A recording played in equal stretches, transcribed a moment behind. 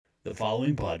The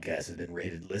following podcast has been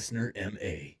rated Listener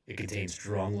MA. It contains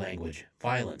strong language,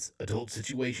 violence, adult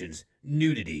situations,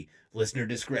 nudity. Listener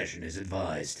discretion is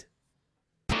advised.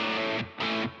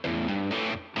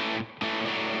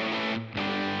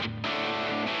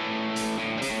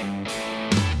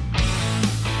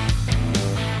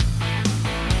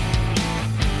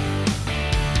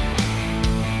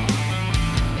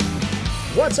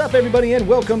 What's up, everybody, and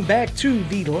welcome back to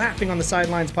the Laughing on the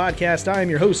Sidelines podcast. I am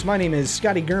your host. My name is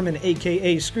Scotty Gurman,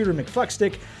 a.k.a. Scooter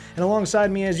McFuckstick, and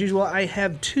alongside me, as usual, I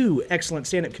have two excellent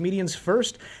stand-up comedians.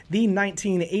 First, the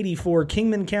 1984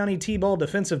 Kingman County T-Ball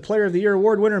Defensive Player of the Year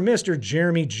award winner, Mr.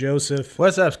 Jeremy Joseph.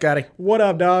 What's up, Scotty? What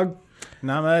up, dog?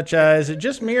 Not much. Is it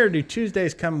just me, or do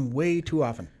Tuesdays come way too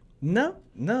often? No,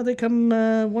 they come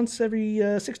once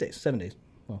every 6 days, 7 days.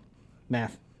 Well,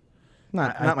 math.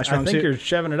 Not my strong I think suit. you're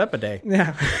shoving it up a day.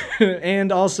 Yeah.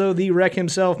 And also the wreck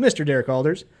himself, Mr. Derek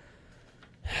Alders.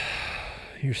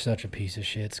 You're such a piece of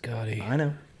shit, Scotty. I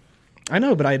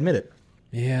know, but I admit it.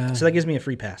 Yeah. So that gives me a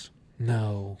free pass.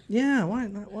 No. Yeah, why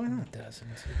not? It doesn't.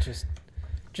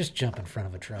 Just jump in front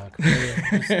of a truck.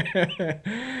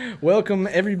 Welcome,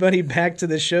 everybody, back to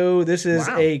the show. This is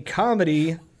a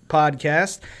comedy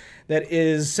podcast that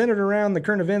is centered around the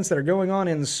current events that are going on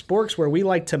in sports, where we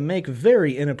like to make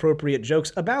very inappropriate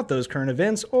jokes about those current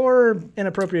events or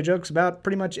inappropriate jokes about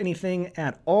pretty much anything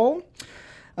at all.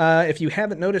 If you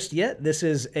haven't noticed yet, this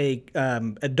is a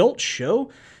adult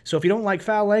show, so if you don't like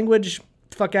foul language,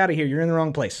 fuck out of here. You're in the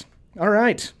wrong place. All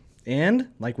right. And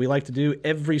like we like to do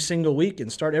every single week and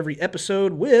start every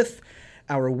episode with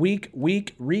our week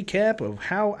recap of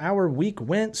how our week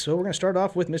went. So we're going to start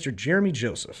off with Mr. Jeremy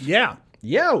Joseph. Yeah.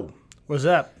 Yo. What's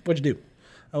up? What'd you do?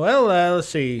 Well, let's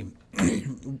see.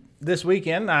 This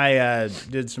weekend, I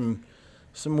did some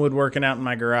woodworking out in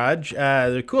my garage.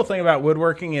 The cool thing about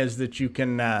woodworking is that you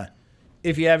can,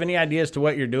 if you have any ideas to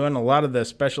what you're doing, a lot of the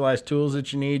specialized tools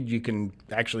that you need, you can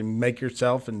actually make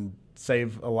yourself and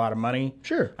save a lot of money.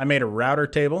 Sure. I made a router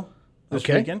table this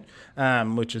Okay. weekend,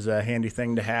 which is a handy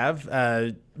thing to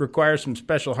have. Requires some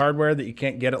special hardware that you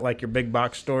can't get at like your big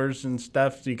box stores and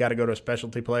stuff, so you got to go to a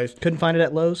specialty place. Couldn't find it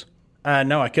at Lowe's?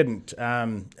 No, I couldn't.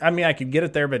 I mean, I could get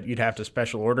it there, but you'd have to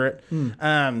special order it.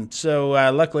 So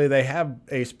luckily, they have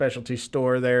a specialty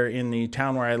store there in the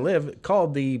town where I live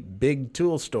called the Big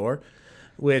Tool Store,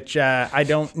 which I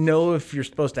don't know if you're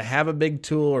supposed to have a big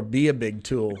tool or be a big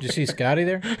tool. Did you see Scotty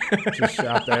there? Just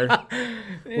out there.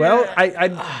 Well,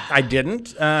 I didn't.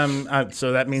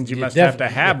 So that means you must have to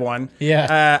have one.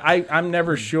 Yeah. I'm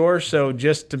never sure. So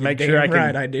just to make sure I can,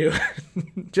 Right, I do.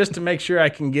 just to make sure I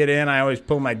can get in, I always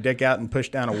pull my dick out and push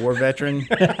down a war veteran,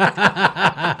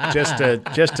 just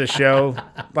to show,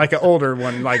 like an older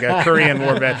one, like a Korean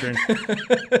war veteran.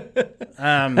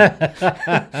 Find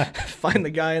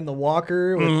the guy in the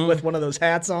walker with one of those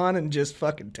hats on and just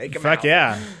fucking take him out. Fuck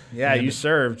yeah, you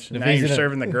served. Now he's you're in a-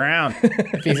 serving the ground.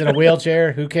 If he's in a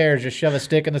wheelchair, who cares? Just shove a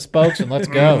stick in the spokes and let's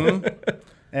go.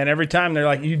 And every time they're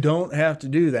like, you don't have to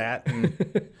do that.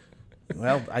 And,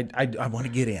 well, I want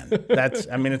to get in.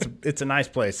 It's a nice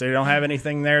place. They don't have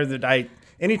anything there that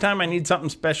anytime I need something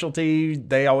specialty,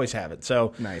 they always have it.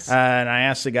 So Nice. And I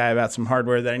asked the guy about some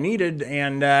hardware that I needed,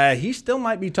 and he still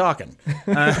might be talking.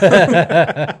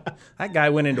 That guy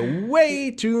went into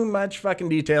way too much fucking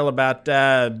detail about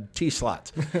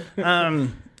T-slots.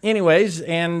 Anyways,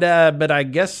 but I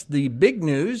guess the big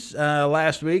news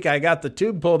last week, I got the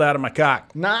tube pulled out of my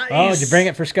cock. Nice. Oh, did you bring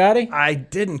it for Scotty? I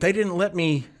didn't. They didn't let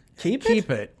me Keep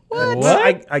it.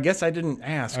 What? I guess I didn't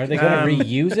ask. Are they going to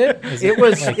reuse it? Is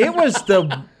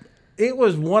It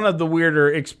was one of the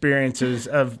weirder experiences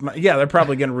of my, yeah, they're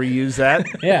probably going to reuse that.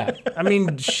 Yeah. I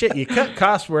mean, shit, you cut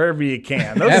costs wherever you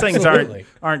can. Those things Absolutely.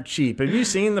 aren't cheap. Have you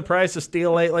seen the price of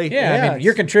steel lately? Yeah, I mean,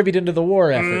 you're contributing to the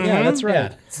war effort. Yeah, that's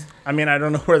right. Yeah. I mean, I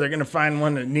don't know where they're going to find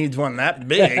one that needs one that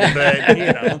big, but, you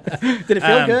know. Did it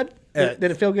feel good?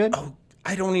 Did it feel good? Oh,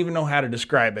 I don't even know how to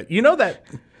describe it. You know that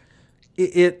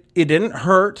it didn't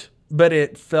hurt, but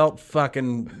it felt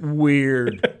fucking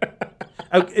weird.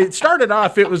 It started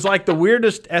off, it was like the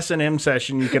weirdest S&M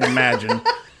session you can imagine,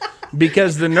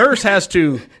 because the nurse has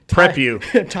to prep you.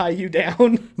 Tie you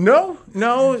down? No.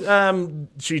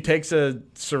 She takes a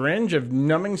syringe of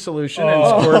numbing solution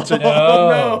and squirts it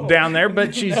down there,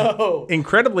 but she's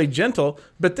incredibly gentle.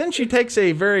 But then she takes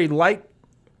a very light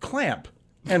clamp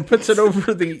and puts it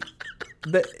over the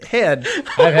head.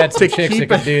 I've had some to chicks that keep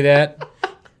can do that.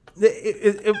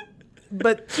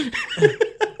 But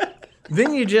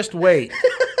then you just wait.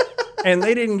 And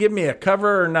they didn't give me a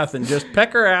cover or nothing. Just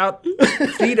peck her out,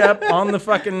 feet up on the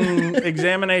fucking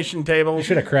examination table. You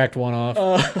should have cracked one off.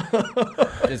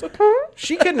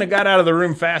 She couldn't have got out of the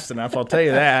room fast enough, I'll tell you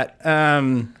that.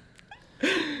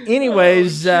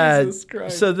 Anyways, Jesus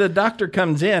Christ. so the doctor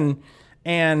comes in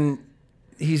and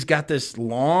he's got this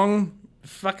long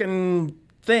fucking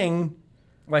thing,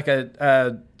 like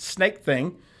a snake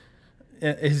thing.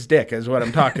 His dick is what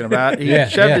I'm talking about. He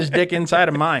shoved his dick inside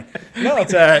of mine. No,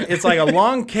 it's like a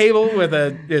long cable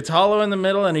it's hollow in the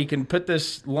middle, and he can put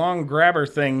this long grabber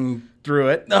thing through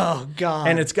it. Oh, God.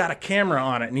 And it's got a camera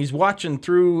on it, and he's watching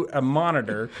through a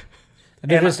monitor.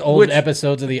 They're just old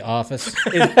episodes of The Office.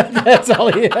 That's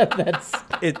all he had. That's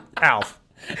Alf.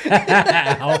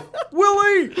 Alf.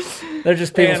 Willie! They're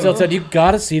just people still saying, you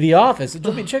got to see The Office.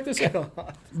 Let me check this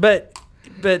out. But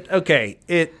okay,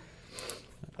 it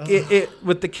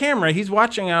with the camera, he's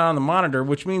watching it on the monitor,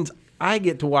 which means I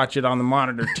get to watch it on the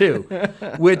monitor too,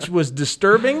 which was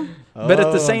disturbing. But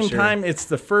at the same time, it's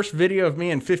the first video of me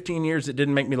in 15 years that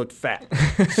didn't make me look fat.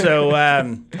 So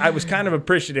I was kind of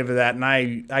appreciative of that, and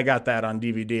I got that on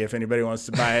DVD. If anybody wants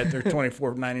to buy it, they're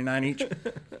 $24.99 each.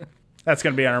 That's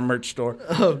going to be on our merch store.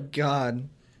 Oh, God.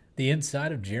 The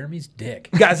inside of Jeremy's dick.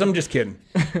 Guys, I'm just kidding.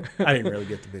 I didn't really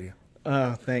get the video.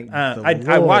 Oh, thank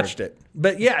I watched it.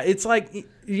 But yeah, it's like,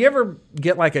 you ever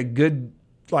get like a good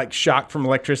like shock from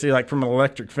electricity, like from an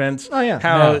electric fence? Oh, yeah.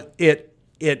 How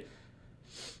it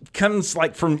comes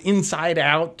like from inside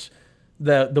out,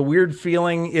 the weird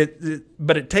feeling,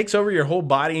 but it takes over your whole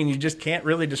body and you just can't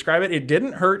really describe it. It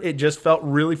didn't hurt. It just felt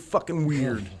really fucking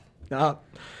weird.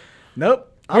 Nope.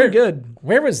 I'm good.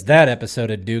 Where was that episode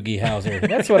of Doogie Howser?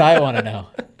 That's what I want to know.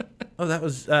 Oh, that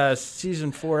was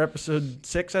season 4, episode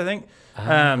 6, I think.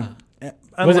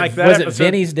 Was it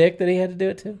Vinny's dick that he had to do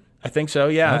it to? I think so,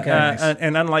 yeah. Okay, nice.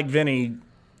 And unlike Vinny,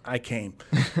 I came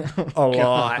a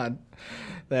lot. God.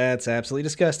 That's absolutely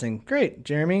disgusting. Great,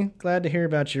 Jeremy. Glad to hear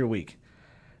about your week.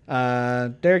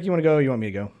 Derek, you want to go or you want me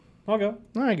to go? I'll go.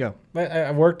 All right, go.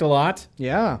 I worked a lot.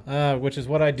 Yeah. Which is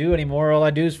what I do anymore. All I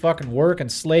do is fucking work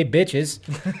and slay bitches.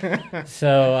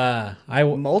 So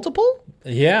Multiple?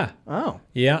 Yeah. Oh.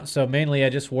 Yeah. So mainly I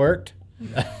just worked.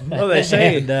 Well, they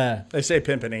say and,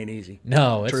 pimping ain't easy.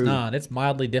 No, it's True. not. It's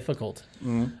mildly difficult.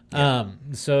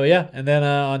 So yeah, and then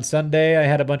on Sunday I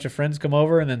had a bunch of friends come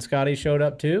over, and then Scotty showed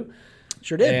up too.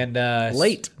 Sure did. And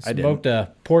Late. I didn't. Smoked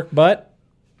a pork butt.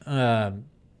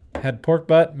 Had pork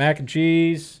butt, mac and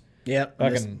cheese. Yep.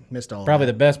 Fucking missed all probably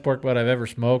of the best pork butt I've ever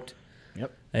smoked.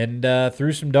 Yep. And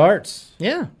threw some darts.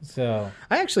 Yeah. So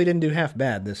I actually didn't do half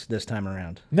bad this time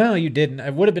around. no, you didn't.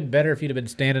 It would have been better if you'd have been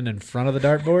standing in front of the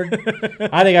dartboard.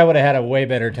 I think I would have had a way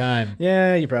better time.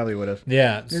 Yeah, you probably would have.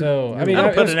 Yeah. So I mean, I'll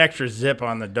I put an extra zip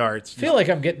on the darts. feel like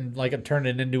I'm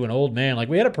turning into an old man. Like,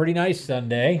 we had a pretty nice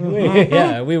Sunday.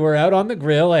 We were out on the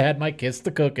grill. I had my Kiss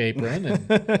the Cook apron,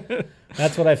 and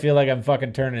that's what I feel like I'm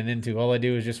fucking turning into. All I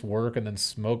do is just work and then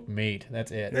smoke meat.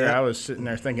 That's it. Yeah, I was sitting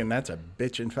there thinking that's a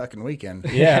bitchin' fucking weekend.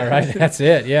 Yeah, right. That's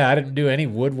it. Yeah, I didn't do any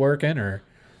woodworking or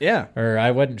Yeah.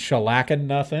 I wasn't shellacking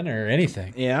nothing or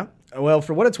anything. Yeah. Well,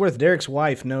 for what it's worth, Derek's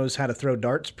wife knows how to throw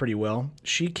darts pretty well.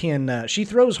 She can. She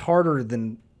throws harder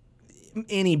than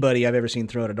anybody I've ever seen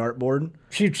throw at a dartboard.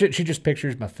 She just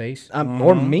pictures my face.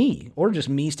 Or me, or just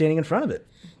me standing in front of it.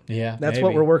 Yeah, That's maybe.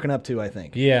 what we're working up to, I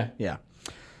think. Yeah. Yeah.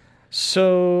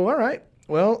 So, all right.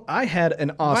 Well, I had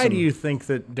an awesome. Why do you think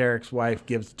that Derek's wife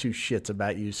gives two shits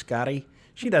about you, Scotty?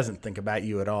 She doesn't think about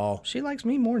you at all. She likes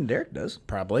me more than Derek does.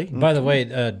 Probably. By the way,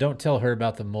 don't tell her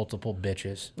about the multiple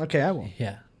bitches. Okay, I will.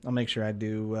 Yeah. I'll make sure I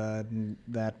do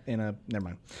that in a. Never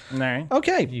mind. All right.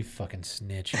 Okay. You fucking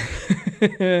snitch.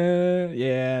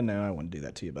 Yeah, no, I wouldn't do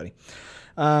that to you, buddy.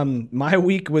 My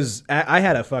week was. I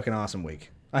had a fucking awesome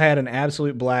week. I had an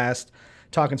absolute blast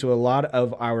talking to a lot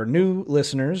of our new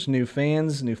listeners, new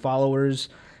fans, new followers.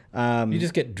 You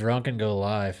just get drunk and go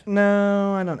live.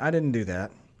 No, I don't. I didn't do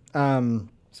that.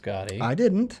 Scotty. I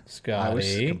didn't. Scotty. I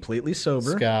was completely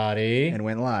sober Scotty. and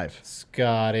went live.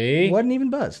 Scotty. Wasn't even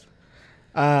buzzed.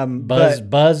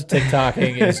 Buzz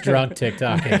TikToking is drunk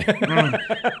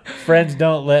TikToking. Friends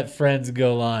don't let friends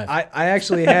go live. I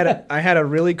actually had a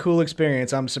really cool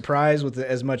experience. I'm surprised with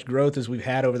as much growth as we've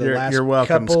had over the last You're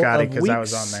welcome, couple Scotty, of because I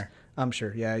was weeks. on there. I'm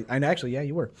sure. Yeah, and actually, yeah,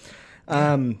 you were.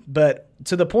 But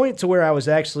to the point to where I was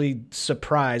actually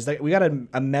surprised. Like, we got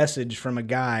a message from a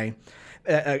guy,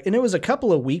 and it was a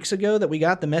couple of weeks ago that we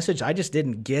got the message. I just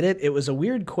didn't get it. It was a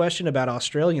weird question about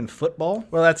Australian football,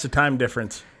 Well, that's the time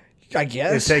difference. I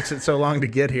guess. It takes it so long to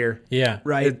get here. yeah.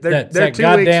 Right. They're That 2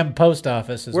 goddamn post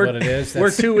office is We're, what it is. we're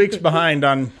 2 weeks behind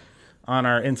on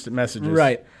our instant messages.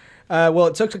 Right. Well,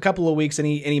 it took a couple of weeks, and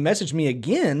he messaged me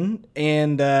again,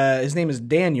 and his name is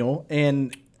Daniel,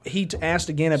 and he asked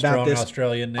again about Strong this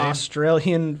Australian name.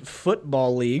 Australian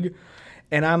football league,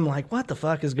 And I'm like, what the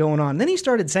fuck is going on? Then he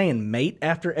started saying mate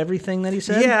after everything that he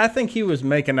said. Yeah, I think he was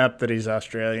making up that he's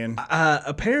Australian.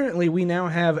 Apparently, we now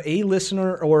have a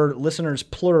listener, or listeners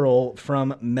plural,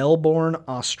 from Melbourne,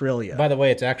 Australia. By the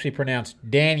way, it's actually pronounced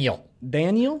Daniel.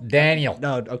 Daniel? Daniel.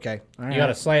 No, okay. All right. You got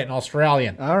to say it in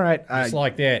Australian. All right. Just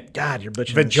like that. God, you're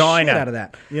butchering the Vagina. shit out of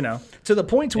that. You know. To the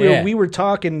point where Yeah. we were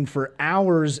talking for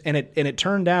hours, and it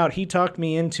turned out he talked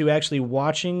me into actually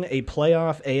watching a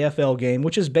playoff AFL game,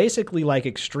 which is basically like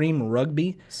extreme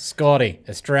rugby. Scotty,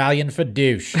 Australian for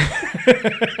douche.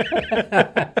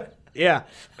 Yeah,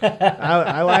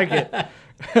 I like it.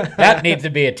 That needs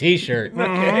to be a T-shirt.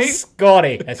 Okay.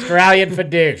 Scotty, Australian for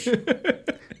douche.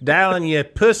 Darling, your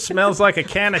puss smells like a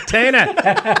can of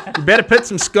tuna. You better put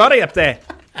some Scotty up there.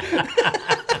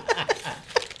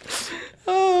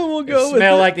 Oh, we'll go with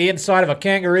Smell like the inside of a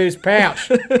kangaroo's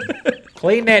pouch.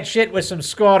 Clean that shit with some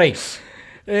Scotty.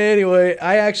 Anyway,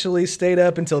 I actually stayed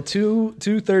up until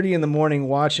 2:30 in the morning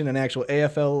watching an actual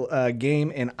AFL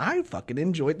game, and I fucking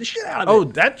enjoyed the shit out of it. Oh,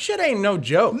 that shit ain't no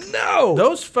joke. No!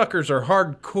 Those fuckers are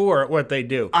hardcore at what they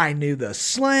do. I knew the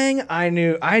slang.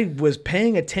 I was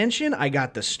paying attention. I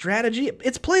got the strategy.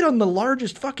 It's played on the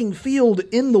largest fucking field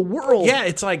in the world. Yeah,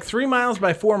 it's like 3 miles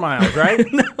by 4 miles, right?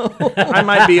 No. I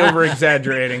might be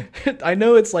over-exaggerating. I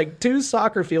know it's like 2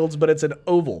 soccer fields, but it's an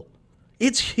oval.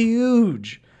 It's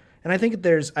huge. And I think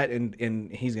there's,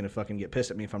 and he's going to fucking get pissed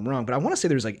at me if I'm wrong, but I want to say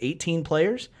there's like 18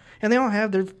 players, and they all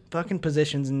have their fucking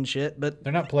positions and shit, but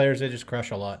They're not players, they just crush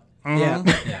a lot. yeah.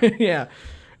 Yeah.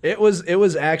 It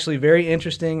was actually very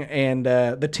interesting, and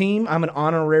the team, I'm an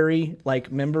honorary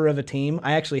like member of a team.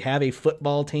 I actually have a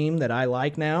football team that I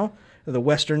like now, the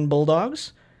Western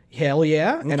Bulldogs. Hell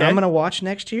yeah. And I'm going to watch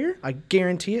next year. I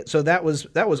guarantee it. So that was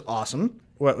awesome.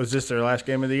 What, was this their last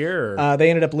game of the year? Or?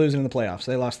 They ended up losing in the playoffs.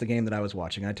 They lost the game that I was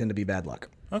watching. I tend to be bad luck.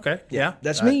 Okay, yeah.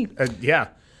 That's me. Yeah,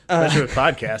 especially with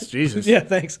podcasts, Jesus. Yeah,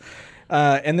 thanks.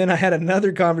 And then I had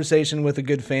another conversation with a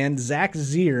good fan, Zach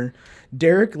Zier.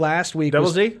 Derek last week. Double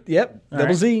Z? Yep, All Double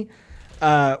right. Z.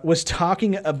 Was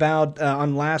talking about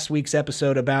on last week's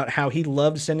episode about how he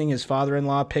loved sending his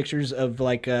father-in-law pictures of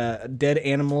like dead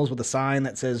animals with a sign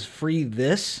that says "Free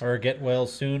this" Or get well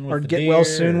soon with or the "Get deer. well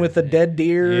soon with the dead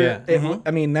deer." Yeah.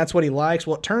 I mean, that's what he likes.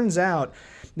 Well, it turns out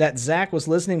that Zach was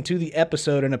listening to the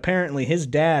episode, and apparently his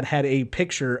dad had a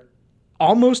picture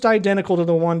almost identical to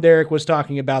the one Derek was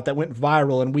talking about that went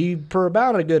viral, and we, for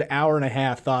about a good hour and a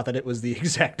half, thought that it was the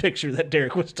exact picture that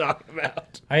Derek was talking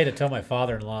about. I had to tell my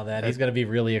father-in-law that. He's going to be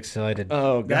really excited.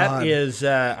 Oh, God. That is,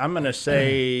 I'm going to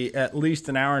say, at least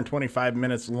an hour and 25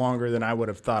 minutes longer than I would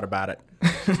have thought about it.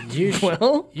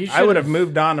 Well, You I would have should've-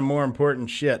 moved on to more important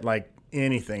shit like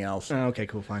anything else. oh, okay,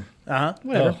 cool, fine. Uh-huh.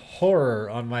 The horror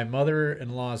on my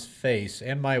mother-in-law's face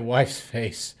and my wife's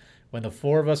face when the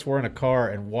 4 of us were in a car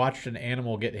and watched an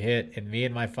animal get hit, and me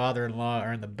and my father-in-law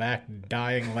are in the back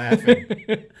dying laughing,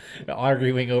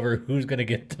 arguing over who's going to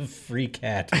get the free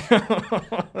cat.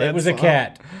 It was a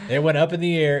cat. It went up in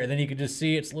the air, and then you could just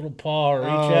see its little paw reach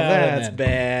out. That's and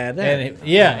bad.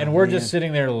 and we're just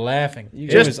sitting there laughing.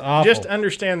 It was awful. Just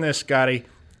understand this, Scotty.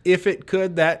 If it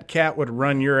could, that cat would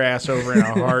run your ass over in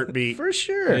a heartbeat. For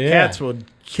sure. Yeah. Cats will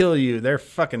kill you. They're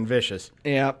fucking vicious.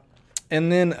 Yeah. And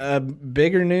then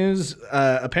bigger news,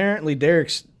 apparently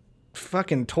Derek's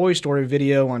fucking Toy Story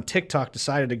video on TikTok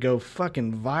decided to go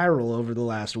fucking viral over the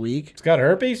last week. It's got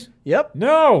herpes? Yep.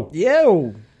 No.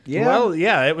 Yo. Yeah. Well,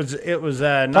 yeah, it was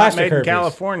not Plastic made in herpes.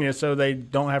 California, so they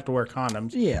don't have to wear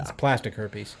condoms. yeah. Plastic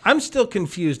herpes. I'm still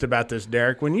confused about this,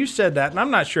 Derek. When you said that, and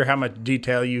I'm not sure how much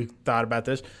detail you thought about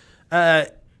this,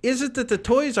 is it that the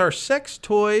toys are sex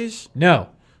toys? No.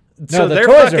 So No, the they're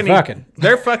toys are fucking fucking.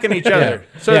 They're fucking each other.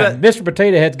 So yeah, that Mr.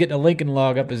 Potato Head's getting a Lincoln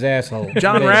log up his asshole.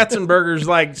 John Ratzenberger's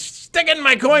like, stick it in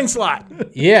my coin slot.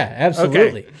 Yeah,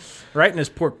 absolutely. Right in his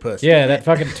pork puss. Yeah, that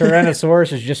fucking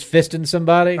Tyrannosaurus is just fisting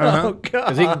somebody. Oh,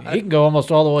 Because God. he can go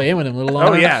almost all the way in with him little Oh,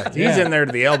 arms. yeah. He's in there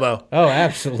to the elbow. Oh,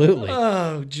 absolutely.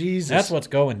 Oh, Jesus. That's what's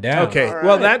going down. Okay.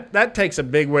 Well, that takes a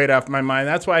big weight off my mind.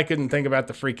 That's why I couldn't think about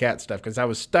the free cat stuff, because I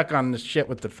was stuck on the shit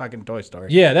with the fucking Toy Story.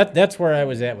 Yeah, that's where I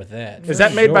was at with that. Is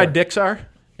that made by Sure. Dixar?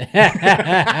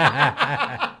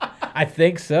 I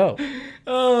think so.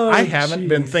 I haven't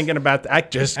been thinking about that. I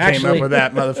just came Actually- up with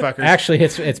that, motherfucker. Actually,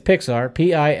 it's Pixar.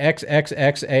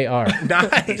 Pixxxar.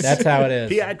 Nice. That's how it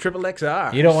is.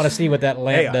 PIXXR. You don't want to see what that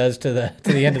lamp Hey. does to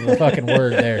the end of the fucking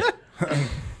word there.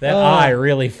 That eye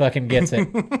really fucking gets it.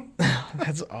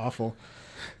 That's awful.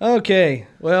 Okay,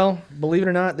 well, believe it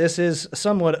or not, this is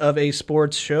somewhat of a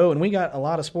sports show, and we got a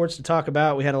lot of sports to talk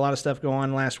about. We had a lot of stuff go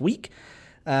on last week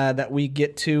that we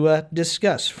get to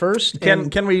discuss. First,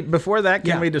 Can we, before that,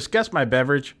 can Yeah. we discuss my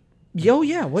beverage? Yo,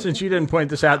 yeah. What? Since you didn't point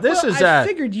this out, this Well, is I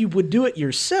figured you would do it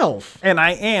yourself. and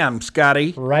I am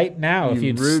Scotty. Right now, if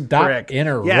you'd rude stop prick.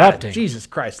 interrupting. Yeah, Jesus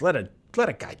Christ, let a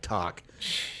guy talk.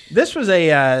 This was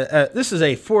this is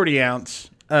a 40 ounce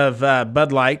of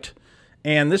Bud Light,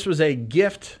 and this was a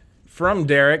gift from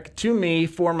Derek to me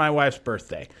for my wife's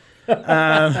birthday.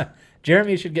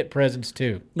 Jeremy should get presents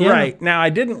too. Yeah. Right now, I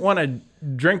didn't want to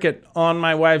drink it on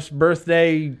my wife's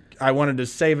birthday. I wanted to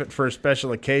save it for a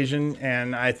special occasion,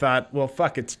 and I thought, well,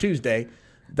 fuck, it's Tuesday.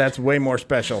 That's way more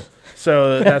special.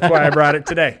 So that's why I brought it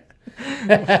today.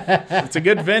 It's a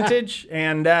good vintage,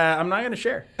 and I'm not going to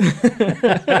share.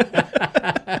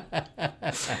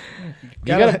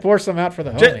 You got to pour some out for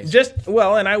the homies.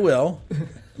 Well, and I will,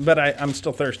 but I'm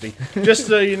still thirsty. Just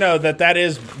so you know that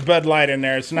is Bud Light in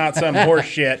there. It's not some horse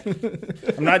shit.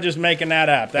 I'm not just making that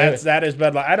up. That is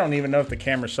Bud Light. I don't even know if the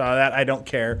camera saw that. I don't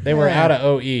care. They were out of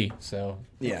OE, so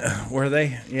Yeah. Were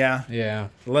they? Yeah. yeah.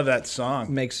 Love that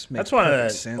song. Makes That's one of the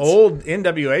perfect sense. old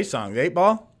NWA songs. 8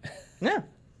 Ball? Yeah.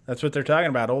 That's what they're talking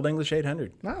about. Old English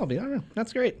 800. That'll be all right.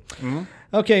 That's great.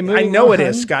 Okay, I moving know it on.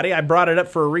 is, Scotty. I brought it up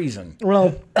for a reason.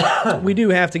 Well, we do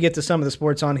have to get to some of the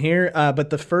sports on here, but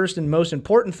the first and most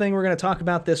important thing we're going to talk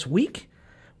about this week,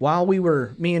 while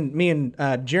me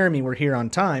and Jeremy were here on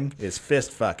time. Is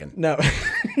fist fucking. No,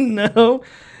 no.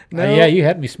 Yeah, you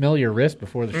had me smell your wrist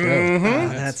before the show.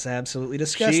 That's absolutely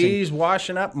disgusting. She's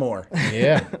washing up more.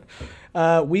 Yeah.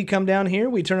 We come down here,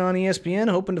 we turn on ESPN,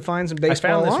 hoping to find some I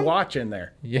baseball found this on. watch in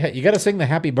there. Yeah, you got to sing the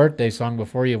happy birthday song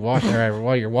before you wash or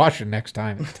while you're washing next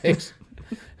time. It takes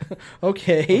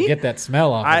Okay. get that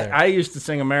smell off of there. I used to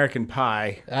sing American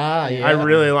Pie. Yeah. I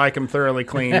really like them thoroughly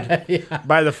cleaned.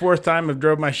 By the 4th time I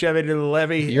drove my Chevy to the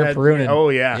levee. You're pruning. Oh,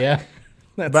 yeah. Yeah.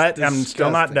 That's But I'm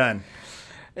still not disgusting. done.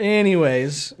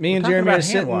 Anyways, me and talking Jeremy about are hand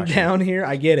sitting washing. down here.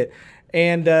 I get it.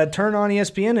 And turn on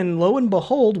ESPN, and lo and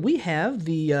behold, we have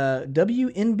the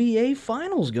WNBA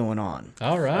finals going on.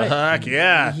 All right. Heck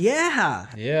yeah. Yeah.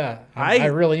 Yeah. I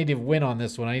really need to win on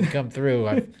this one. I need to come through.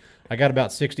 I got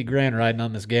about 60 grand riding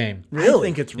on this game. I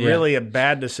think it's really a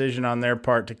bad decision on their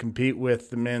part to compete with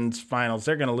the men's finals.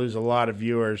 They're going to lose a lot of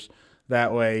viewers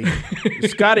that way.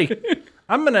 Scotty,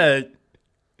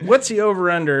 what's the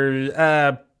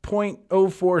over-under?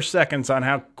 0.04 seconds on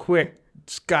how quick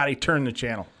Scotty turned the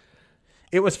channel.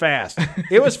 It was fast.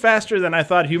 It was faster than I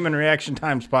thought human reaction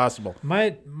time's possible. My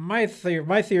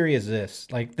theory is this: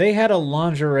 like they had a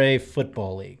lingerie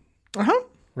football league,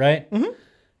 right? Mm-hmm.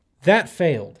 That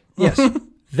failed. Yes.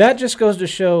 That just goes to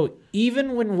show,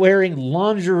 even when wearing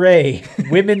lingerie,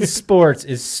 women's sports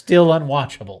is still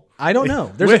unwatchable. I don't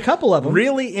know. There's a couple of them.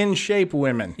 Really in shape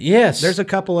women. Yes, There's a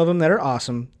couple of them that are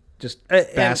awesome. Just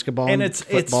basketball and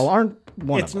football aren't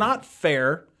one of It's them. not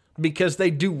fair because they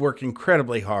do work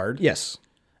incredibly hard. Yes.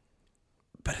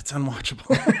 But it's unwatchable.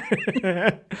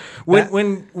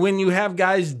 when you have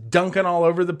guys dunking all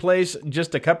over the place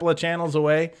just a couple of channels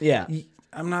away, Yeah.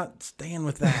 I'm not staying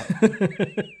with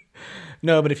that.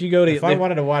 No, but if you go to if I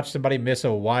wanted to watch somebody miss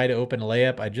a wide open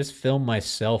layup, I just film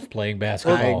myself playing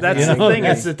basketball. That's You know? the thing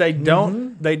is that they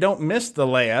don't miss the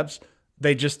layups.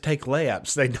 They just take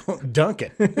layups. They don't dunk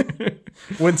it.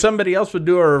 When somebody else would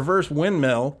do a reverse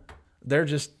windmill, they're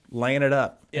just laying it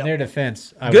up. In their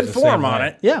defense, I Good was the form same on way.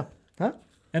 it. yeah. Huh?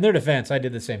 In their defense, I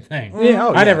did the same thing. Yeah,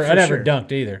 oh, I yeah, never for sure.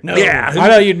 dunked either. No. Yeah. I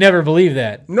know you'd never believe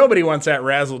that. Nobody wants that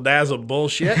razzle dazzle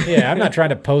bullshit. Yeah, I'm not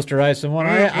trying to posterize someone.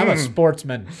 I'm a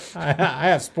sportsman. I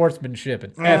have sportsmanship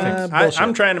and ethics.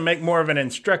 I'm trying to make more of an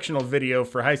instructional video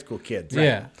for high school kids.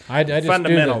 Yeah, I just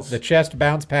Fundamentals. do the chest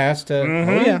bounce pass to.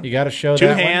 yeah. You got to show Two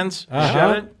that one. hands, Uh-huh.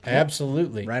 shove it.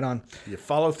 Absolutely. Right on. You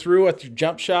follow through with your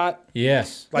jump shot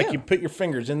Yes. like you put your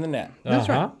fingers in the net. That's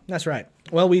Uh-huh. right. That's right.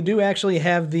 Well, we do actually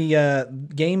have the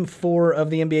Game 4 of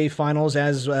the NBA Finals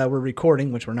as we're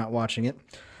recording, which we're not watching it.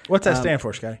 What's that stand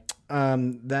for, Scotty?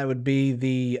 That would be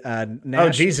the Oh,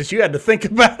 Jesus, you had to think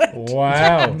about it.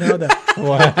 Wow. No,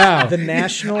 Wow. the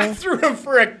national. Threw him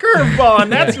for a curveball,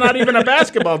 and that's not even a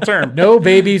basketball term. No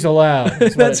babies allowed.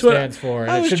 That's what That's it what stands for. I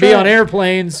And it was should be trying- on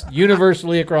airplanes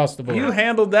universally across the board. You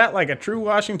handled that like a true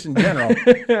Washington general.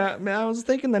 I was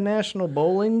thinking the National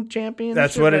Bowling Championship.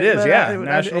 That's what it is, but yeah. it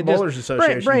National just- Bowlers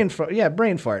Association.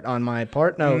 Brain fart on my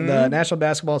part. No, the National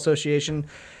Basketball Association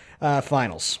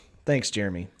Finals. Thanks,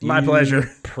 Jeremy. My You pleasure.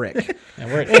 Prick.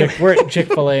 And we're at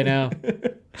Chick-fil-A now.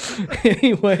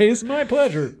 Anyways, My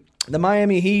pleasure. the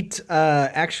Miami Heat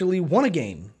actually won a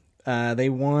game. They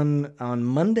won on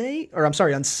Monday, or I'm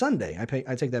sorry, on Sunday.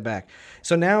 I take that back.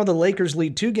 So now the Lakers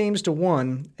lead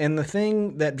 2-1. And the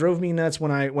thing that drove me nuts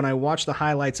when I watched the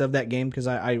highlights of that game, because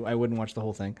I wouldn't watch the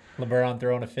whole thing, LeBron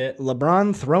throwing a fit.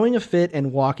 LeBron throwing a fit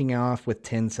and walking off with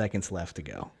 10 seconds left to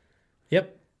go.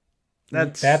 Yep.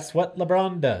 That's what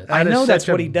LeBron does. I That is know that's such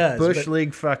a what he does, Bush but-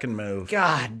 League fucking move.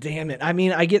 God damn it. I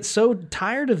mean, I get so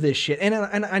tired of this shit. And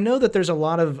I know that there's a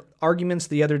lot of arguments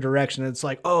the other direction. It's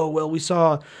like, oh, well, we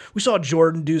saw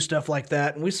Jordan do stuff like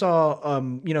that, and we saw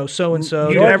so and so.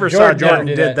 You never saw Jordan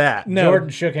did that. No. Jordan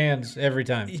shook hands every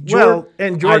time. Well,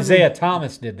 and Jordan, Isaiah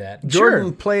Thomas did that.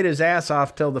 Jordan played his ass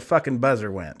off till the fucking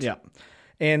buzzer went. Yeah.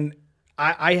 And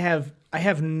I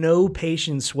have no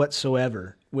patience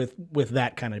whatsoever with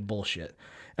that kind of bullshit.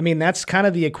 I mean, that's kind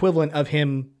of the equivalent of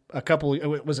him a couple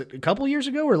years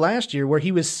ago or last year, where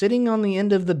he was sitting on the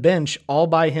end of the bench all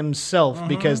by himself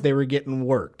because they were getting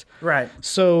worked. Right.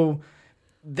 So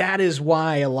that is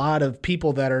why a lot of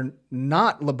people that are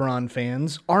not LeBron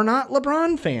fans are not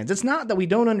LeBron fans. It's not that we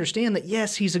don't understand that,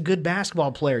 yes, he's a good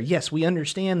basketball player. Yes, we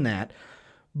understand that.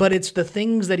 But it's the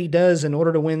things that he does in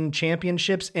order to win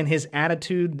championships and his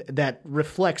attitude that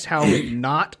reflects how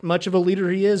not much of a leader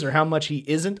he is or how much he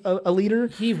isn't a leader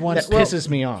that pisses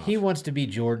me off. He wants to be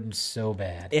Jordan so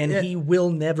bad. And he will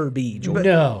never be Jordan.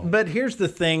 No. But here's the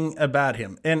thing about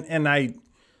him,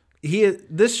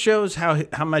 this shows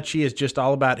how much he is just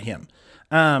all about him.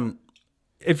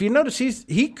 If you notice,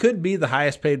 he could be the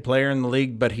highest paid player in the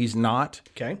league, but he's not.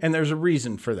 Okay. And there's a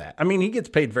reason for that. I mean, he gets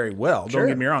paid very well, don't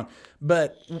get me wrong.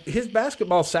 But his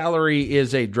basketball salary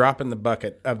is a drop in the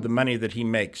bucket of the money that he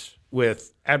makes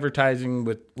with advertising,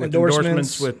 with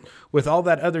endorsements, with all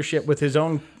that other shit, with his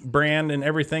own brand and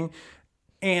everything.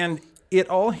 And it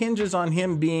all hinges on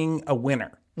him being a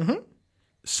winner. Mm-hmm.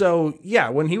 So, yeah,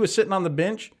 when he was sitting on the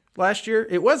bench last year,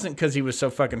 it wasn't because he was so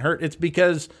fucking hurt. It's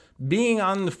because being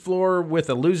on the floor with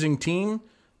a losing team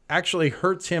actually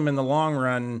hurts him in the long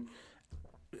run.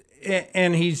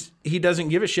 And he doesn't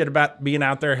give a shit about being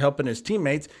out there helping his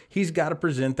teammates. He's got to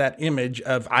present that image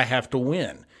of, I have to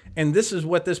win. And this is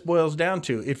what this boils down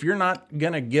to. If you're not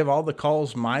going to give all the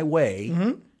calls my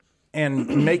way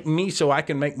and make me so I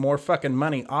can make more fucking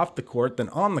money off the court than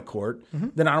on the court,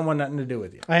 then I don't want nothing to do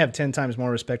with you. I have 10 times more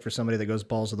respect for somebody that goes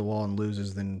balls to the wall and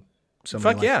loses than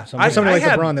somebody Fuck like, yeah. somebody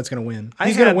like LeBron that's going to win.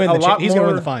 He's going to win he's going to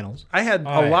win the finals. I had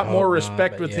I a lot more hope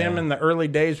respect not, with but him yeah. in the early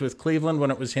days with Cleveland when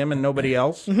it was him and nobody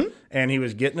else. And he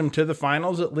was getting them to the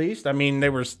finals at least. I mean, they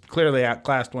were clearly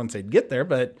outclassed once they'd get there,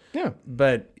 but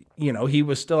he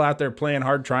was still out there playing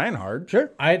hard, trying hard. Sure.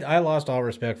 I lost all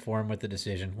respect for him with the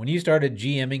decision. When you started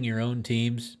GMing your own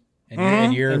teams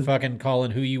and you're fucking calling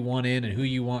who you want in and who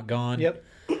you want gone, Yep.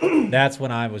 that's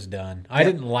when I was done. I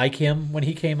didn't like him when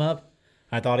he came up.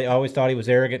 I always thought he was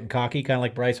arrogant and cocky, kind of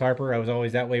like Bryce Harper. I was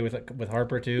always that way with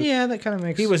Harper too. Yeah, that kind of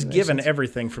makes He was makes given sense.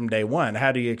 everything from day one.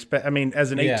 How do you expect? I mean,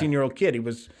 as an 18-year-old kid,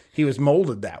 he was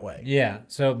molded that way. Yeah.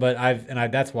 So, but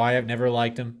that's why I've never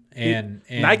liked him. And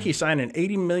Nike signed an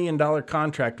 $80 million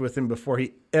contract with him before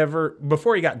he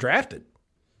got drafted.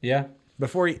 Yeah.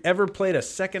 Before he ever played a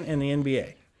second in the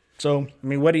NBA. So, I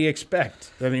mean, what do you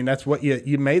expect? I mean, that's what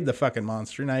you made the fucking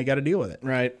monster. Now you got to deal with it.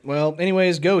 right. Well,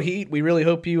 anyways, go Heat. We really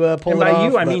hope you pull And it by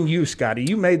off. you, I but mean you, Scotty.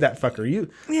 You made that fucker. I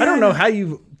Yeah, don't I know know. how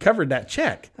you covered that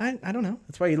check. I don't know.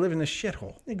 That's why you live in this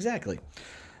shithole. Exactly.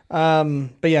 But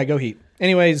yeah, go Heat.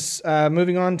 Anyways,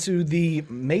 moving on to the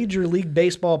Major League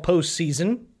Baseball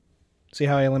postseason. See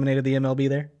how I eliminated the MLB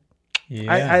there?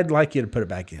 Yeah. I'd like you to put it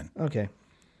back in. Okay.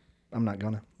 I'm not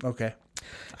gonna. Okay.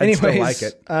 Anyways, still like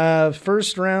it.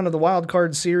 First round of the wild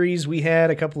card series, we had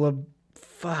a couple of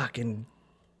fucking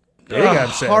Big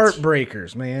upsets.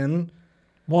 heartbreakers, man.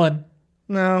 One.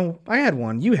 No, I had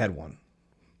one. You had one.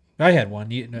 I had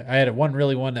one. I had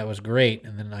one that was great,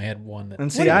 and then I had one that.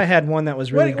 And see, I had one that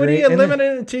was really What are great. you and then-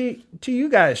 limiting it to you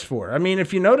guys for? I mean,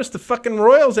 if you notice, the fucking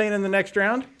Royals ain't in the next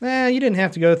round. You didn't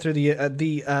have to go through the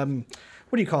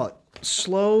what do you call it?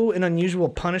 Slow and unusual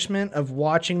punishment of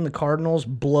watching the Cardinals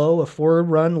blow a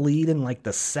 4-run lead in like the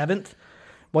 7th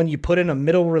when you put in a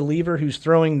middle reliever who's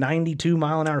throwing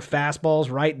 92-mile-an-hour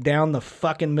fastballs right down the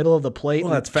fucking middle of the plate.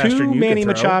 Well, that's faster than you Manny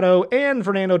can throw. Machado and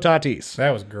Fernando Tatis.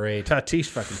 That was great. Tatis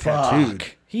fucking tattooed.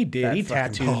 He did. That He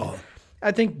fucking tattooed. ball.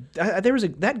 I think there was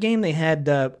that game they had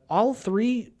all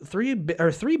three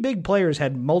big players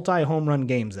had multi-home run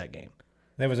games that game.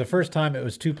 That was the first time it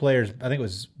was two players. I think it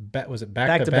was it back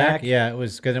Back to to back? back? Yeah, it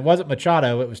was because it wasn't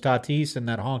Machado. It was Tatis and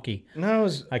that honky. No, it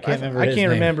was, I can't remember I his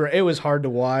can't name. remember. It was hard to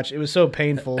watch. It was so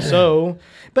painful.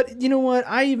 But you know what?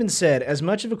 I even said, as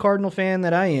much of a Cardinal fan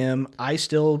that I am, I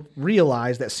still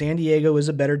realize that San Diego is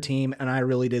a better team, and I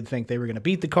really did think they were going to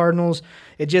beat the Cardinals.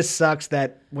 It just sucks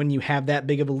that when you have that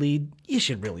big of a lead, you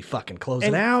should really fucking close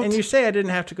it out. And you say I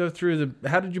didn't have to go through the.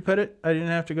 How did you put it? I didn't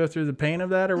have to go through the pain of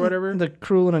that or whatever. The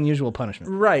cruel and unusual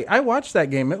punishment. Right. I watched that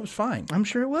game. It was fine. I'm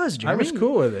sure it was, Jeremy. I was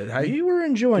cool with it. You were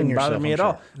enjoying Didn't yourself. bother me I'm at sure.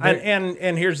 all.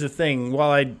 And here's the thing.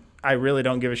 While I really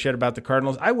don't give a shit about the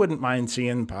Cardinals. I wouldn't mind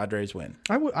seeing Padres win.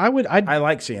 I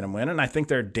like seeing them win, and I think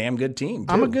they're a damn good team,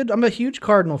 too. I'm a huge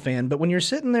Cardinal fan, but when you're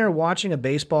sitting there watching a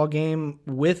baseball game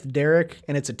with Derek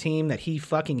and it's a team that he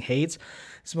fucking hates,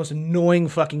 it's the most annoying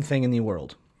fucking thing in the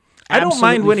world. I don't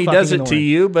mind when he does it to annoying.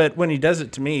 you, but when he does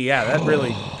it to me, yeah, that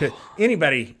really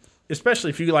anybody,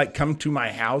 especially if you like come to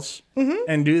my house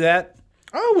and do that.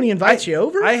 Oh, when he invites you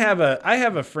over? I have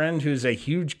a friend who's a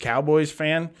huge Cowboys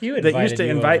fan You that invited used to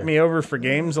you invite over. me over for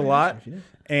games a lot,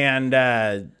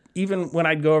 and even when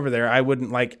I'd go over there, I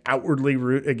wouldn't like outwardly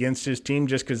root against his team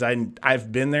just because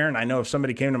I've been there and I know if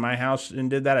somebody came to my house and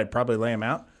did that, I'd probably lay him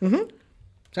out.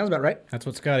 Sounds about right. That's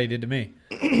what Scotty did to me.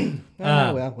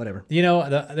 Well, whatever. You know,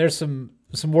 there's some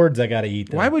words I got to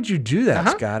eat. Why would you do that,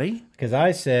 Scotty? Because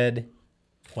I said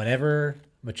whenever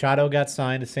Machado got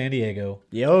signed to San Diego,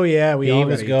 Yeah, oh, yeah. We he all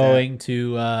was gotta eat going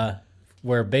to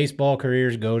where baseball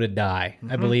careers go to die.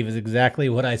 I believe is exactly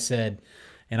what I said,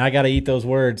 and I got to eat those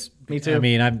words. Me too. I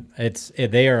mean,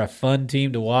 they are a fun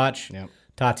team to watch. Yep.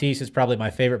 Tatis is probably my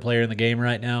favorite player in the game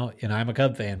right now, and I'm a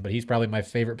Cub fan, but he's probably my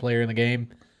favorite player in the game.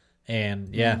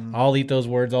 And yeah, I'll eat those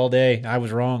words all day. I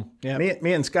was wrong. Yeah.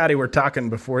 Me and Scotty were talking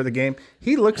before the game.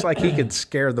 He looks like he could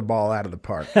scare the ball out of the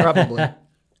park. Probably.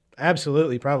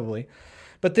 Absolutely, probably.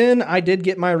 But then I did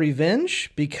get my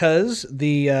revenge because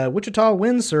the Wichita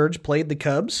Wind Surge played the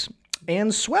Cubs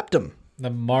and swept them. The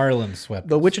Marlins swept.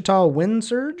 The Wichita Wind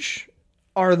Surge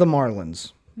are the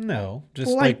Marlins. No,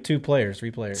 just Like- like 3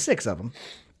 players. 6 of them.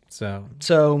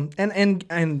 So And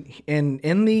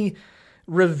in the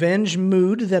revenge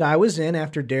mood that I was in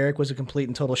after Derek was a complete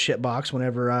and total shitbox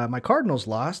whenever my Cardinals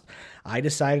lost, I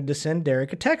decided to send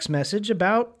Derek a text message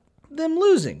about them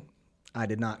losing. I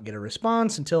did not get a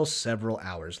response until several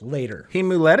hours later. He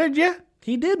muletted you?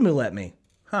 He did mulet me.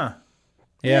 Huh.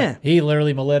 Yeah. he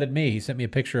literally muletted me. He sent me a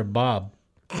picture of Bob.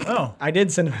 Oh. I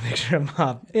did send him a picture of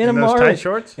Bob In those tight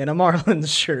shorts? in a Marlins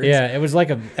shirt. Yeah, it was like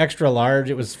an extra large.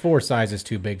 It was 4 sizes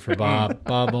too big for Bob.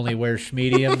 Bob only wears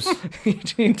mediums,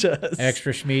 He does.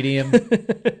 extra medium.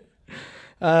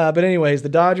 But anyways, the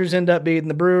Dodgers end up beating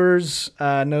the Brewers.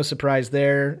 No surprise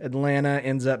there. Atlanta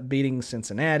ends up beating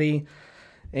Cincinnati.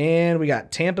 And we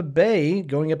got Tampa Bay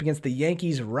going up against the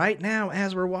Yankees right now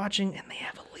as we're watching, and they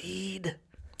have a lead.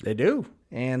 They do.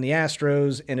 And the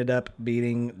Astros ended up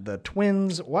beating the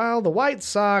Twins while the White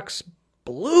Sox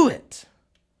blew it.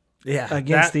 Yeah.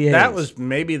 Against the A's. That was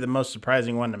maybe the most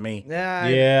surprising one to me. Yeah,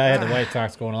 Yeah, I had the White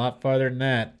Sox going a lot farther than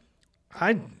that.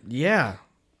 Yeah.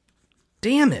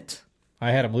 Damn it.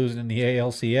 I had them losing in the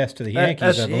ALCS to the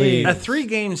Yankees, I believe. A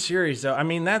 3-game series, though. I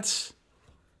mean,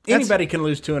 anybody can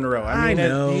lose 2 in a row. I mean, I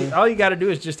know. all you got to do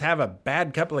is just have a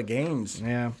bad couple of games.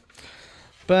 Yeah.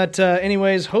 But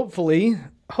anyways, hopefully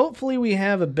we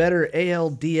have a better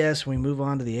ALDS when we move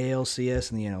on to the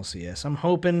ALCS and the NLCS. I'm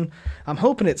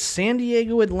hoping it's San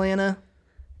Diego, Atlanta,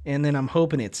 and then I'm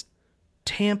hoping it's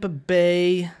Tampa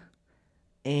Bay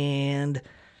and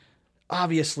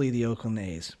obviously the Oakland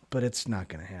A's, but it's not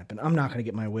going to happen. I'm not going to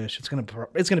get my wish. It's going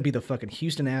to be the fucking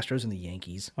Houston Astros and the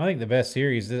Yankees. I think the best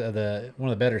series, one of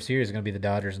the better series, is going to be the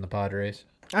Dodgers and the Padres.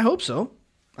 I hope so.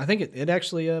 I think it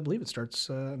actually, I believe it starts,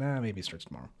 maybe it starts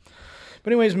tomorrow.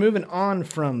 But anyways, moving on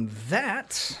from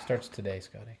that. Starts today,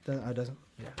 Scotty. It doesn't?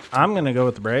 I'm going to go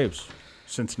with the Braves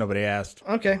since nobody asked.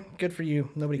 Okay, good for you.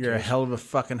 Nobody You're a cares. hell of a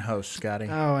fucking host, Scotty.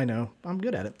 Oh, I know. I'm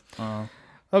good at it.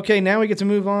 Okay, now we get to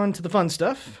move on to the fun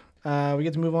stuff. We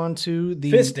get to move on to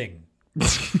the... Fisting.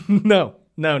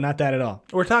 No, not that at all.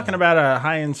 We're talking about a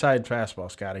high inside fastball,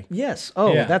 Scotty. Yes.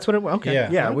 Oh, Yeah. that's what it was. Okay. Yeah.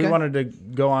 Yeah, we Okay. wanted to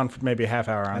go on for maybe a half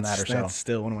hour on that or so. That's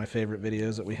still one of my favorite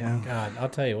videos that we have. God, I'll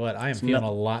tell you what. I am feeling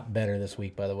a lot better this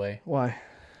week, by the way. Why?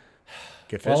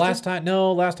 Get Well, fisted?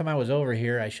 last time I was over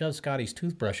here, I shoved Scotty's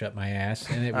toothbrush up my ass,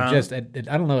 and it was I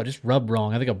don't know, it just rubbed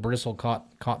wrong. I think a bristle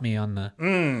caught me on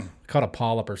the, caught a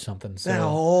polyp or something.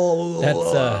 So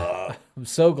that's, I'm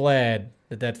so glad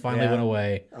that finally went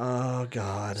away. Oh,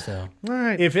 God. So All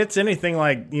right. If it's anything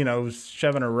like,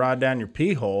 shoving a rod down your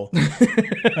pee hole,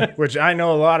 which I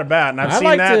know a lot about, and I've I seen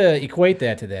like that. to equate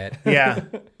that to that. Yeah.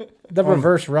 The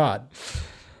reverse rod.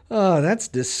 Oh, that's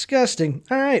disgusting.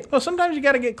 All right. Well, sometimes you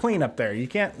got to get clean up there. You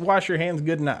can't wash your hands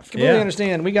good enough. Completely Yeah.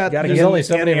 understand. We got Gotta There's get only in-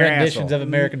 so many in your renditions asshole. of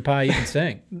American Pie you can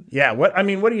sing. Yeah. What are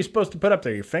you supposed to put up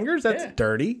there? Your fingers? That's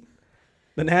dirty.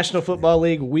 the National Football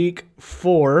League Week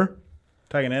 4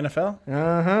 Talking NFL?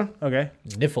 Uh-huh. Okay.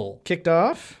 Niffle. kicked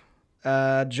off.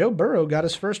 Joe Burrow got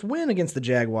his first win against the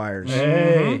Jaguars.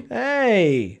 Hey.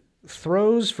 Hey,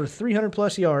 throws for 300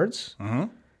 plus yards.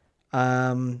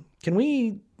 Can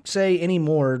we say any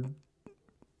more?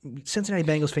 Cincinnati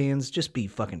Bengals fans, just be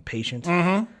fucking patient.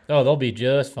 Oh, they'll be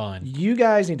just fine. You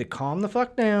guys need to calm the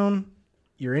fuck down.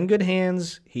 you're in good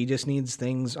hands. He just needs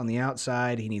things on the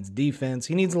outside. He needs defense.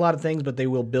 He needs a lot of things, but they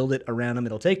will build it around him.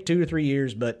 It'll take 2 to 3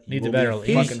 years, but Needs he a will better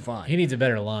be fucking fine. He needs a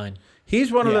better line.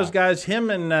 He's one of those guys. Him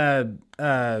and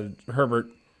Herbert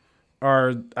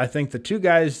are, I think, the two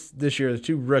guys this year, the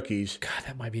two rookies. God,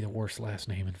 that might be the worst last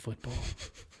name in football.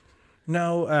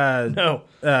 No, No.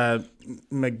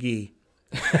 McGee.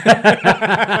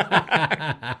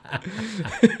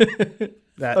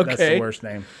 That's Okay. the worst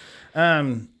name.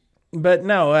 But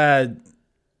no,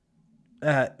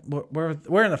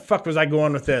 where in the fuck was I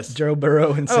going with this? Joe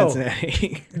Burrow in Oh.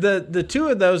 Cincinnati. The two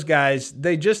of those guys,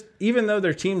 they just, even though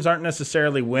their teams aren't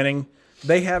necessarily winning,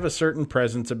 they have a certain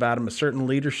presence about them, a certain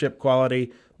leadership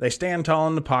quality. They stand tall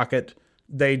in the pocket.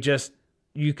 They just,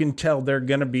 you can tell they're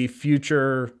going to be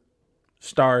future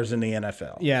stars in the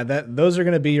NFL. Yeah, those are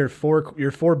going to be your four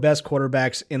best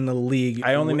quarterbacks in the league.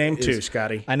 I only named two,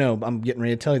 Scotty. I know. I'm getting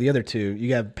ready to tell you the other two. You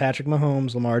got Patrick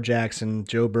Mahomes, Lamar Jackson,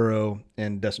 Joe Burrow,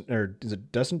 and Justin Herbert.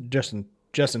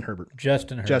 Justin Herbert.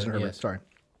 Justin Herbert. yes. Sorry.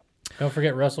 Don't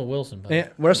forget Russell Wilson. Yeah,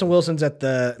 Russell Wilson's at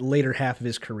the later half of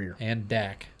his career. And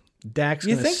Dak. Dak's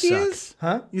You going to think suck. he is?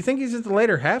 Huh? You think he's at the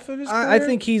later half of his career? I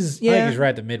think he's. I think Yeah, he's right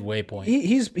at the midway point.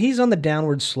 he's on the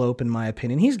downward slope in my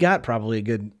opinion. He's got probably a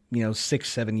good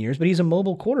 6-7 years, but he's a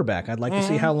mobile quarterback. I'd like to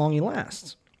see how long he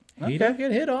lasts. He don't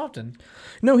get hit often.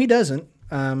 No, he doesn't.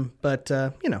 But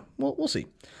we'll see.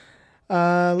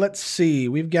 Let's see.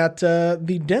 We've got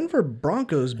the Denver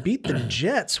Broncos beat the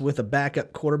Jets with a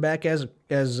backup quarterback as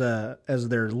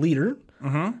their leader.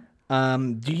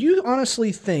 Do you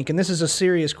honestly think, and this is a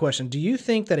serious question, do you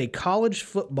think that a college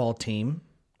football team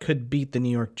could beat the New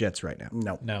York Jets right now?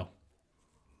 No.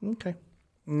 Okay.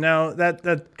 No,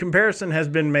 that comparison has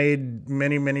been made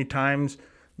many, many times.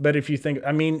 But if you think,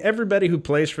 I mean, everybody who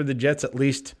plays for the Jets at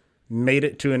least made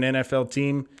it to an NFL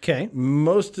team. Okay.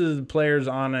 Most of the players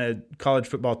on a college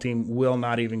football team will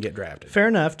not even get drafted. Fair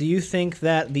enough. Do you think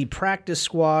that the practice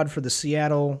squad for the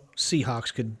Seattle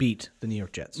Seahawks could beat the New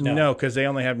York Jets? No, because they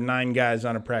only have 9 guys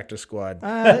on a practice squad.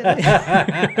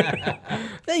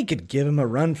 They could give them a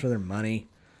run for their money.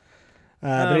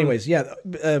 But anyways,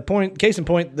 case in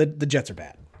point, the Jets are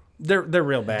bad. They're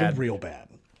real bad. They're real bad.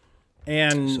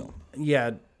 And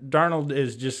Darnold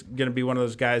is just going to be one of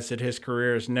those guys that his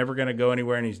career is never going to go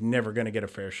anywhere, and he's never going to get a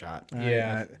fair shot.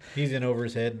 Yeah. He's in over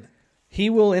his head. He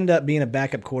will end up being a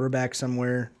backup quarterback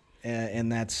somewhere,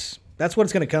 and that's what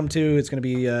it's going to come to. It's going to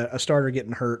be a starter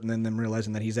getting hurt and then them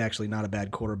realizing that he's actually not a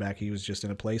bad quarterback. He was just in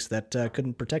a place that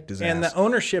couldn't protect his And ass. the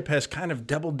ownership has kind of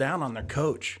doubled down on their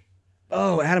coach.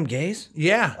 Oh, Adam Gase?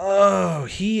 Yeah. Oh,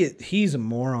 he's a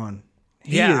moron.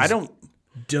 I don't.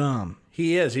 Dumb.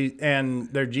 He is.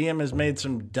 And their GM has made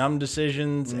some dumb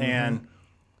decisions, and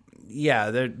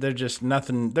they're just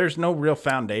nothing. There's no real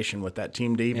foundation with that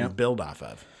team to even build off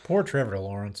of. Poor Trevor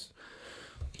Lawrence.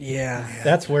 Yeah.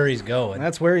 That's where he's going.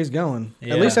 That's where he's going.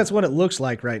 Yeah. At least that's what it looks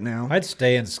like right now. I'd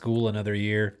stay in school another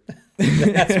year.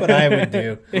 That's what I would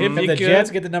do. If the could.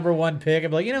 Jets get the number 1 pick, I'd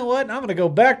be like, you know what? I'm going to go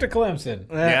back to Clemson.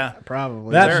 Yeah.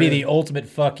 Probably. That'd be the ultimate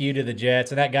fuck you to the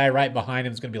Jets. And that guy right behind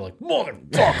him is going to be like,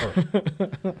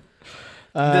 motherfucker.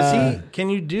 Can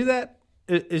you do that?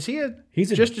 Is he He's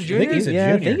just a I think junior? he's a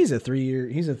I junior. think he's a 3-year.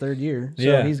 He's a third year. So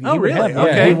Yeah. he Oh, would really? have-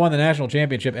 Okay. He won the national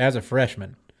championship as a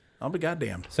freshman. I'll be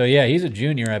goddamned. So, yeah, he's a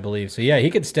junior, I believe. So, yeah, he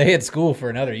could stay at school for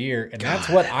another year. And that's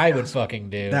what I would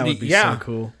fucking do. That would be Yeah. so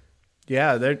cool.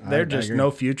 Yeah, they're just agree. no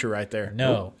future right there.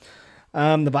 No.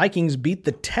 The Vikings beat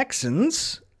the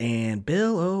Texans, and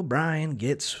Bill O'Brien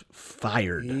gets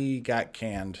fired. He got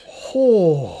canned.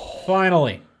 Oh.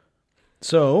 Finally.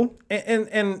 So,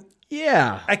 And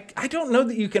yeah. I don't know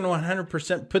that you can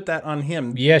 100% put that on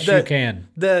him. Yes, you can.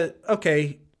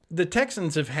 The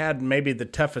Texans have had maybe the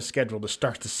toughest schedule to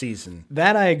start the season.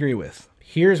 That I agree with.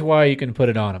 Here's why you can put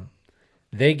it on him.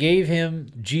 They gave him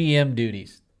GM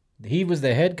duties. He was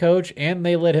the head coach, and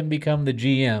they let him become the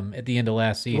GM at the end of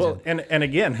last season. Well, and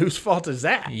again, whose fault is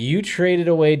that? You traded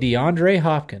away DeAndre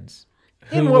Hopkins.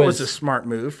 And who what was a smart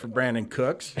move for Brandon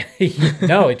Cooks?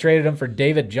 No, he traded him for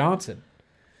David Johnson.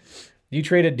 You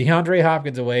traded DeAndre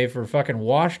Hopkins away for fucking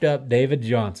washed up David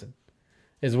Johnson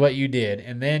is what you did.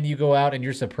 And then you go out and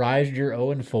you're surprised you're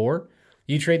 0-4.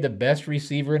 You trade the best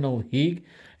receiver in the league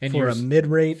and For you're a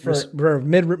mid-rate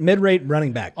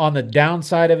running back. on the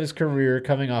downside of his career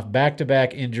coming off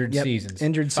back-to-back injured Yep. seasons.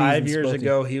 Injured 5 seasons, years both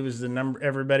ago, he was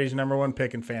everybody's number 1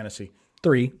 pick in fantasy.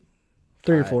 3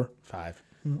 or 4. 5.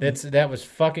 That was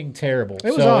fucking terrible.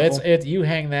 It was awful. It's you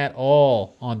hang that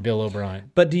all on Bill O'Brien.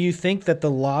 But do you think that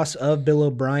the loss of Bill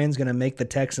O'Brien's going to make the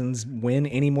Texans win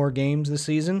any more games this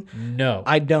season? No.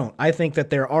 I don't. I think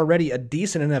that they're already a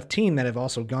decent enough team that have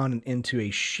also gone into a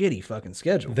shitty fucking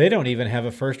schedule. They don't even have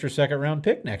a first or second round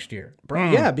pick next year.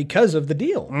 Yeah, because of the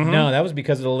deal. No, that was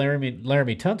because of the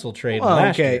Laramie Tunsil trade Oh,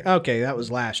 last year. okay, that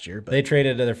was last year. But They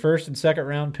traded their first and second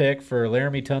round pick for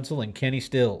Laramie Tunsil and Kenny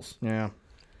Stills. yeah.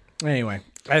 Anyway,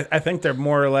 I think they're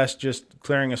more or less just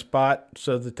clearing a spot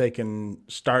so that they can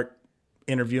start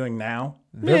interviewing now.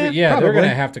 They're probably. going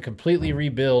to have to completely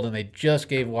rebuild, and they just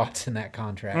gave Watson that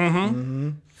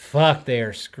contract. Fuck, they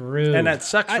are screwed. And that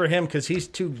sucks for him because he's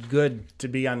too good to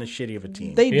be on the shitty of a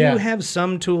team. they do Yeah. have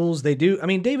some tools. They do. I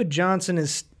mean, David Johnson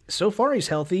is so far he's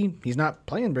healthy. He's not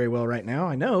playing very well right now.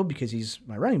 I know because he's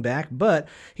my running back, but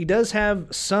he does have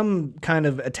some kind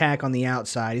of attack on the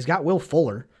outside. He's got Will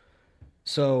Fuller.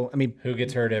 So, I mean, Who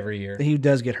gets hurt every year? he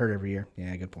does get hurt every year.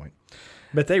 Yeah, good point.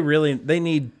 But they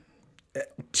need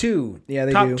two Yeah,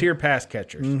 they do. top-tier pass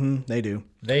catchers. They do.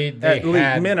 They At least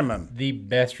had minimum. the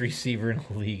best receiver in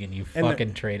the league, and you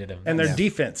fucking traded him. And their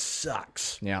defense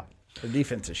sucks. Yeah. Their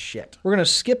defense is shit. We're going to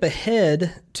skip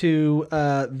ahead to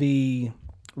the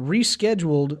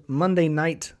rescheduled Monday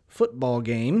night football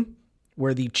game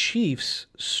where the Chiefs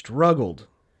struggled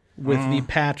with the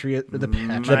Patriots. the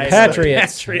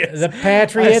Patriots. The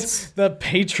Patriots. The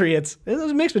Patriots. It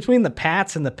was a mix between the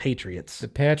Pats and the Patriots. The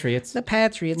Patriots. The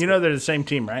Patriots. You know they're the same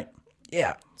team, right?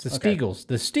 Yeah. The Steagles.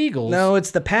 The Steagles. No,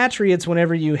 it's the Patriots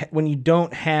when you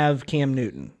don't have Cam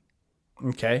Newton.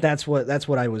 Okay. That's what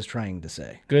I was trying to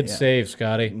say. Good save,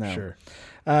 Scotty. No. Sure.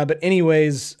 But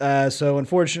anyways, so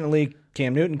unfortunately,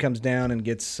 Cam Newton comes down and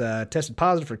gets tested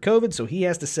positive for COVID, so he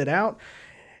has to sit out.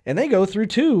 And they go through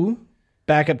two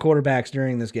backup quarterbacks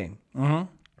during this game. Mm-hmm.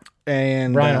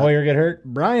 And Brian Hoyer get hurt?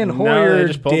 Brian No, Hoyer they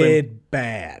just pulled did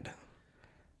bad,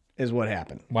 is what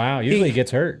happened. Wow. Usually he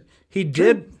gets hurt. He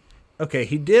did. Okay,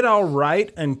 he did all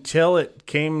right until it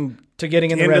came To getting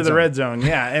in the into red the zone. red zone.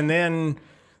 Yeah, and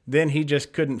then he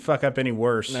just couldn't fuck up any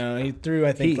worse. No, he threw,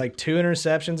 I think, like 2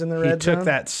 interceptions in the He red zone. took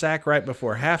that sack right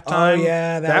before halftime. Oh,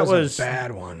 yeah, that was a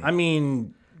bad one. I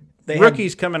mean, They had-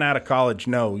 rookies coming out of college,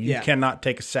 no, you Yeah. cannot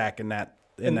take a sack in that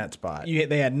spot.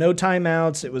 They had no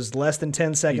timeouts. It was less than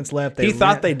 10 seconds left. He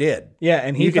thought they did. Yeah,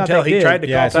 and he You could thought tell they he did. tried to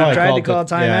Yeah, I call saw time. he Tried to called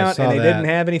call the- yeah, I timeout, saw and they that. didn't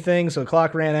have anything, so the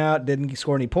clock ran out, didn't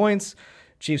score any points.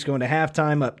 Chiefs going to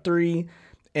halftime up 3,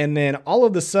 and then all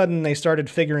of a sudden they started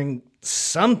figuring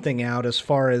something out as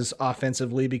far as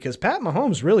offensively because Pat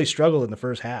Mahomes really struggled in the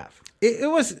first half. It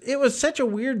was such a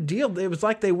weird deal. It was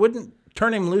like they wouldn't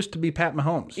turn him loose to be Pat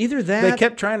Mahomes. Either that- they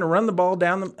kept trying to run the ball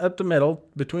down up the middle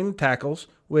between the tackles,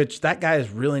 which that guy is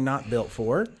really not built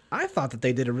for. I thought that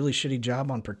they did a really shitty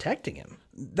job on protecting him.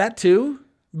 That too,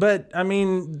 but I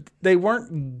mean, they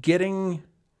weren't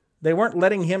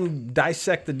letting him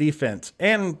dissect the defense.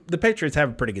 And the Patriots have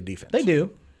a pretty good defense. They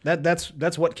do.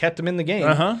 That's what kept them in the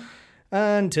game.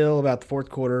 Until about the fourth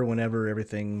quarter, whenever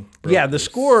everything broke Yeah, loose.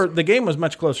 the game was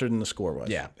much closer than the score was.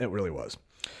 Yeah, it really was.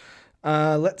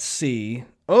 Let's see.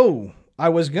 Oh, I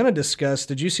was going to discuss,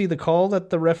 did you see the call that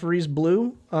the referees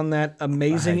blew on that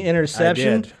amazing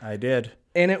interception? I did.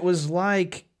 And it was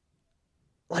like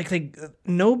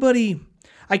nobody,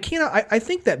 I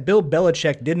think that Bill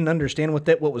Belichick didn't understand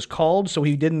what was called, so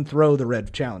he didn't throw the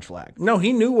red challenge flag. No,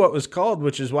 he knew what was called,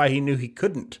 which is why he knew he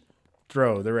couldn't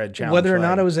throw the red challenge Whether or flag.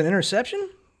 not it was an interception?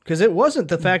 Because it wasn't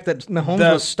the fact that Mahomes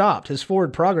was stopped. His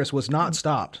forward progress was not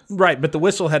stopped. Right, but the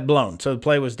whistle had blown, so the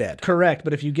play was dead. Correct,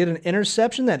 but if you get an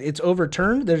interception that it's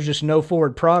overturned, there's just no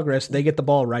forward progress. They get the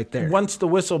ball right there. Once the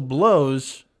whistle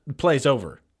blows, the play's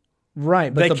over.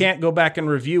 Right, but They can't go back and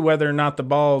review whether or not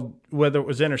whether it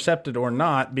was intercepted or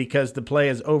not, because the play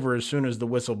is over as soon as the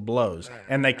whistle blows,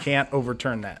 and they can't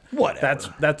overturn that.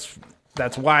 Whatever.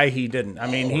 That's why he didn't. I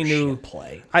mean, he knew.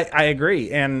 Play. I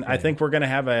agree, and I think we're going to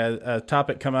have a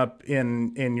topic come up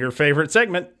in your favorite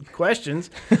segment, questions,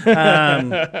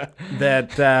 that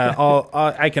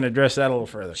I can address that a little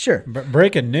further. Sure.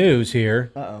 Breaking news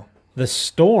here. Uh-oh. The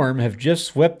Storm have just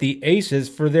swept the Aces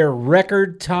for their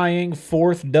record-tying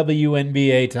 4th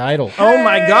WNBA title. Oh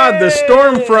my God, the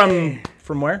Storm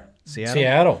from where?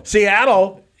 Seattle.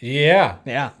 Seattle Yeah.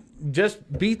 Yeah.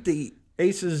 just beat the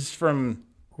Aces from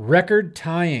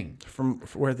Record-tying.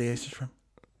 where are the Aces from?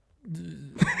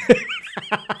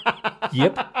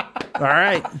 Yep. All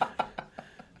right,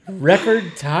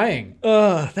 Record-tying.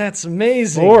 That's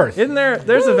amazing. 4th. isn't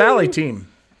there's a Valley team?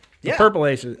 The Yeah. Purple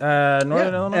Aces,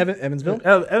 Northern Illinois, Evansville.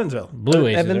 Evansville. Blue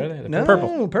Aces, are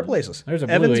they? Purple Aces. There's a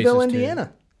Blue Evansville, Aces, too.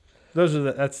 Indiana.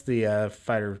 That's the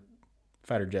fighter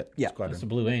Fighter jet Yeah. squadron. It's the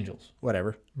Blue Angels.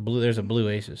 Whatever. There's a Blue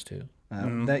Aces too. Yeah, I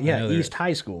know there East is.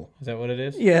 High School. Is that what it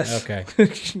is? Yes. Okay.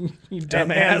 You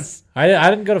dumbass. I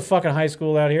didn't go to fucking high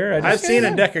school out here. I've seen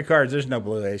a deck of cards. There's no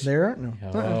Blue Ace. There aren't no.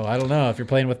 Oh, I don't know. If you're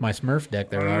playing with my Smurf deck,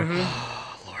 there are.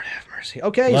 Lord have mercy.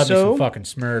 Okay, Love me so some fucking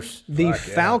Smurfs. the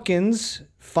Falcons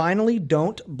finally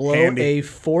don't blow Handy. a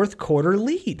fourth quarter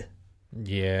lead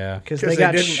Yeah. because 'Cause they they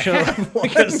got didn't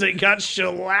because they got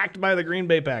shellacked by the Green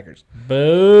Bay Packers.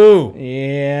 Boo.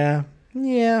 Yeah.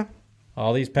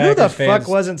 All these Who Packers the fans. fuck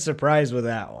wasn't surprised with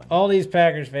that one? All these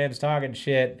Packers fans talking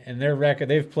shit, and their record,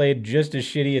 they've played just as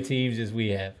shitty a teams as we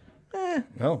have.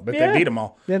 Oh, but Yeah. they beat them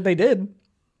all. Yeah, they did.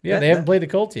 Yeah, they haven't played the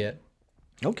Colts yet.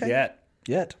 Okay.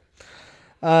 Yet.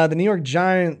 The New York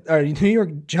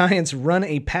Giants run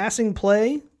a passing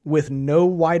play with no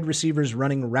wide receivers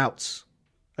running routes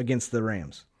against the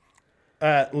Rams.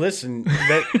 Listen,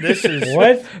 this is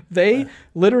What? They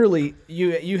literally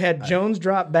you had Jones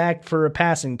drop back for a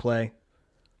passing play.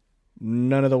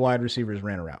 None of the wide receivers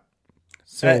ran a route.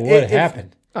 So what if-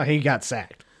 happened? Oh, he got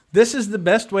sacked. This is the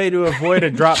best way to avoid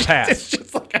a drop pass.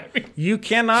 You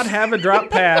cannot have a drop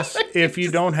pass if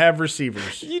you don't have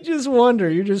receivers. You just wonder.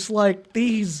 You're just like,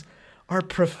 these are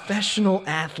professional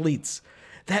athletes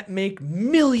that make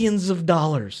millions of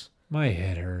dollars. My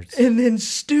head hurts. And then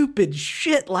stupid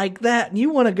shit like that. And you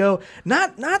want to go,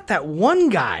 not that one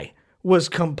guy was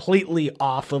completely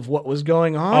off of what was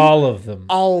going on. All of them.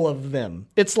 All of them.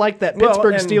 It's like that Well,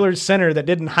 Pittsburgh and- Steelers center that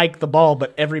didn't hike the ball,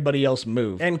 but everybody else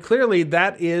moved. And clearly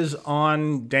that is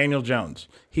on Daniel Jones.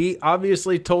 He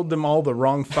obviously told them all the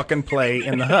wrong fucking play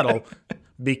in the huddle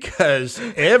because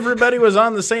everybody was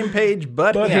on the same page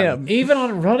but him. Even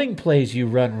on running plays, you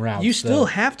run routes. You still though.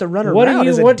 have to run a What route are you?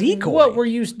 as a What decoy. What were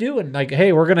you doing? Like,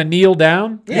 hey, we're gonna kneel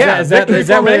down. Yeah, is that victory is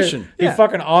that what formation. You Yeah.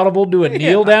 fucking audible do a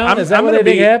kneel down? Is that what they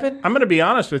think happened? I'm going to be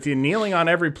honest with you. Kneeling on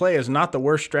every play is not the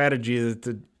worst strategy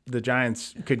that the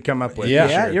Giants could come up with. Yeah.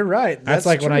 this Yeah, year. you're right. That's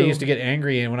like when I true. used to get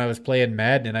angry and when I was playing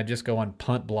Madden and I just go on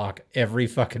punt block every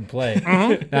fucking play.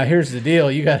 Mm-hmm. Now here's the deal: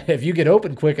 if you get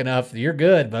open quick enough, you're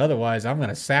good. But otherwise, I'm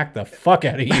gonna sack the fuck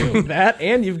out of you. that,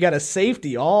 and you've got a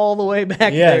safety all the way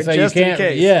back Yeah, there so just you can't. in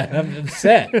case. Yeah, I'm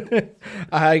set.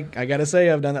 I gotta say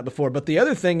I've done that before. But the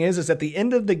other thing is at the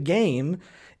end of the game,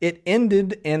 it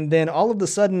ended, and then all of a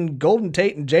sudden, Golden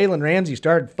Tate and Jalen Ramsey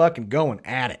started fucking going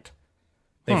at it.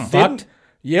 They fucked.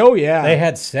 Yo, yeah. They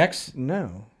had sex.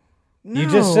 no. You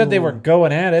just said they were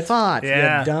going at it. Fought,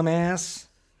 Yeah. you dumbass.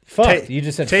 Fuck. Tate, You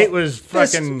just said Tate fuck. was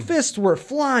Fists, fucking. fists were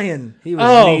flying. He was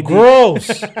Oh, knee-deep. gross!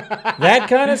 That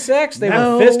kind of sex? They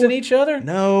No. were fisting each other?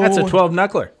 No. That's a 12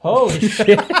 knuckler. Holy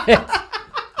shit!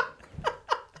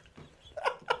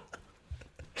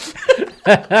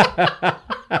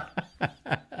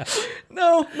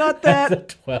 No, not That's a that.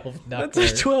 12 That's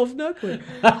knuckler. a 12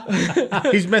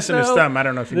 knuckler. He's missing his thumb. I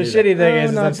don't know if you The knew shitty thing No,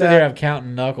 is not I'm sitting there, that. I'm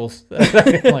counting knuckles. like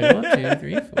 1, 2,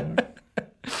 3, 4.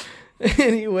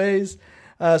 Anyways,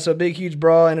 so big, huge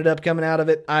brawl ended up coming out of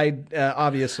it.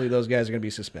 Obviously, those guys are going to be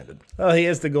suspended. that. Well, he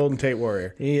is the Golden Tate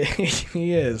Warrior. He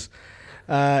is.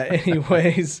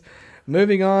 Anyways,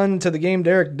 moving on to the game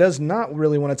Derek does not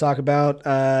really want to talk about.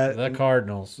 The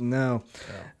Cardinals. No.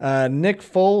 Nick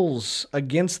Foles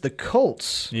against the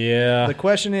Colts. Yeah. The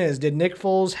question is, did Nick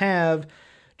Foles have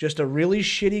just a really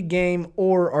shitty game,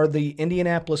 or are the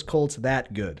Indianapolis Colts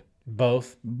that good?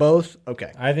 Both. Both?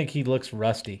 Okay. I think he looks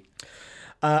rusty.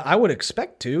 I would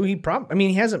expect to.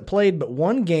 He hasn't played but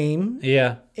one game,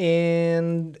 Yeah.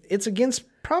 and it's against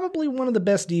probably one of the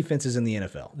best defenses in the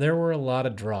NFL. There were a lot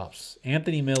of drops.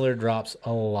 Anthony Miller drops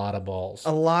a lot of balls.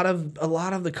 A lot of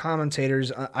the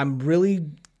commentators, I'm really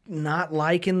not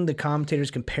liking the commentators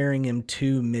comparing him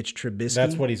to Mitch Trubisky.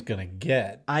 That's what he's going to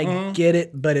get. I get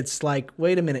it, but it's like,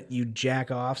 wait a minute, you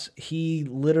jack-offs. He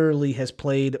literally has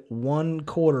played one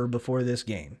quarter before this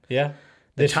game. Yeah.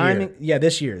 The This timing, year. yeah,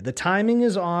 this year. The timing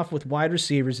is off with wide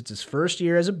receivers. It's his first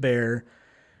year as a Bear.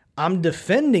 I'm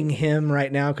defending him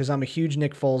right now because I'm a huge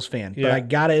Nick Foles fan. But Yeah. I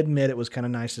got to admit, it was kind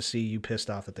of nice to see you pissed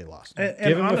off that they lost. And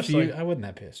Give him honestly, a few. I wasn't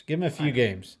that pissed. Give him a few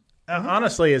games.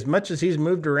 honestly, as much as he's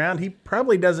moved around, he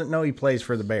probably doesn't know he plays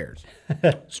for the Bears.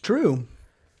 It's true.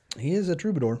 He is a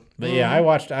troubadour. But yeah, I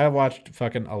watched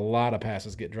fucking a lot of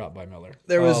passes get dropped by Miller.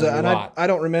 There was, a and lot. I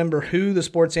don't remember who the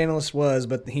sports analyst was,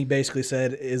 but he basically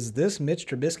said, "Is this Mitch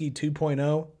Trubisky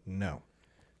 2.0?" No.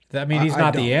 I mean, he's I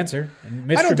not don't. the answer. And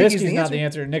Mitch I don't think he's Trubisky's the not answer. the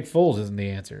answer. Nick Foles isn't the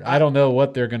answer. I don't know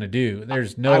what they're going to do.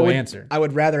 There's no answer. I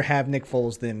would rather have Nick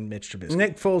Foles than Mitch Trubisky.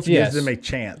 Nick Foles Yes. gives them a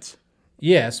chance.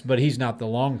 Yes, but he's not the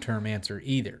long-term answer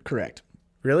either. Correct.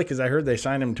 Really? Because I heard they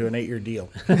signed him to an 8-year deal.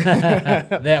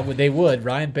 They would.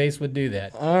 Ryan Pace would do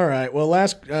that All right. Well,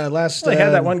 last They had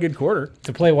that one good quarter.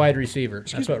 to play wide receiver.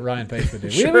 That's what Ryan Pace would do.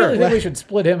 Sure. We really think we should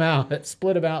split him out,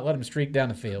 let him streak down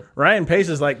the field. Ryan Pace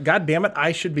is like, God damn it,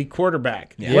 I should be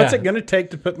quarterback. Yeah. What's it going to take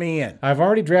to put me in? I've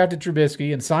already drafted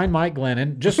Trubisky and signed Mike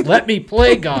Glennon. Just let me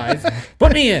play, guys.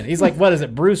 Put me in. He's like, what is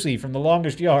it, Brucey from The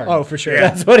Longest Yard? Oh, for sure.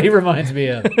 That's what he reminds me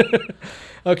of.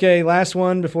 Okay, last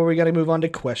one before we got to move on to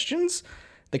questions.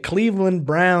 The Cleveland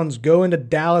Browns go into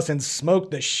Dallas and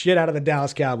smoke the shit out of the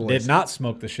Dallas Cowboys. Did not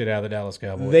smoke the shit out of the Dallas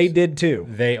Cowboys. They did too.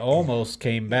 They almost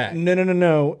came back.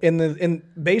 No.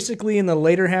 Basically in the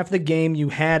later half of the game, you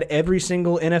had every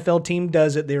single NFL team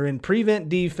does it. They're in prevent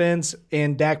defense,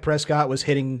 and Dak Prescott was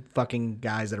hitting fucking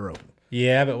guys that are open.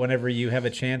 Yeah, but whenever you have a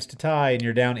chance to tie and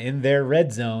you're down in their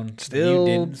red zone, you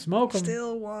didn't smoke them.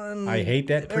 Still won. I hate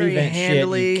that very prevent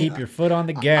handily. shit. You keep your foot on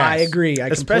the gas. I agree. I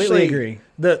Especially completely agree.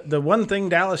 The one thing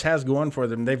Dallas has going for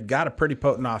them, they've got a pretty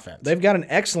potent offense. They've got an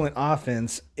excellent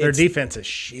offense. Their defense is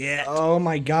shit. Oh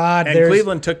my God! And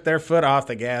Cleveland took their foot off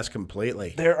the gas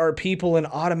completely. There are people in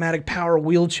automatic power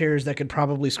wheelchairs that could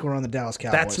probably score on the Dallas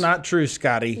Cowboys. That's not true,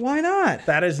 Scotty. Why not?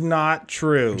 That is not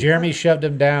true. Jeremy shoved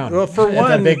him down. Well, for at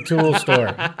one- the big tool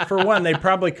store. For one, they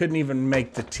probably couldn't even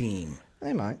make the team.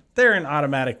 They might. They're in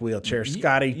automatic wheelchairs,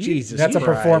 Scotty. Jesus, That's a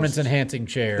Christ. performance-enhancing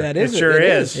chair. That It is. sure it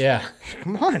is. Yeah.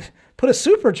 Come on, put a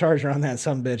supercharger on that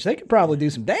sumbitch. They could probably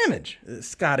do some damage.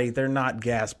 Scotty, they're not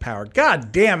gas powered.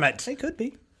 God damn it. They could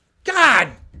be. God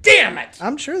damn it.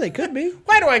 I'm sure they could be.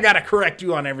 Why do I got to correct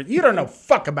you on everything? You don't know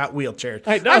fuck about wheelchairs.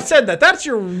 I know. I've said that. That's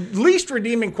your least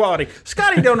redeeming quality.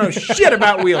 Scotty don't know shit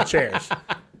about wheelchairs.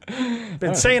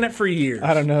 Been saying it for years.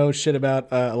 I don't know shit about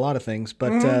a lot of things,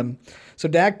 but so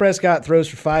Dak Prescott throws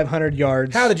for 500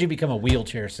 yards. How did you become a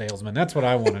wheelchair salesman? That's what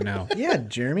I want to know. Yeah,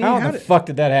 Jeremy. How how the did- fuck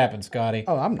did that happen, Scotty?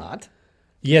 Oh, I'm not.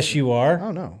 Yes, you are.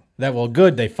 Oh no. That well,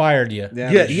 good. They fired you.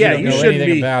 Yeah. Yeah, You don't you know shouldn't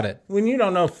anything be about it. When you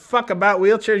don't know fuck about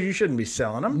wheelchairs, you shouldn't be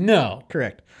selling them. No.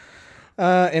 Correct.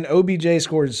 And OBJ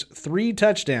scores 3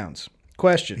 touchdowns.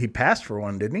 Question. He passed for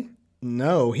one, didn't he?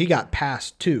 No, he got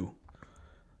past 2.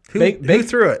 Who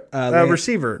threw it? Receiver.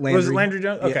 Receiver. Was it Landry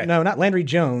Jones? Okay. Yeah, no, not Landry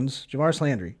Jones. Javaris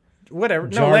Landry. Whatever.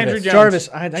 No, Jarvis. Landry Jones.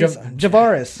 Jarvis.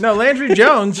 Javaris. No, No, Landry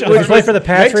Jones. Did he play for the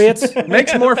Patriots?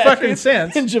 Makes more fucking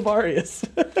sense. and Javarius.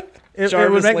 It would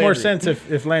Jarvis make more Landry. sense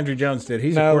if Landry Jones did.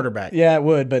 He's a quarterback. Yeah, it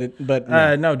would, but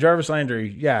no. No, Jarvis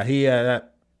Landry. Yeah, he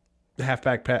that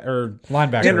halfback or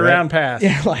Linebacker, end right? around pass.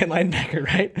 yeah, linebacker,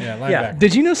 right? Yeah, linebacker. Yeah.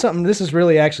 Did you know something? This is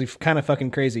really actually kind of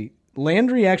fucking crazy.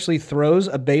 Landry actually throws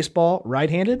a baseball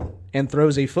right-handed and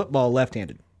throws a football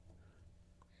left-handed.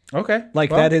 Okay,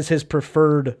 Like well, that is his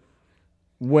preferred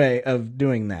way of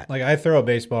doing that. Like I throw a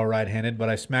baseball right-handed, but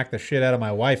I smack the shit out of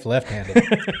my wife left-handed.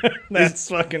 That's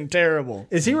fucking terrible.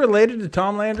 Is he related to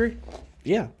Tom Landry?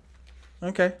 Yeah.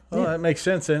 Okay, well that makes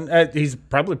sense. And he's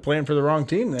probably playing for the wrong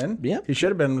team then. Yeah. he should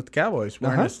have been with the Cowboys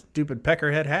wearing a stupid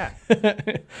peckerhead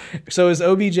hat. So is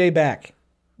OBJ back?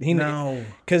 No.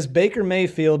 Because Baker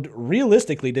Mayfield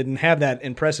realistically didn't have that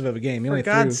impressive of a game. He For only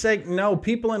God's threw. sake, no!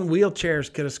 People in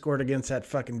wheelchairs could have scored against that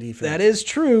fucking defense. That is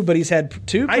true, but he's had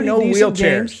 2 I pretty know decent wheelchairs.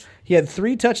 games. He had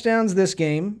 3 touchdowns this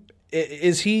game.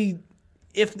 Is he?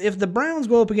 If the Browns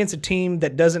go up against a team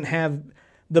that doesn't have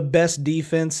the best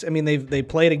defense, I mean they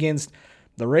played against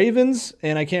the Ravens,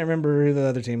 and I can't remember who the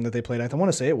other team that they played. I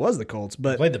want to say it was the Colts,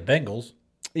 but Played the Bengals.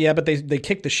 yeah, but they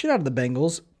kicked the shit out of the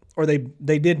Bengals, or they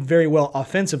did very well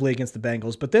offensively against the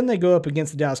Bengals. But then they go up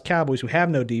against the Dallas Cowboys, who have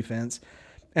no defense,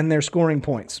 and they're scoring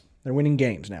points. They're winning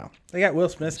games now. They got Will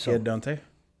Smith's kid, don't they?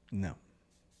 No.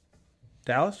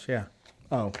 Dallas, yeah,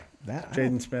 Oh, that.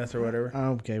 Jaden Smith or whatever.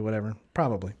 Okay, whatever.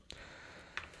 Probably.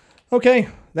 Okay,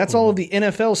 that's all of the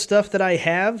NFL stuff that I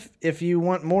have. If you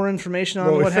want more information on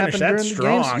Well, we what happened finished that during the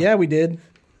strong. games, yeah, we did.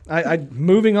 I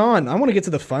moving on. I want to get to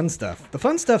the fun stuff. The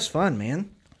fun stuff's fun, man.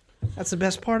 That's the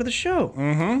best part of the show.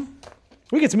 Mm-hmm.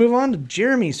 We get to move on to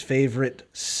Jeremy's favorite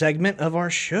segment of our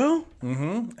show.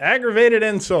 Aggravated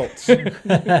insults.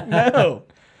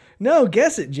 No,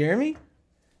 guess it, Jeremy.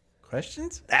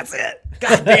 Questions? That's it.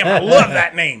 God damn, I love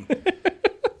that name.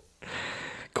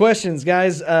 Questions,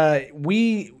 guys.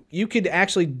 You could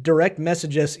actually direct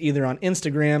message us either on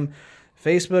Instagram,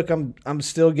 Facebook. I'm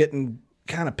still getting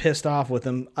kind of pissed off with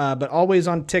them, but always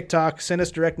on TikTok. Send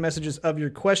us direct messages of your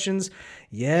questions.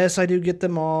 Yes, I do get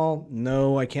them all.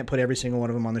 No, I can't put every single one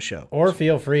of them on the show. Or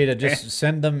feel free to just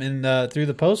send them in through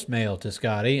the post mail to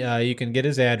Scotty. You can get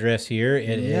his address here.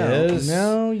 It is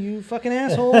No, you fucking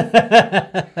asshole.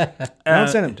 Don't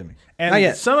send them to me. Not And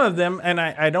yet. some of them, and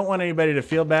I don't want anybody to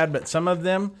feel bad, but some of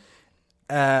them,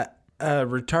 a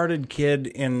retarded kid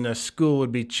in a school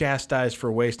would be chastised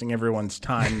for wasting everyone's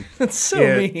time. That's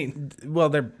so mean. Well,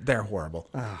 they're horrible.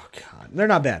 Oh God, they're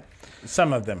not bad.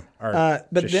 Some of them are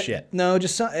just shit. No,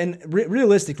 just some, and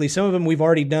realistically, some of them we've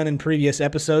already done in previous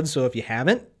episodes. So if you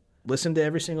haven't listened to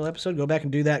every single episode, go back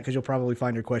and do that because you'll probably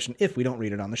find your question if we don't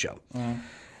read it on the show.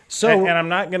 So, and I'm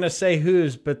not going to say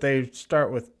whose, but they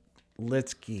start with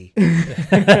Litsky.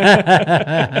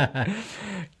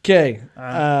 Okay.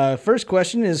 First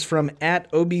question is from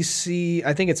 @OBC.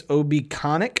 I think it's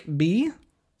OBConic B.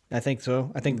 I think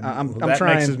so. I think I'm that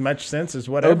trying. makes as much sense as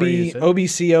whatever you said.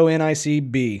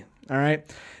 OBCONICB. All right.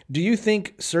 Do you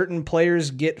think certain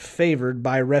players get favored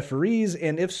by referees,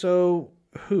 and if so,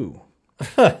 who?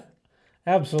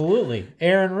 Absolutely.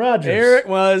 Aaron Rodgers. There it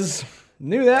was.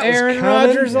 Knew that was Aaron coming.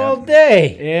 Rodgers all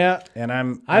day. Yeah. And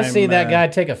I've seen that guy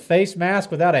take a face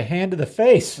mask without a hand to the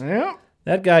face. Yeah.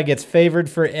 That guy gets favored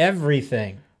for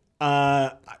everything.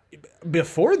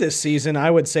 Before this season, I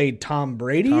would say Tom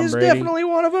Brady is definitely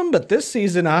one of them, but this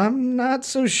season, I'm not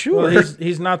so sure. Well,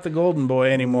 he's not the golden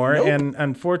boy anymore, Nope. and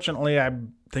unfortunately, I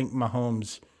think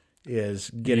Mahomes is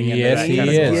getting into Yes, that he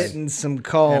category. is. Getting some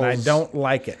calls. And I don't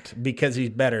like it because he's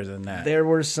better than that. There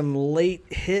were some late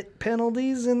hit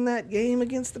penalties in that game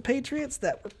against the Patriots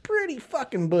that were pretty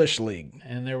fucking Bush League.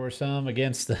 And there were some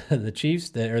against the Chiefs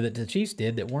that the Chiefs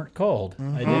did that weren't called.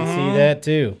 I did see that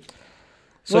too.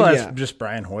 So, well, yeah. that's just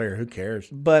Brian Hoyer. Who cares?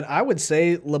 But I would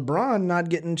say LeBron not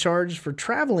getting charged for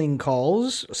traveling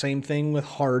calls. Same thing with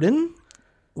Harden.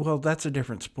 Well, that's a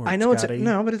different sport. I know Scotty.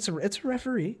 it's a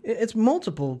referee. It's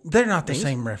multiple. They're not the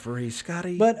same referees,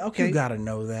 Scotty. But, okay. You got to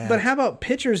know that. But how about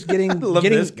pitchers getting love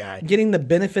this guy. getting the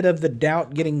benefit of the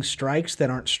doubt, getting strikes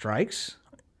that aren't strikes?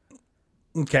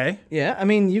 Okay. Yeah, I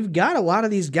mean, you've got a lot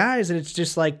of these guys, and it's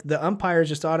just like the umpires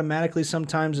just automatically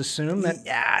sometimes assume that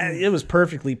it was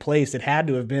perfectly placed. It had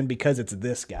to have been because it's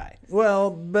this guy.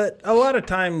 Well, but a lot of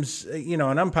times,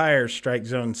 an umpire's strike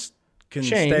zones can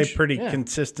Change. stay pretty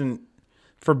consistent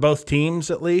for both teams,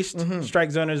 at least. Mm-hmm.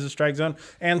 Strike zone is a strike zone.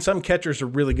 And some catchers are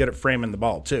really good at framing the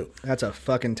ball, too. That's a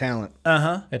fucking talent.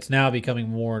 It's now becoming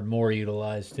more and more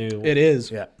utilized too. It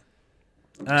is. Yeah.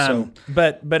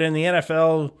 But in the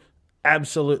NFL,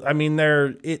 absolutely. I mean,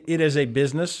 it is a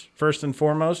business first and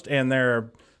foremost, and there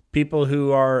are people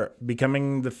who are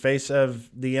becoming the face of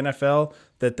the NFL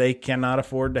that they cannot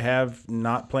afford to have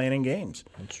not playing in games.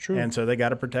 That's true. And so they got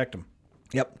to protect them.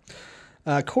 Yep.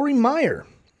 Corey Meyer.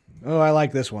 Oh, I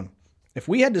like this one. If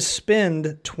we had to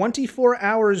spend 24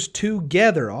 hours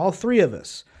together, all three of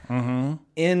us,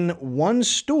 in one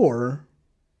store,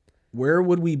 where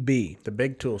would we be? The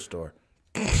big tool store.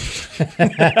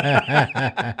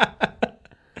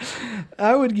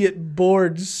 I would get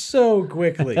bored so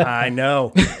quickly. I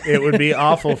know. It would be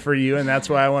awful for you, and that's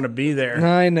why I want to be there.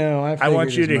 I know. I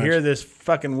want you to hear this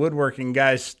fucking woodworking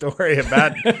guy's story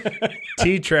about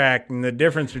T-Track and the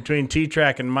difference between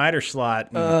T-Track and miter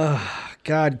slot.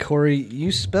 God, Corey,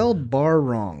 you spelled bar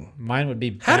wrong. Mine would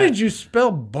be. How did you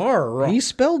spell bar wrong? He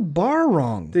spelled bar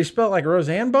wrong. Did he spell it like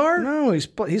Roseanne Barr? No, he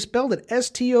spelled it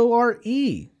Store.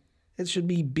 It should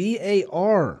be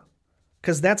BAR.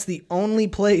 Because that's the only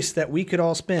place that we could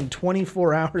all spend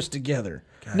 24 hours together.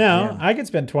 No, I could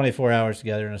spend 24 hours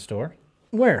together in a store.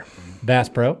 Where? Bass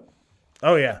Pro.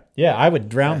 Oh, yeah. Yeah, I would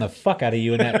drown the fuck out of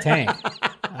you in that tank.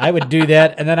 I would do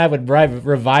that, and then I would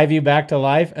revive you back to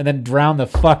life, and then drown the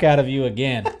fuck out of you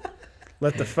again.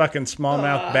 Let the fucking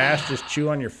smallmouth bass just chew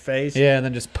on your face. Yeah, and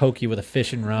then just poke you with a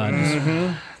fishing rod.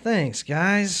 Thanks,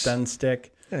 guys. Stun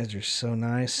stick. You guys are so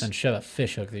nice. And shove a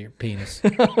fish hook through your penis.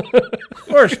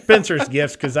 Or Spencer's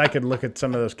Gifts, because I could look at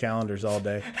some of those calendars all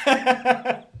day.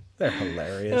 They're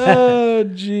hilarious. Oh,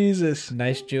 Jesus.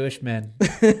 Nice Jewish men.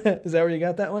 Is that where you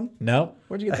got that one? No,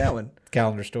 Where'd you get that one?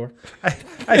 calendar store.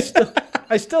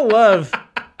 I still love...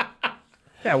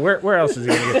 Yeah, where else is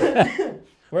he going to get that?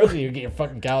 Where else do you get your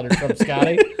fucking calendar from,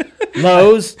 Scotty?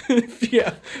 Lowe's.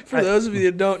 Yeah. For those of you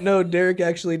that don't know, Derek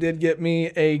actually did get me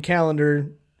a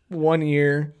calendar 1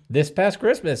 year. This past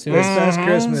Christmas. This past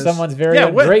Christmas. Someone's very Yeah,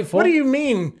 ungrateful. what do you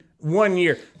mean 1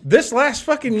 year? This last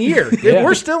fucking year. Yeah.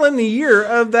 We're still in the year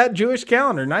of that Jewish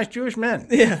calendar. Nice Jewish men.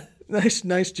 Yeah.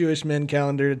 Nice Jewish men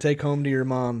calendar to take home to your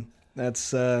mom.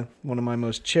 That's one of my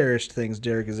most cherished things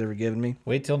Derek has ever given me.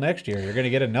 Wait till next year. You're going to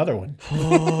get another one.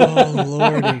 Oh,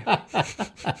 Lordy.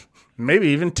 Maybe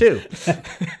even two.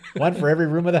 One for every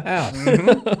room of the house.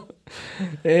 That's what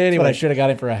I Anyway, should have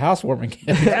got him for a housewarming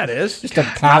gift. Yeah, it is. Just a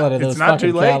pallet of those It's not too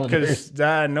fucking late calendars.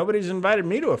 because nobody's invited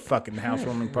me to a fucking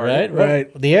housewarming party. Right?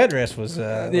 Right. The address was...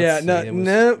 yeah,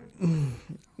 no.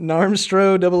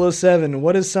 Narmstro 007.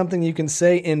 What is something you can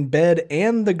say in bed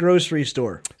and the grocery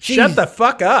store? Shut the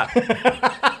fuck up.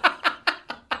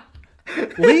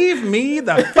 Leave me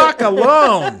the fuck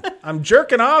alone. I'm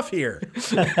jerking off here.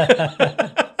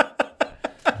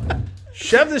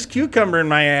 Shove this cucumber in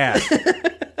my ass.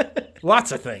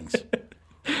 Lots of things.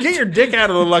 Get your dick out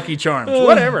of the Lucky Charms.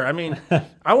 Whatever. I mean,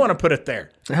 I want to put it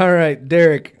there. All right,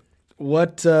 Derek.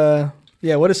 What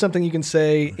is something you can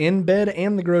say in bed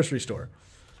and the grocery store?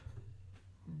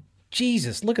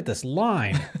 Jesus, look at this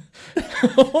line.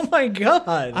 Oh my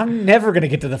God. I'm never going to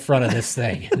get to the front of this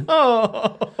thing.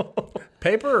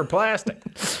 Paper or plastic?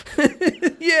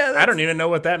 Yeah. I don't even know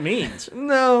what that means.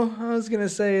 No, I was going to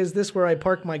say, is this where I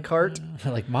park my cart?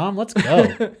 Like, Mom, let's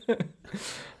go.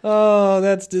 Oh,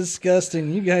 that's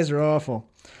disgusting. You guys are awful.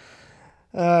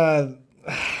 God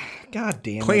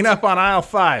damn Clean it. up on aisle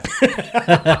 5.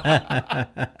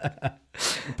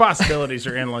 Possibilities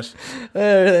are endless.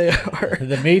 There they are.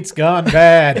 The meat's gone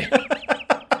bad.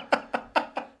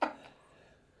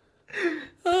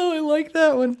 Oh, I like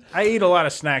that one. I eat a lot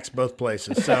of snacks both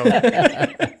places, so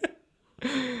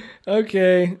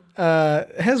Okay.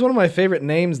 It has one of my favorite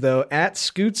names, though, at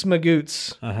Scoots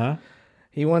Magoots. Uh-huh.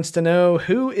 He wants to know,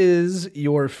 who is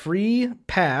your free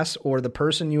pass or the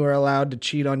person you are allowed to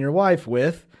cheat on your wife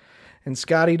with? And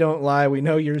Scotty, don't lie. We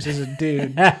know yours is a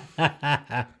dude.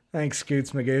 Thanks,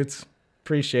 Scoots Magoots.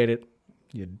 Appreciate it,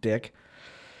 you dick.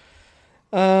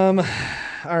 All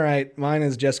right. Mine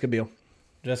is Jessica Biel.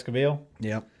 Jessica Biel?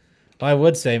 Yep. Well, I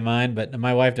would say mine, but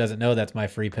my wife doesn't know that's my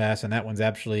free pass, and that one's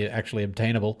actually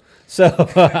obtainable. So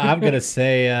I'm going to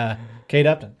say Kate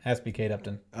Upton. Has to be Kate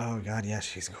Upton. Oh, God, yeah,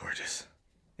 she's gorgeous.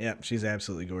 Yep, she's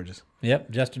absolutely gorgeous. Yep,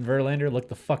 Justin Verlander, look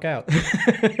the fuck out.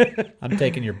 I'm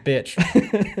taking your bitch.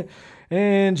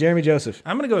 And Jeremy Joseph.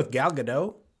 I'm going to go with Gal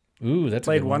Gadot. Ooh, that's a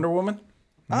Played good one. Wonder Woman.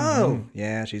 Oh,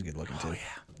 yeah, she's good looking, too.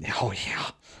 Oh, yeah.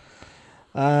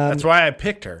 That's why I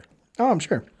picked her. Oh, I'm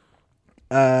sure.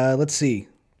 Let's see.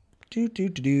 I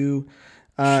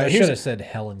should have said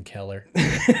Helen Keller.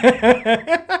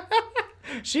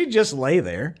 She'd just lay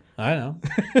there. I know.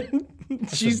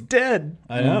 She's dead.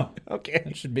 I know. Okay.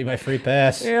 That should be my free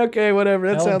pass. Yeah, okay, whatever.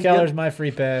 That Helen sounds Keller's good. my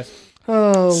free pass.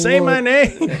 Oh, Say Lord. my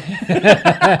name.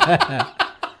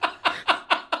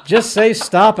 Just say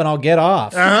stop and I'll get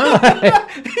off.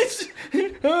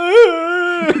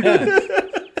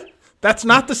 That's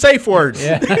not the safe word.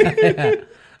 Yeah.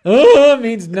 Oh, it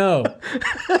means no.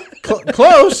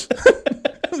 Close.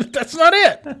 That's not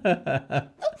it.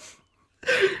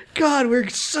 God, we're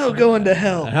so going to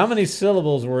hell. How many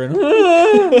syllables were in?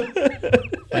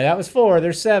 Hey, that was 4.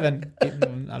 There's 7.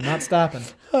 I'm not stopping.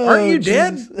 Aren't you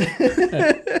dead?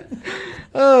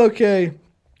 Okay.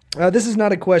 This is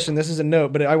not a question. This is a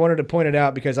note, but I wanted to point it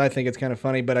out because I think it's kind of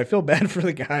funny, but I feel bad for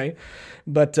the guy.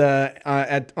 But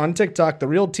on TikTok, the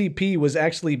real TP was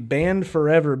actually banned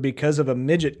forever because of a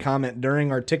midget comment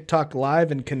during our TikTok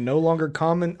live and can no longer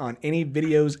comment on any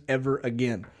videos ever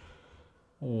again.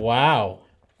 Wow.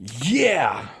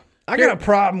 Yeah. I got a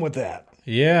problem with that.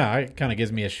 Yeah, it kind of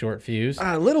gives me a short fuse.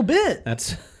 A little bit.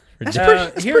 That's That's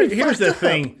ridiculous. pretty Here's the fucked up.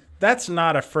 thing. That's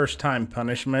not a first-time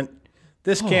punishment.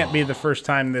 This can't be the first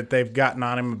time that they've gotten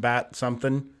on him about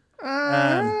something.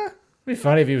 It'd be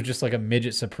funny if he was just like a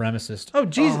midget supremacist. Oh,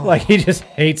 Jesus. Like he just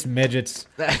hates midgets.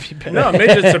 That'd be bad. No, a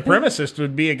midget supremacist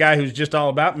would be a guy who's just all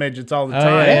about midgets all the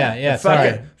time. yeah,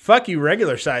 sorry. Fuck you,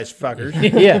 regular-sized fuckers.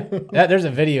 Yeah, there's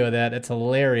a video of that. It's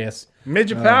hilarious.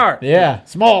 Midget power. Yeah,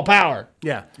 small power.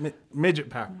 Yeah, midget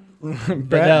power.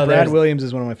 Brad there's- Williams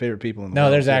is one of my favorite people in the No,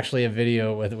 world. there's actually a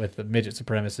video with the midget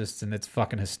supremacists, and it's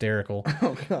fucking hysterical.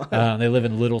 Oh, God. They live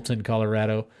in Littleton,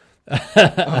 Colorado.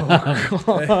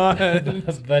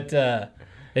 But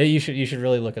you should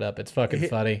really look it up. It's fucking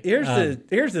funny. Here's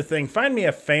the thing. Find me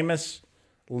a famous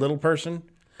little person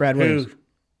Brad Williams. who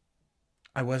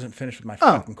I wasn't finished with my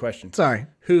fucking question. Sorry.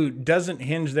 Who doesn't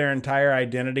hinge their entire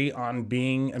identity on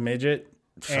being a midget,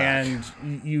 and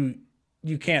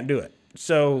you can't do it.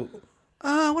 So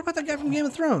What about that guy from Game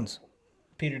of Thrones?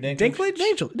 Peter Dinklage.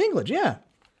 Dinklage, yeah.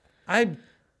 I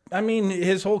mean,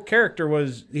 his whole character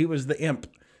was he was the imp.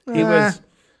 He was.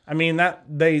 I mean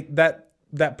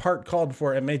that part called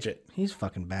for a midget. He's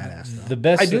fucking badass, though. The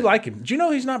best. I do like him. Do you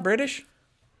know he's not British?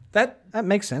 That That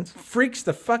makes sense. freaks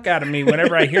the fuck out of me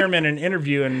whenever I hear him in an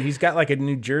interview and he's got like a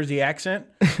New Jersey accent.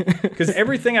 Because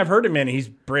everything I've heard him in, he's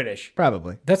British.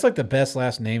 Probably. That's like the best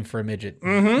last name for a midget.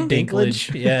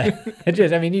 Dinklage. Yeah.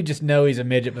 You just know he's a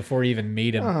midget before you even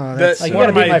meet him. That's Like, you one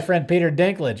gotta of meet my my friend Peter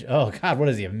Dinklage. Oh God, what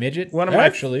is he? A midget? One of my-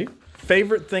 Actually.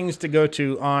 favorite things to go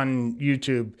to on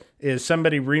YouTube is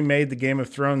somebody remade the Game of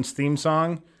Thrones theme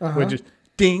song, which is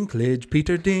Dinklage,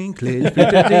 Peter Dinklage,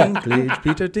 Peter Dinklage,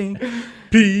 Peter Dinklage,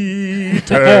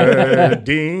 Peter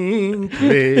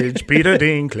Dinklage, Peter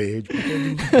Dinklage,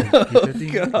 Peter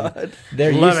Dinklage.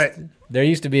 There Love used, it. There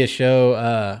used to be a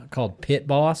show called Pit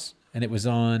Boss, and it was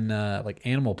on like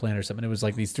Animal Planet or something. It was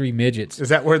like these 3 midgets. Is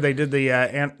that where they did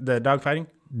the dog fighting?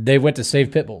 They went to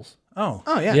save pit bulls. Oh,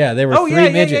 yeah. Yeah, there were Oh, 3 yeah,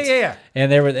 midgets. yeah.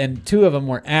 And 2 of them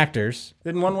were actors.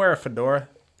 Didn't one wear a fedora?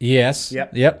 Yes.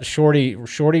 Yep.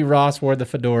 Shorty Ross wore the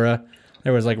fedora.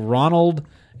 There was like Ronald,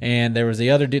 and there was the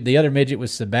other dude. The other midget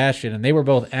was Sebastian, and they were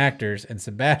both actors. And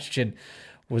Sebastian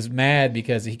was mad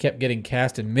because he kept getting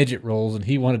cast in midget roles, and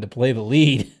he wanted to play the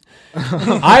lead.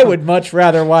 I would much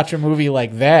rather watch a movie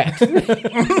like that.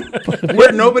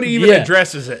 Where nobody even Yeah.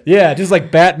 addresses it. Yeah, just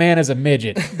like Batman as a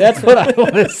midget. That's what I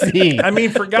want to see. I mean,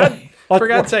 for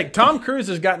God's sake, Tom Cruise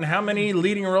has gotten how many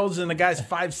leading roles, and the guy's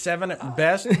 5'7" at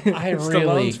best?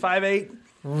 Stallone's 5'8".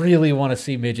 Really want to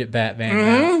see midget Batman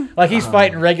now. Like he's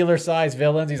fighting regular size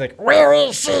villains. He's like, where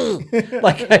is she?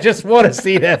 Like I just want to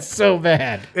see that so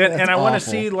bad. And I want to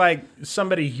awful. see like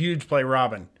somebody huge play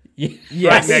Robin.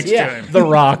 Yes, next to him. The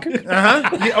Rock.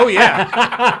 Oh yeah.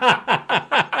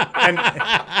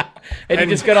 And he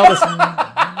just got all this.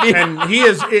 And he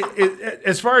is,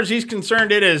 as far as he's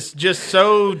concerned, it is just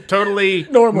so totally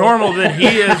normal that he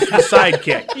is the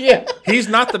sidekick. Yeah. He's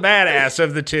not the badass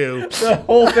of the two. The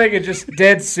whole thing is just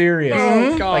dead serious.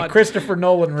 Oh, God. Like Christopher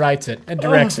Nolan writes it and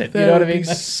directs it. You know what I mean?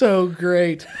 So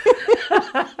great.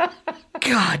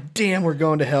 God damn, we're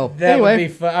going to hell. That anyway, would be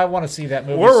fun. I want to see that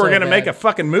movie. Or we're so going to bad. make a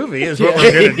fucking movie is what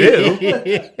we're going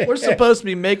to do. we're supposed to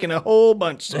be making a whole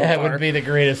bunch so That far. would be the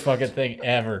greatest fucking thing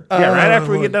ever. Yeah, right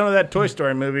after we get done with that Toy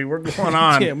Story movie, we're going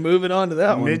on. Yeah, moving on to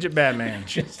that one. Midget Batman.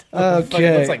 Just Okay.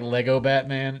 fucking looks like Lego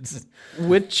Batman. It's just,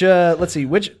 Which let's see,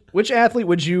 which athlete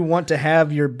would you want to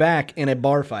have your back in a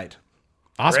bar fight?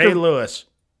 Oscar. Ray Lewis.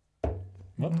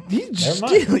 Never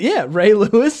mind. Yeah, Ray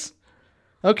Lewis.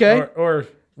 Okay. Or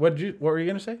what were you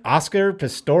going to say? Oscar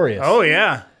Pistorius. Oh,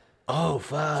 yeah. Oh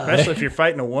fuck. Especially if you're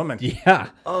fighting a woman. Yeah.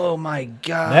 Oh my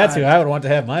god. That's who I would want to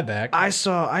have my back. I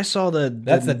saw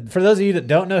That's for those of you that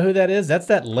don't know who that is, that's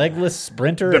that legless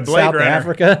sprinter The in Blade South Runner.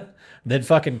 Africa that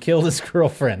fucking killed his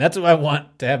girlfriend. That's who I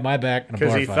want to have my back in a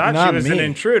Because bar he fight. thought Not she was me. an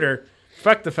intruder.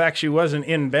 Fuck the fact she wasn't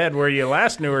in bed where you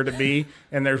last knew her to be,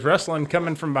 and there's rustling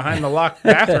coming from behind the locked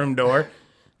bathroom door.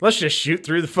 Let's just shoot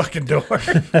through the fucking door.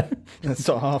 That's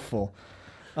so awful.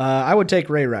 I would take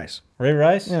Ray Rice. Ray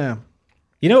Rice? Yeah.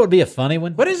 You know what would be a funny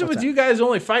one? What is it with you guys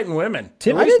only fighting women?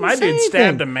 Tim- At I least didn't my say dude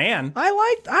stabbed a anything. man.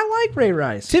 I like Ray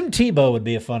Rice. Tim Tebow would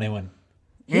be a funny one.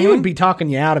 He would be talking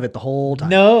you out of it the whole time.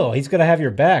 No, he's gonna have your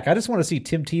back. I just want to see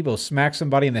Tim Tebow smack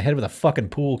somebody in the head with a fucking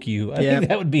pool cue. I Yeah. think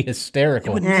that would be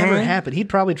hysterical. It would never happen. He'd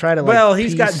probably try to like Well,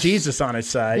 he's got piece- Jesus on his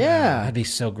side. Yeah. That'd be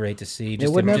so great to see.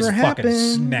 Just would him never just fucking happen.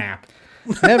 snap.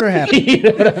 Never happened. You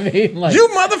know what I mean? Like, You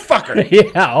motherfucker!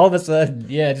 yeah, all of a sudden,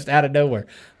 yeah, just out of nowhere,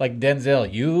 like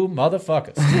Denzel, you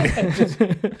motherfuckers.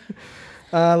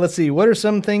 Let's see. What are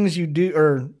some things you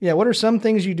do what are some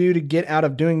things you do to get out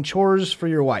of doing chores for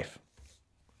your wife?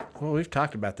 Well, we've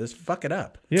talked about this. Fuck it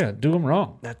up. Yeah, do them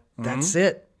wrong. That's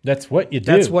it. That's what you do.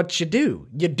 That's what you do.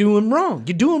 You do them wrong.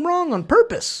 You do them wrong on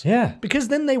purpose. Yeah. Because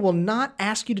then they will not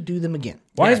ask you to do them again.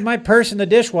 Why is my purse in the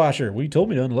dishwasher? Well, you told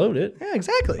me to unload it. Yeah,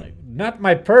 exactly. Not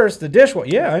my purse, the dishwasher.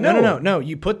 Yeah, I know. No.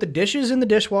 You put the dishes in the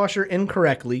dishwasher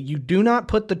incorrectly. You do not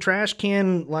put the trash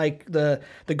can, like the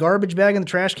garbage bag in the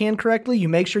trash can correctly. You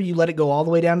make sure you let it go all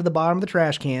the way down to the bottom of the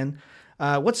trash can.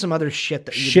 What's some other shit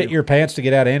that you Shit do? your pants to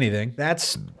get out of anything.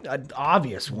 That's an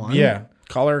obvious one. Yeah.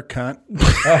 Call her a cunt.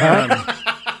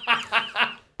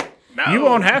 You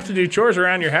won't have to do chores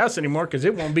around your house anymore because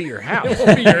it won't be your house.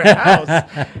 Be your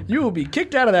house. You will be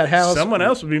kicked out of that house Someone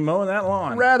else will be mowing that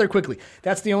lawn. rather quickly.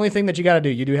 That's the only thing that you got to do.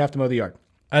 You do have to mow the yard.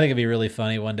 I think it'd be really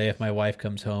funny one day if my wife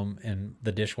comes home and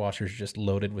the dishwasher's just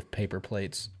loaded with paper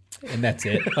plates. And that's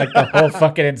it. Like the whole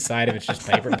fucking inside of it's just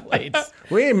paper plates.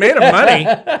 We ain't made of money.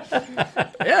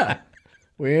 Yeah.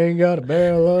 We ain't got a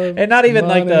barrel of And not even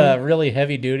like money. the really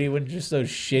heavy duty ones, just those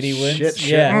shitty ones. Shit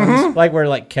yeah. Like where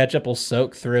like ketchup will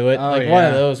soak through it. Oh, like one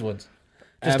of yeah. those ones.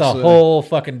 Just Absolutely. a whole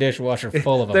fucking dishwasher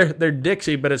full of them. They're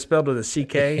Dixie, but it's spelled with a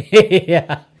CK.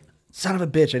 Yeah. Son of a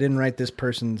bitch! I didn't write this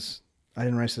person's. I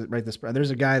didn't write this.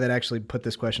 There's a guy that actually put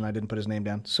this question. I didn't put his name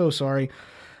down. So sorry.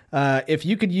 If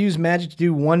you could use magic to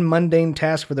do one mundane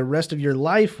task for the rest of your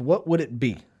life, what would it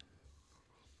be?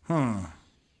 Boy,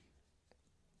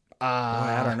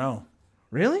 I don't know.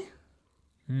 Really?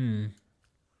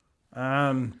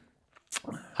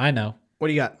 I know. What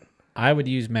do you got? I would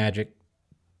use magic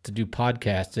to do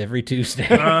podcasts every Tuesday.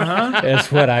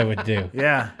 That's what I would do.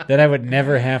 Yeah, Then I would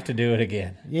never have to do it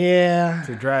again. Yeah.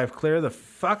 to drive clear the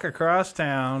fuck across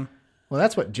town. Well,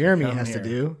 that's what Jeremy has here. to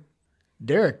do.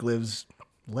 Derek lives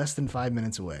less than 5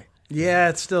 minutes away.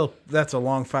 Yeah, that's a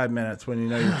long 5 minutes when you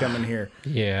know you're coming here.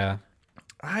 Yeah.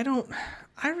 I don't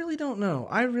I really don't know.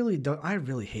 I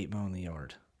really hate mowing the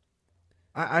yard.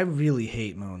 I really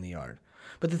hate mowing the yard.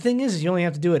 But the thing is you only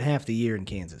have to do it half the year in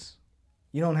Kansas.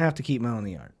 You don't have to keep mowing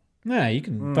the yard. Nah, you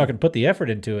can fucking put the effort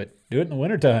into it. Do it in the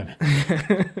wintertime.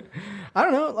 I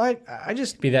don't know. Like, I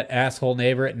just Be that asshole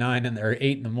neighbor at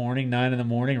 8 in the morning, 9 in the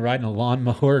morning, riding a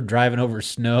lawnmower, driving over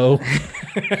snow.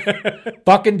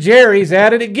 Fucking Jerry's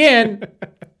at it again.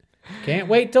 Can't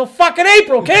wait till fucking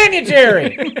April, can you,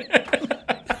 Jerry?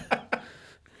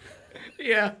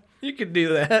 yeah, you could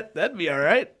do that. That'd be all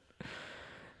right.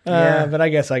 Yeah. But I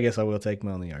guess I will take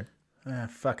mowing the yard.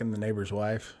 Fucking the neighbor's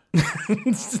wife.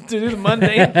 To do the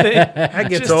mundane thing. That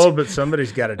gets old, but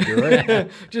somebody's got to do it.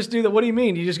 Just do that. What do you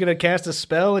mean? You just gonna cast a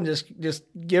spell and just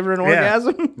give her an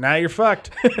orgasm? Now you're fucked.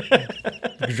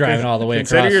 You're driving all the way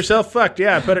Consider across. yourself fucked.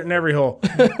 Yeah, I put it in every hole.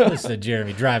 Listen to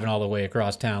Jeremy driving all the way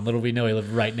across town. Little we know he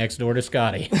lived right next door to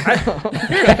Scotty.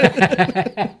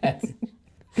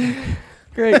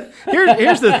 Great.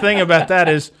 Here's the thing about that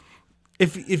is,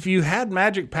 if you had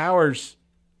magic powers,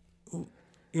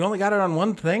 you only got it on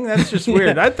one thing? That's just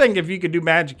weird. I think if you could do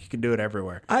magic, you could do it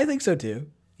everywhere. I think so too.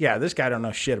 Yeah, this guy don't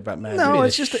know shit about magic. No, Really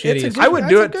it's the just it's a shittiest- good, I would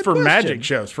that's do a it good for question. magic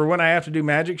shows, for when I have to do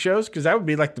magic shows, because I would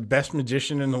be like the best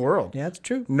magician in the world. Yeah, that's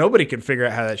true. Nobody could figure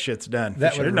out how that shit's done.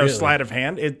 That would There's no really- sleight of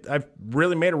hand. I've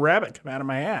really made a rabbit come out of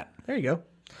my hat. There you go.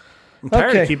 I'm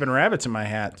tired Okay. of keeping rabbits in my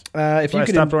hats. If That's why you I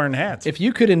could stopped wearing hats. if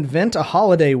you could invent a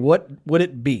holiday, what would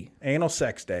it be? Anal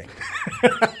sex day.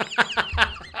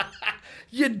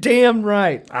 You're damn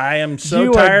right. I am so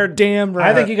you tired. are damn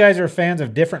right. I think you guys are fans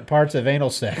of different parts of anal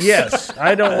sex. Yes,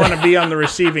 I don't want to be on the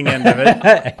receiving end of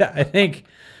it. I think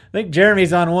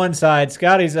Jeremy's on one side,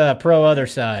 Scotty's pro other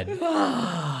side.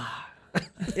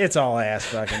 It's all ass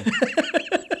fucking.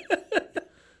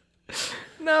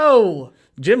 no.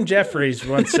 Jim Jeffries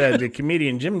once said, the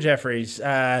comedian Jim Jeffries,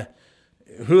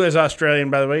 who is Australian,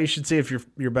 by the way. You should see if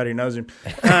your buddy knows him.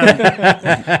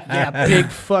 Yeah, big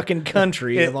fucking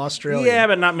country of Australia. Yeah,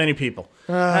 but not many people.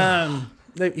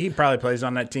 He probably plays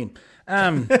on that team.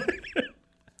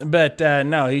 But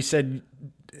no, he said,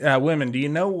 women, do you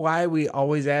know why we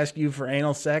always ask you for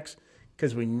anal sex?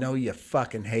 Because we know you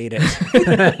fucking hate it.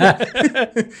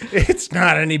 It's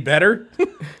not any better.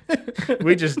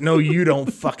 We just know you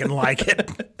don't fucking like it.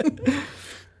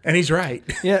 And he's right.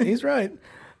 Yeah, he's right.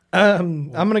 I'm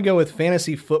going to go with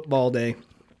fantasy football day.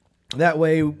 That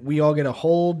way we all get a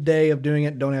whole day of doing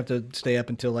it. Don't have to stay up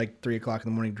until like 3 o'clock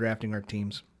in the morning drafting our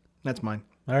teams. That's mine.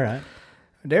 All right.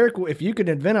 Derek, if you could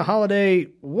invent a holiday,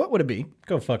 what would it be?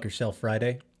 Go fuck yourself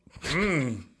Friday.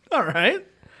 All right.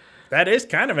 That is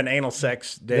kind of an anal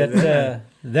sex day.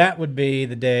 That would be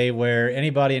the day where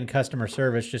anybody in customer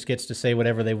service just gets to say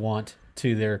whatever they want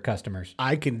to their customers.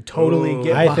 I can totally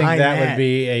get I think behind that would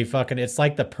be a fucking, it's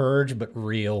like the Purge, but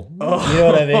real. You know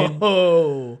what I mean?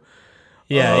 Oh.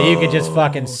 Yeah, you could just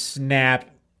fucking snap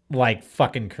like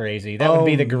fucking crazy. That would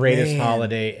be the greatest man.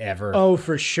 holiday ever. Oh,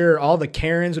 for sure. All the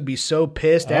Karens would be so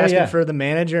pissed asking yeah. for the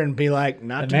manager and be like,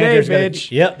 not The today, manager's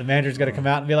bitch. Yep, the manager's going to come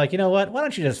out and be like, you know what? Why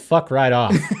don't you just fuck right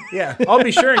off? Yeah, I'll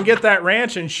be sure and get that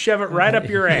ranch and shove it right up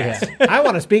your ass. Yeah. I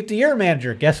want to speak to your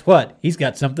manager. Guess what? He's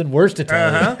got something worse to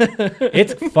tell you.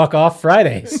 It's fuck off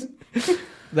Fridays.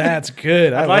 That's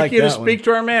good. I I'd like you to that one. speak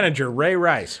to our manager, Ray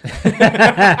Rice.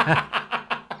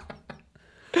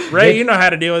 Ray, you know how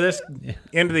to deal with this.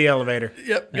 Into the elevator.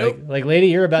 Yep. Like, lady,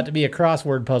 you're about to be a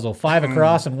crossword puzzle. 5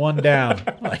 across and 1 down.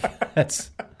 Like,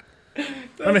 that's...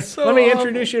 Let me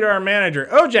introduce you to our manager,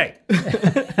 OJ.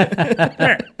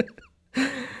 Here,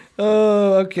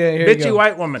 Oh, okay. Here you bitchy go.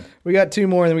 white woman. We got 2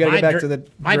 more, and then we got to get back to the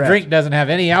my draft. drink doesn't have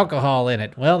any alcohol in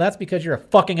it. Well, that's because you're a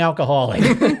fucking alcoholic.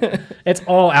 It's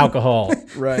all alcohol.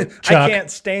 Right. Chuck. I can't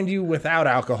stand you without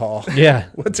alcohol. Yeah.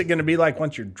 What's it going to be like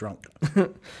once you're drunk?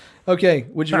 Okay.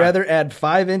 Would you rather add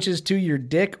 5 inches to your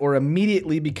dick or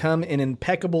immediately become in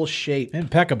impeccable shape?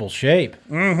 Impeccable shape.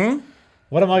 Mm-hmm.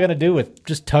 What am I going to do with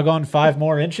just tug on 5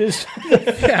 more inches?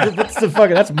 Yeah.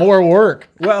 That's more work.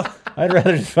 Well, I'd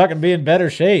rather just fucking be in better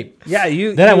shape. yeah,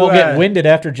 Then I won't get winded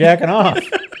after jacking off.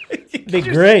 It'd be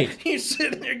great. You're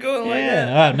sitting there going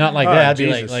Yeah, not like Oh, that. I'd be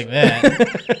Jesus. like that.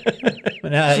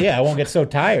 But yeah, I won't get so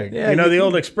tired. Yeah, You know the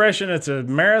old expression, it's a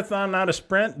marathon, not a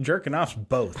sprint? Jerking off's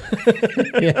both.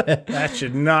 That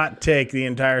should not take the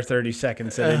entire 30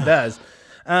 seconds that it does.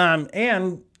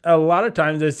 And a lot of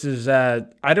times this is,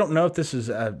 I don't know if this is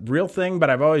a real thing, but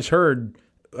I've always heard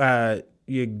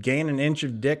you gain an inch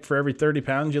of dick for every 30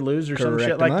 pounds you lose or some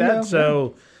shit like Correctamundo, that.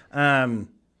 So,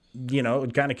 you know, it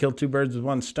would kind of kill 2 birds with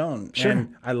 1 stone. Sure.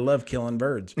 And I love killing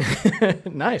birds.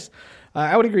 Nice.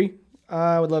 I would agree.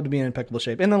 I would love to be in impeccable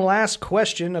shape. And the last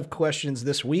question of questions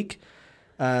this week,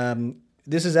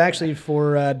 This is actually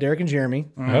for Derek and Jeremy.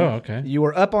 Oh, okay. You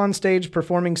are up on stage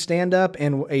performing stand-up,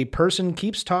 and a person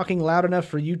keeps talking loud enough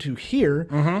for you to hear.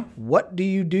 What do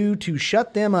you do to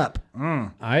shut them up?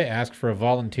 I ask for a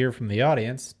volunteer from the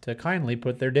audience to kindly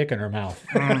put their dick in her mouth.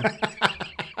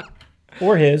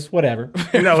 Or his, whatever.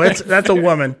 No, that's a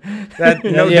woman.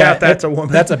 No doubt that's a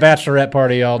woman. That's a bachelorette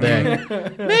party all day. Make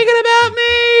it about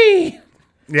me!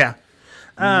 Yeah.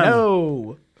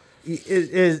 No.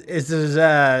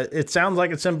 It sounds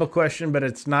like a simple question, but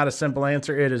it's not a simple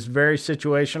answer. It is very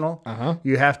situational.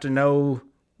 You have to know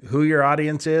who your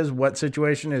audience is, what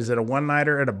situation. Is it a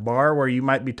one-nighter at a bar where you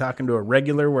might be talking to a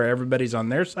regular where everybody's on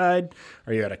their side?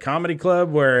 Are you at a comedy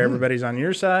club where everybody's on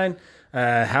your side?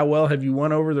 How well have you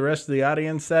won over the rest of the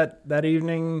audience that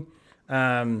evening?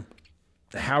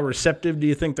 How receptive do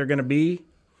you think they're going to be?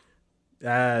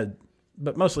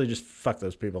 But mostly just fuck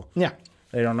those people. Yeah.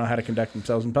 They don't know how to conduct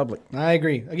themselves in public. I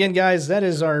agree. Again, guys, that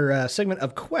is our segment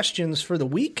of questions for the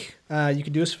week. You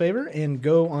can do us a favor and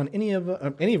go on any of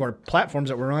our platforms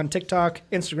that we're on, TikTok,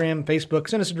 Instagram, Facebook.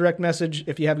 Send us a direct message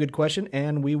if you have a good question,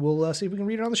 and we will see if we can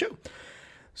read it on the show.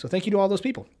 So thank you to all those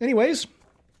people. Anyways,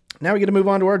 now we get to move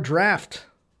on to our draft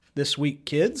this week,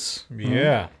 kids.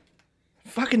 Yeah.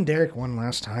 Fucking Derek won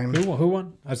last time. Who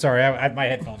won? I'm sorry, my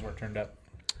headphones were turned up.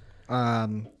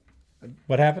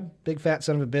 What happened? Big fat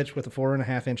son of a bitch with a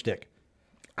 4.5-inch dick.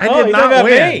 I did not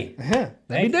win. That'd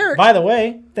be Derek. By the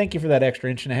way, thank you for that extra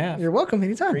 1.5 inches. You're welcome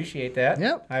anytime. Appreciate that.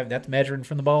 Yep. That's measuring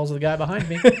from the balls of the guy behind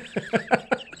me.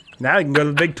 Now you can go to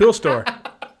the big tool store.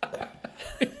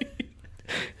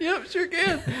 Yep, sure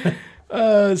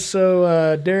can.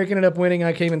 So Derek ended up winning.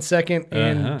 I came in second,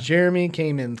 and Jeremy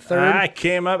came in third. I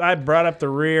came up. I brought up the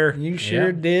rear. You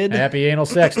sure did. Happy Anal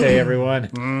Sex Day,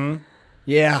 everyone.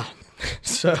 Yeah.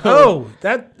 So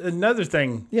that another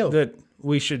thing Yo. that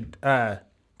we should.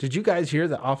 Did you guys hear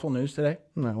the awful news today?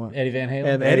 No, what? Eddie Van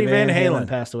Halen. Eddie Van Halen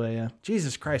passed away. Yeah.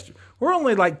 Jesus Christ! We're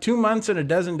only like 2 months and a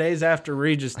dozen days after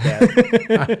Regis' death,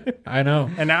 I know.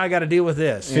 and now I got to deal with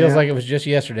this. Feels like it was just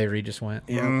yesterday Regis went.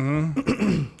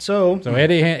 So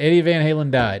Eddie Van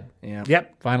Halen died. yeah.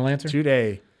 Yep, Final answer?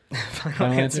 today,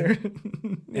 Final answer?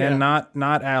 and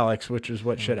not Alex, which is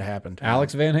what should have happened.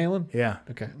 Alex Van Halen? Yeah,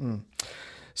 Okay.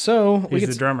 So we he's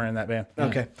get the drummer in that band.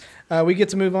 okay. We get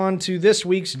to move on to this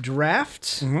week's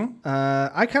draft.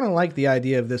 I kind of like the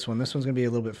idea of this one. This one's going to be a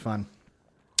little bit fun.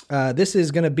 This is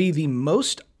going to be the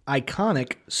most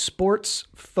iconic sports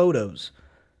photos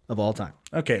of all time.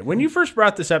 Okay, when you first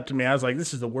brought this up to me, I was like,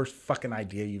 "This is the worst fucking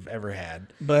idea you've ever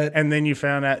had." But And then you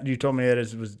found out, you told me that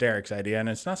it was Derek's idea, and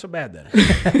it's not so bad then.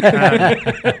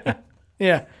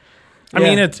 yeah, I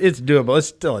mean, it's doable. It's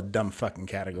still a dumb fucking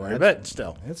category, but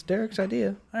still. it's Derek's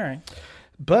idea. All right.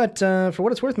 But for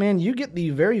what it's worth, man, you get the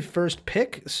very first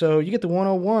pick. So you get the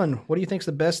 101. What do you think's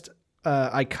the best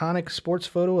iconic sports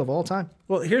photo of all time?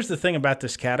 Well, here's the thing about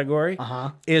this category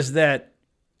is that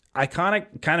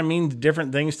iconic kind of means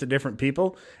different things to different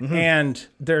people. And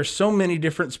there's so many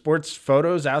different sports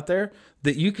photos out there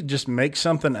that you could just make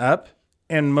something up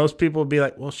and most people would be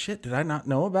like, well, shit, did I not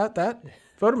know about that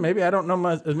photo? Maybe I don't know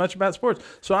as much about sports.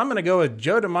 So I'm going to go with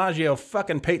Joe DiMaggio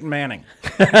fucking Peyton Manning.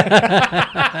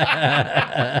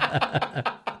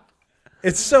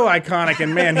 It's so iconic,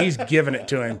 and man, he's giving it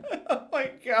to him. Oh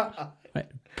my god!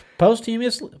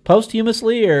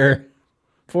 Posthumously or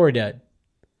before he died?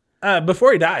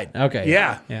 Before he died. Okay.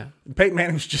 Yeah. Yeah. Peyton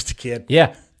Manning was just a kid.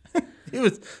 Yeah. He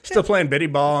was still playing bitty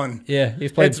ball, and Yeah.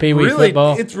 He's playing it's pee-wee really,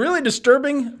 football. It's really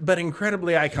disturbing, but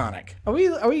incredibly iconic. Are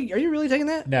you really taking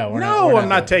that? No, we're No, not. I'm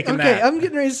not taking Okay, that. I'm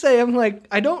getting ready to say. I'm like,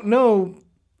 I don't know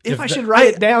if I should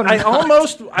write it down. Or I not.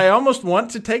 almost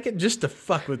want to take it just to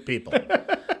fuck with people.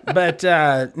 But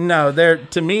no,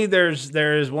 to me there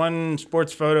is one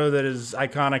sports photo that is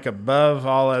iconic above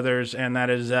all others, and that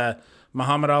is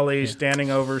Muhammad Ali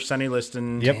standing over Sonny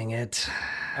Liston. Yep. Dang it!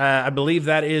 I believe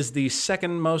that is the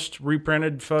second most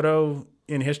reprinted photo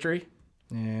in history,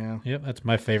 Yeah. Yep, that's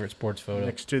my favorite sports photo.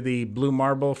 next to the blue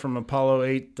marble from Apollo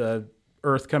 8, the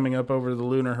Earth coming up over the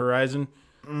lunar horizon.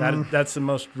 That's the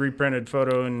most reprinted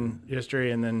photo in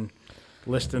history, and then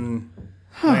Liston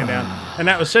laying down. And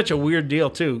that was such a weird deal,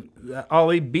 too.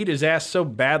 Ali beat his ass so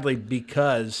badly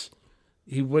because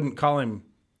he wouldn't call him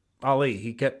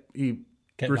Ali. He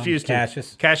refused to.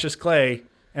 Cassius Clay.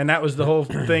 And that was the whole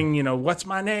thing, what's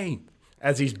my name?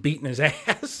 As he's beating his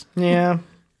ass. Yeah.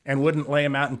 And wouldn't lay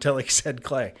him out until he said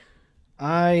Clay.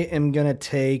 I am gonna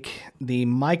take the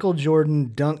Michael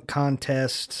Jordan dunk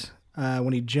contest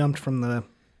when he jumped from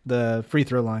the free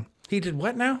throw line. He did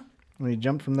what now? When he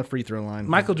jumped from the free throw line.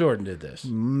 Michael Jordan did this.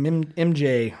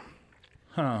 MJ.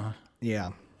 Huh.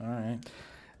 Yeah. All right.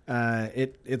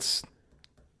 It's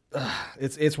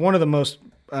It's one of the most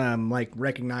like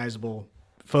recognizable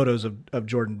photos of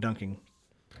Jordan dunking,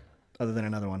 other than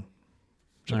another one.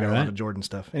 So I've got a lot of Jordan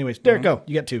stuff. Anyways, Derek, go.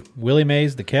 You got 2. Willie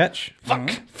Mays, the catch.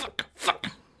 Fuck.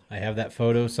 I have that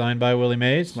photo signed by Willie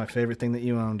Mays. My favorite thing that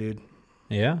you own, dude.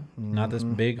 Yeah, not this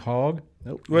big hog.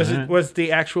 Nope. Was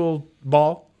the actual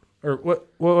ball or what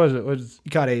was it? He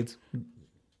caught AIDS. Did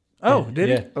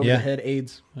he? Over the head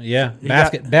AIDS. Yeah,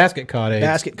 basket caught AIDS.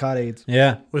 Basket caught AIDS.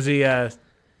 Yeah. Was he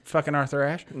fucking Arthur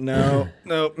Ashe? No,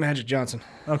 Magic Johnson.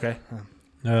 Okay.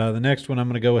 The next one I'm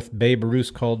going to go with Babe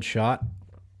Ruth called shot.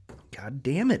 God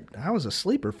damn it. That was a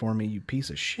sleeper for me, you piece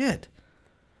of shit.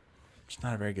 It's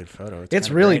not a very good photo. It's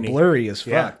really grainy. blurry as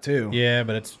fuck, Yeah. too. Yeah,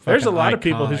 but it's There's a fucking lot of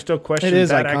people who iconic. still question It is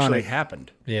that iconic. actually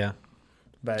happened. Yeah.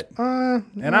 But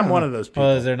and I'm one of those people.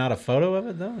 Well, is there not a photo of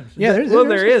it though? Yeah, there is, a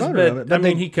photo but, of it, I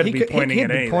mean, he could be pointing he at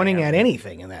could be anything. pointing at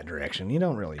anything in that direction. You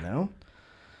don't really know.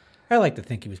 I like to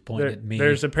think he was pointing at me.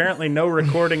 There's apparently no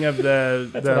recording of the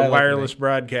what I like wireless to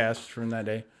broadcast from that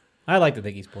day. I like to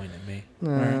think he's pointing at me.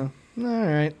 All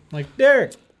right. Like,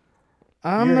 Derek,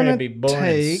 I'm you're gonna going to be born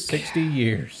in take. 60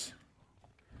 years.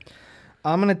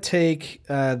 I'm gonna take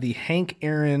the Hank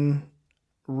Aaron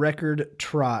record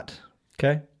trot.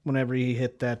 Okay. Whenever he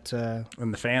hit that,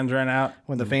 When the fans ran out.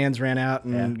 when the fans ran out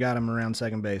and got him around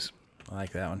second base. I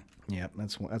like that one. Yep,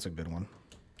 that's a good one.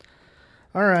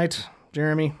 All right,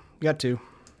 Jeremy, you got 2.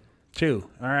 2.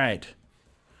 All right.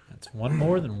 That's one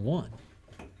more than one.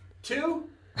 2?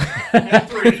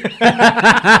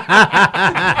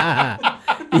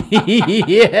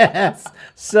 Yes.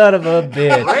 Son of a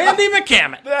bitch. Randy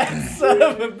McCammon.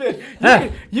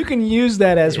 You can use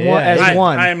that as Yeah. one. As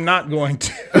one. I am not going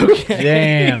to.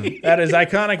 Damn. That is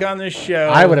iconic on this show.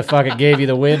 I would have fucking gave you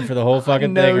the win for the whole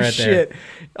fucking no thing right shit. there.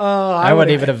 I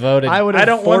wouldn't even have voted. I would. I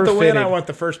don't want the win. I forfeited. want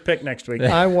the first pick next week.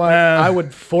 I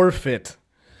would forfeit.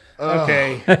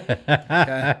 Okay.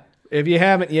 If you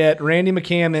haven't yet, Randy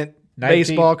McCammon, 19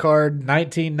 baseball card,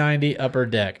 1990 Upper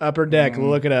Deck. upper deck.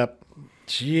 Look it up.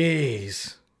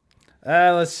 Jeez.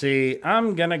 Let's see.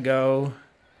 I'm going to go.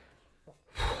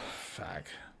 Fuck.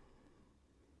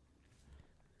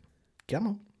 Come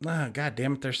on. Oh, God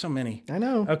damn it. There's so many. I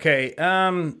know. Okay.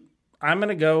 I'm going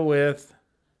to go with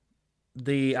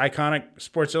the iconic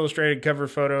Sports Illustrated cover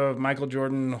photo of Michael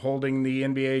Jordan holding the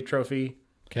NBA trophy.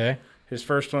 Okay. His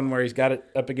first one where he's got it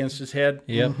up against his head.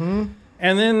 Yep. And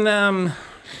then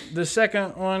the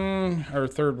second one, or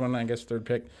third one, I guess third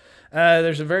pick,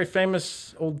 there's a very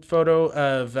famous old photo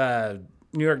of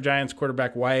New York Giants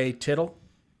quarterback Y.A. Tittle.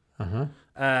 Uh-huh.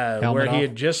 Where off. he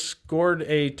had just scored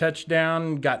a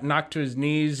touchdown, got knocked to his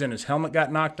knees, and his helmet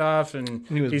got knocked off, and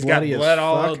He was he's got bloody as blood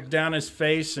all fuck. down his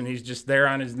face, and he's just there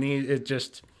on his knees. It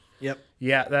just, Yep.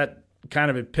 yeah, that kind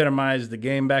of epitomized the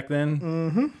game back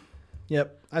then.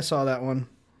 Yep. I saw that one.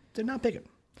 Did not pick it.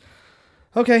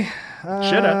 Okay.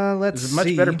 Should have. Let's It's a much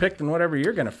see. better pick than whatever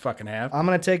you're going to fucking have. I'm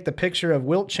going to take the picture of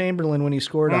Wilt Chamberlain when he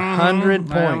scored 100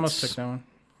 I almost took points. that one.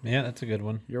 Yeah, that's a good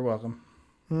one. You're welcome.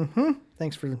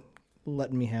 Thanks for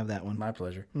letting me have that one. My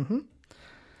pleasure.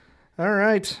 All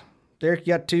right. Derek,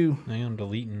 you got 2. Hang on, I'm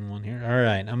deleting one here. All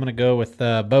right, I'm going to go with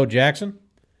Bo Jackson.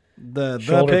 The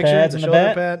Shoulder picture, pads the in the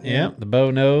shoulder bat. pad. Yeah, the bow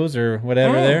nose or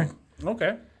whatever there.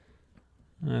 Okay.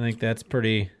 I think that's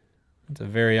a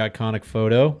very iconic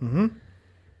photo.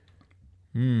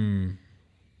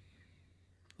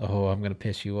 Oh, I'm going to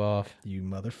piss you off. You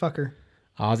motherfucker.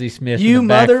 Ozzie Smith. You in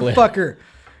the backflip. motherfucker.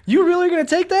 You really going to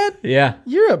take that? Yeah.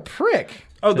 You're a prick.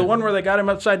 Oh, the one where they got him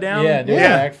upside down? Yeah, do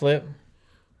Yeah. a backflip.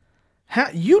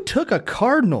 You took a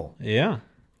Cardinal. Yeah.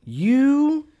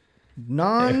 You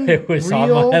It was on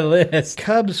non-real my list.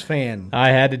 Cubs fan. I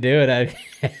had to do it.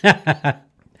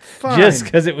 Fine. Just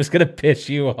because it was going to piss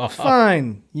you off.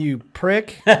 Fine, you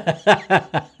prick.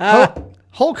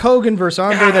 Hulk Hogan versus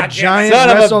Andre the Giant, Son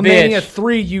of a WrestleMania bitch.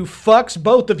 3, you fucks,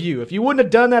 both of you. If you wouldn't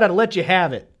have done that, I'd let you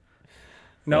have it.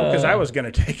 No, because I was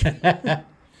going to take it.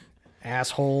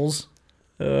 Assholes.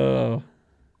 Oh.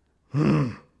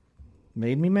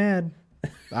 Made me mad.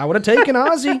 I would have taken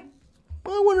Ozzy.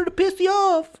 I wanted to piss you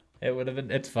off. It would have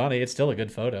been. It's funny. It's still a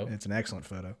good photo. It's an excellent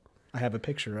photo. I have a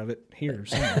picture of it here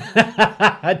somewhere.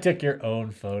 I took your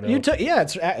own photo. You took, yeah,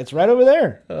 it's right over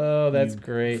there. Oh, that's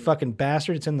great. Fucking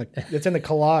bastard! It's in the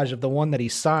collage of the one that he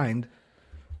signed.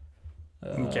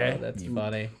 Okay. That's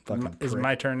funny. Fucking Is it prick.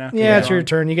 my turn now? Yeah, it's your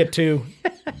turn. You get 2.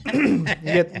 you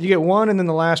get 1, and then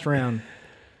the last round.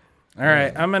 All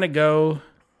right. I'm going to go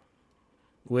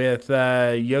with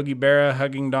Yogi Berra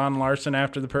hugging Don Larson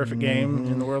after the perfect game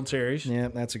in the World Series. Yeah,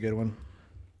 that's a good one.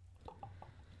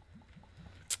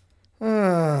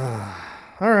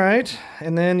 All right,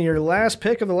 and then your last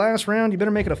pick of the last round. You better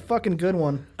make it a fucking good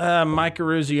one. Mike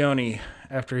Eruzione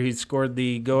after he scored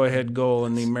the go-ahead goal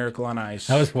in the Miracle on Ice.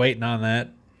 I was waiting on that.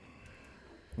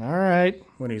 All right.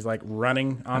 When he's like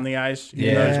running on the ice.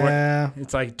 Even though he's Yeah.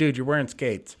 it's like, dude, you're wearing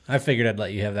skates. I figured I'd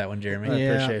let you have that one, Jeremy. I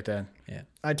Yeah. appreciate that. Yeah.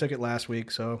 I took it last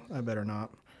week, so I better not.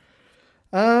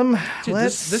 Dude,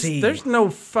 Let's see. There's no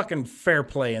fucking fair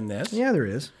play in this. Yeah, there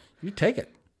is. You take it.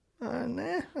 Nah,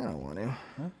 I don't want to.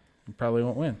 You probably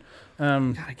won't win.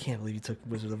 God, I can't believe you took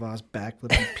Wizard of Oz back,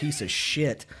 little piece of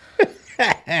shit.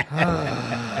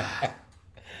 I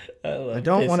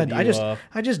don't want to.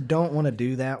 I just don't want to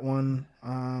do that one.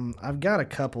 I've got a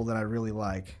couple that I really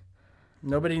like.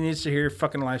 Nobody needs to hear your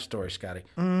fucking life story, Scotty.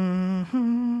 I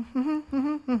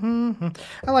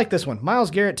like this one. Myles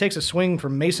Garrett takes a swing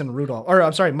from Mason Rudolph. Or,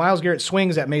 I'm sorry, Myles Garrett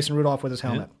swings at Mason Rudolph with his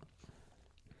helmet.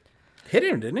 Hit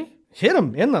him, didn't he? Hit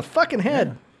him in the fucking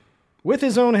head with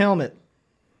his own helmet.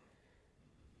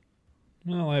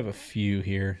 Well, I have a few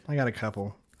here. I got a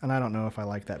couple, and I don't know if I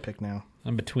like that pick now.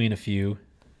 I'm between a few.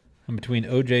 I'm between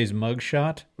OJ's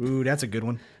mugshot. Ooh, that's a good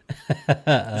one. Is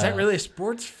that really a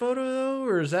sports photo, though,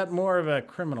 or is that more of a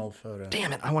criminal photo?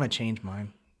 Damn it, I want to change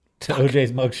mine. To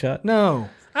OJ's mugshot? No.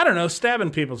 I don't know.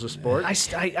 Stabbing people's a sport. I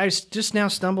just now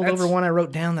stumbled over one I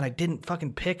wrote down that I didn't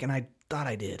fucking pick, and I thought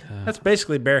I did. That's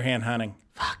basically bare hand hunting.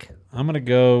 Fuck. I'm going to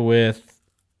go with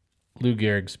Lou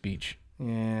Gehrig's speech.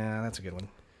 Yeah, that's a good one.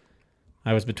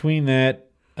 I was between that.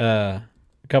 A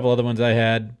couple other ones I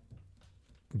had.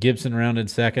 Gibson rounded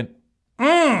second.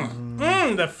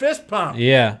 The fist pump.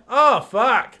 Yeah. Oh,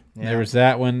 fuck. There was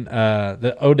that one.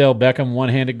 The Odell Beckham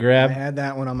one-handed I grab. had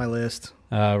that one on my list.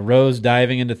 Rose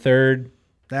diving into third.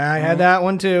 I had that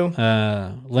one too.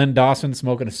 Len Dawson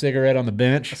smoking a cigarette on the I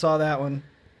bench. saw that one.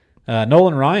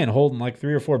 Nolan Ryan holding like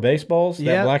 3 or 4 baseballs. That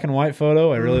Yep. black and white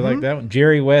photo. I really like that one.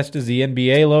 Jerry West is the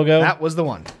NBA logo. That was the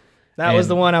one. That was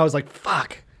the one I was like,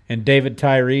 fuck. And David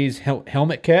Tyree's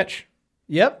helmet catch.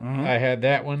 Yep. I had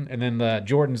that one. And then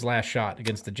Jordan's last shot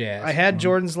against the Jazz. I had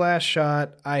Jordan's last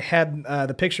shot. I had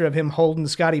the picture of him holding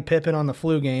Scottie Pippen on the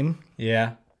flu game.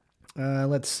 Yeah.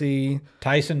 Let's see.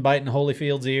 Tyson biting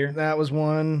Holyfield's ear. That was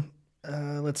one.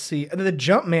 Let's see. The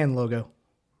Jumpman logo.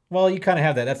 Well, you kind of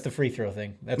have that. That's the free throw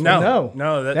thing. That's No.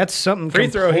 That's something free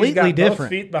throw. completely He's got different. both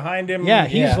feet behind him. Yeah,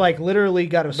 he's like literally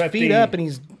got his But feet up and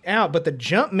he's out. But the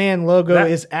Jumpman logo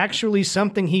is actually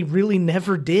something he really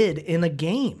never did in a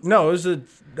game. No, it was a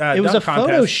It was a dunk contest.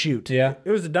 photo shoot. Yeah.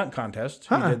 It was a dunk contest.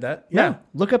 He did that. No, Yeah.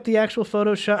 look up the actual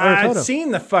photo shot. Or I've photo.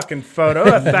 seen the fucking photo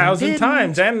 1,000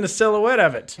 times and the silhouette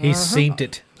of it. He's synced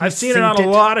it. I've seen it on a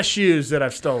lot of shoes that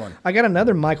I've stolen. I got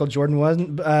another Michael Jordan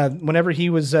one. Whenever he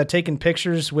was taking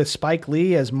pictures with Spike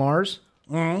Lee as Mars.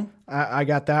 Mm-hmm. I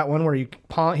got that one where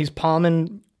he's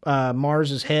palming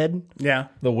Mars's head. Yeah.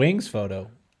 The wings photo.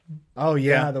 Oh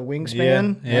yeah, Yeah. the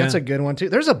wingspan. Yeah. That's a good one too.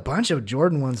 There's a bunch of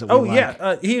Jordan ones that we Oh, like.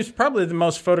 yeah. He was probably the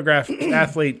most photographed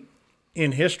athlete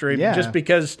in history Yeah. just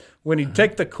because when he'd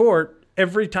take the court,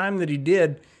 every time that he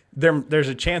did, there's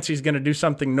a chance he's going to do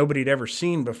something nobody'd ever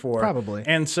seen before. Probably.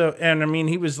 And I mean,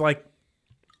 he was like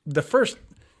the first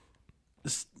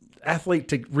athlete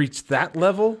to reach that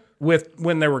level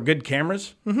when there were good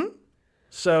cameras. Mm-hmm.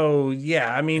 So,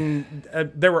 yeah, I mean,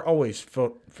 there were always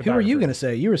photographers. Who were you going to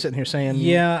say? You were sitting here saying,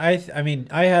 Yeah, I mean,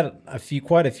 I had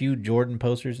quite a few Jordan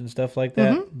posters and stuff like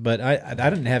that, but I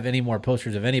didn't have any more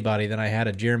posters of anybody than I had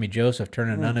of Jeremy Joseph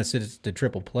turning an unassisted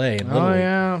triple play. In Little "Oh League.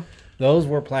 yeah." Those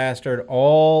were plastered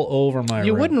all over my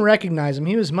You room. wouldn't recognize him.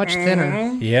 He was much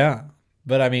thinner, Yeah,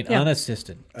 but I mean,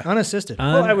 unassisted. unassisted.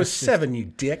 Well, I was 7, you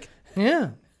dick.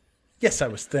 Yeah, Yes, I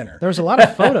was thinner. there was a lot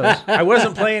of photos. I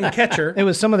wasn't playing catcher. It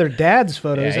was some of their dad's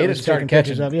photos Yeah, that he'd was have started taking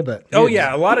pictures catching- of you, but Oh,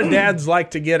 yeah. A lot of dads like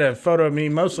to get a photo of me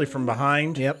mostly from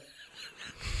behind. yep.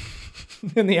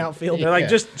 In the outfield. They're like, Yeah.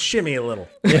 just shimmy a little.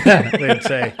 They'd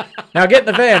say. Now get in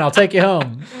the van. I'll take you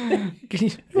home.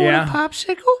 Yeah.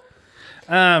 Popsicle?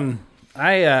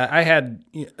 I had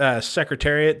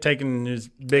Secretariat taking his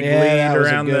big Yeah, lead that was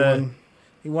a around good the. one.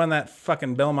 He won that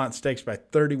fucking Belmont Stakes by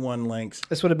 31 lengths.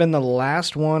 This would have been the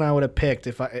last one I would have picked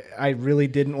if I really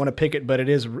didn't want to pick it, but it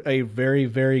is a very,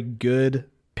 very good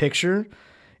picture,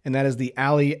 and that is the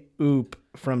alley-oop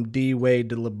from D. Wade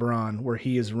to LeBron, where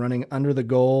he is running under the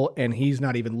goal, and he's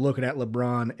not even looking at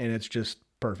LeBron, and it's just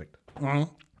perfect.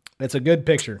 It's a good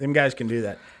picture. Them guys can do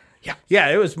that. Yeah. Yeah,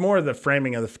 it was more the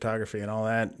framing of the photography and all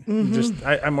that. Just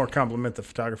I more compliment the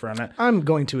photographer on that. I'm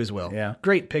going to as well. Yeah.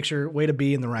 Great picture. Way to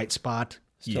be in the right spot.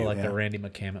 Still like the Randy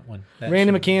McCammett one. That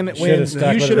Randy should- McCammett should have wins. stuck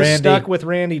You with should have Randy. stuck with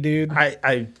Randy, dude.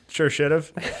 I sure should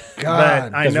have.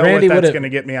 God. But I 'Cause know Randy what that's would've- going to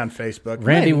get me on Facebook.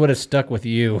 Randy would have stuck with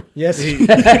you. Yes.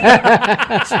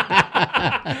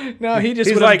 No, he just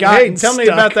He's would have like, gotten hey, tell me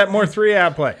stuck. about that more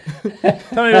 3-out play.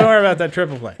 Tell me more about that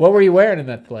triple play. What were you wearing in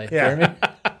that play, Yeah. Jeremy?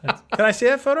 Tell Can I see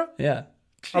that photo? Yeah.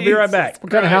 I'll be right back.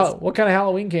 What kind of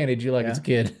Halloween candy did you like as a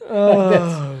kid?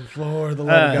 Oh, Lord, the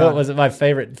love of God. What was it? My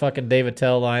favorite fucking David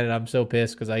Tell line, and I'm so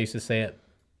pissed because I used to say it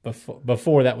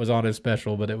before that was on his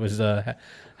special, but it was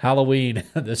Halloween,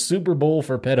 the Super Bowl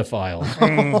for pedophiles.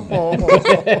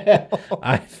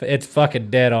 It's fucking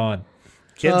dead on.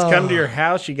 Kids come to your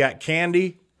house, you got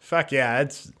candy. Fuck yeah,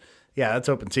 that's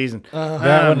open season.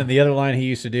 That one, and the other line he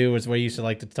used to do was where he used to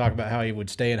like to talk about how he would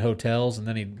stay in hotels and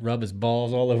then he'd rub his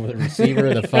balls all over the receiver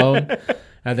of the phone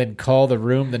and then call the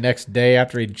room the next day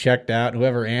after he'd checked out.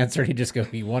 Whoever answered, he'd just go,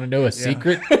 "You want to know a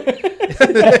secret?"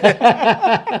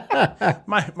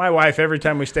 My wife, every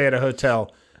time we stay at a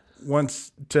hotel,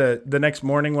 the next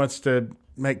morning wants to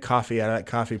make coffee out of that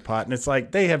coffee pot, and it's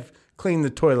like they have cleaned the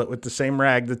toilet with the same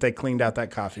rag that they cleaned out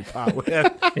that coffee pot with.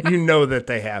 You know that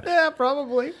they have. Yeah,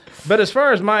 probably. But as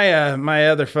far as my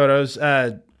other photos,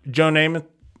 Joe Namath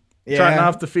trotting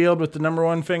off the field with the number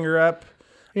one finger up.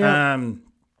 Yeah.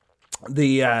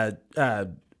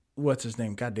 What's his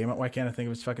name? God damn it! Why can't I think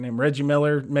of his fucking name? Reggie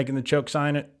Miller making the choke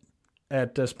sign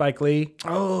at Spike Lee.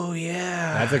 Oh,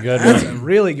 yeah. That's a good That's one. a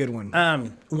really good one.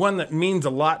 One that means a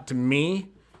lot to me.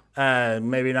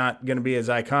 Maybe not going to be as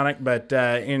iconic, but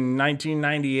in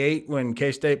 1998 when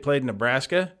K-State played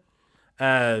Nebraska,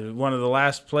 one of the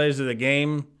last plays of the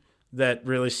game that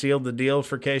really sealed the deal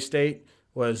for K-State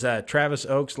was Travis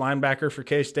Oaks, linebacker for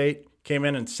K-State, came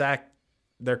in and sacked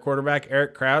their quarterback,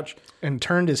 Eric Crouch. And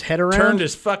turned his head around? Turned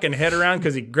his fucking head around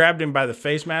because he grabbed him by the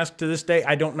face mask. To this day,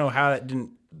 I don't know how that didn't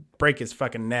break his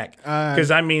fucking neck. Because,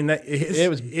 it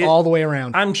was all the way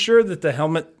around. I'm sure that the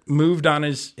helmet moved on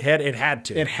his head. It had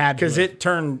to. It had to. Because it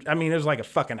turned, it was like a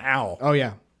fucking owl. Oh,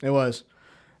 yeah, it was.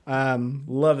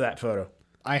 Love that photo.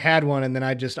 I had one, and then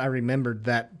I remembered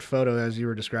that photo as you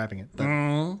were describing it. But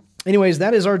anyways,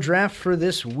 that is our draft for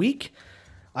this week.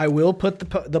 I will put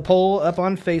the poll up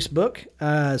on Facebook.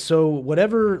 So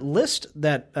whatever list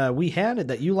that we had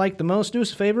that you liked the most, do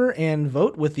us a favor and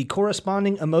vote with the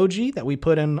corresponding emoji that we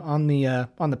put in on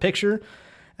the picture.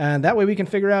 And that way we can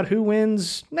figure out who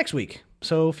wins next week.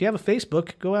 So if you have a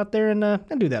Facebook, go out there and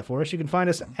do that for us. You can find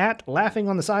us at Laughing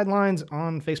on the Sidelines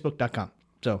on Facebook.com.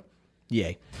 So,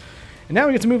 yay. And now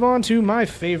we get to move on to my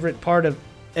favorite part of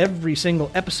every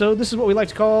single episode. This is what we like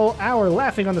to call our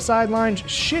Laughing on the Sidelines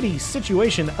shitty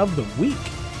situation of the week.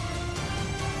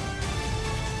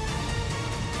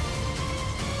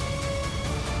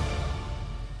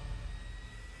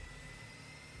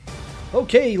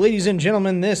 Okay, ladies and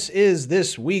gentlemen, this is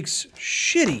this week's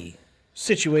shitty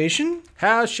situation.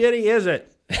 How shitty is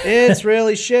it? It's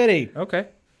really shitty. Okay.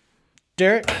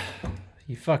 Derek?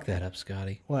 You fucked that up,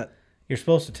 Scotty. What? You're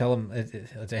supposed to tell him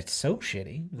it's so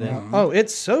shitty. Oh,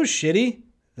 it's so shitty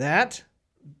that...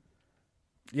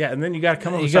 Yeah, and then you got to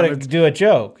come up You with got to something. do a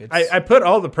joke. I put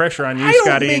all the pressure on you, I don't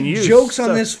Scotty, make and you. jokes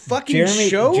on this fucking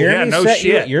show. Jeremy Yeah, no set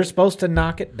shit. you're supposed to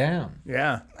knock it down.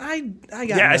 Yeah. I got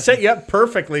Yeah, I nothing. set you up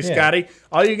perfectly, Yeah. Scotty.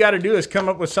 All you got to do is come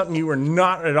up with something you were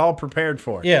not at all prepared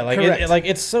for. Yeah, like Correct.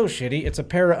 it's so shitty. It's a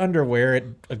pair of underwear at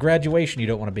a graduation you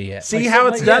don't want to be at. See Like, how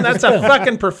something it's like done? that. That's a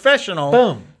fucking professional.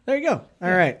 Boom. There you go.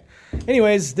 All right.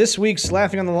 Anyways, this week's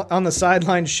Laughing on the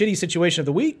Sideline shitty situation of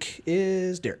the week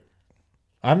is Derek.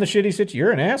 I'm the shitty situation.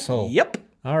 You're an asshole. Yep.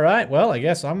 All right. Well, I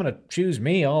guess I'm going to choose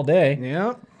me all day.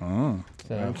 Yeah.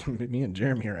 So, Me and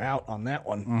Jeremy are out on that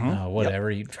one. oh, whatever.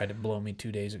 You tried to blow me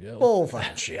 2 days ago. Oh,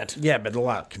 fucking shit. Yeah, but a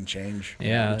lot can change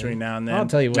Yeah. between now and then. I'll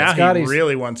tell you what, Now Scotty's- he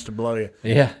really wants to blow you.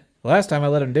 Yeah. Last time I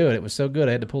let him do it, it was so good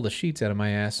I had to pull the sheets out of my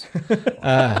ass.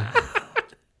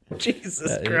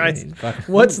 Jesus Christ. He's fucking-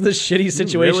 What's the shitty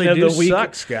situation really of do the week?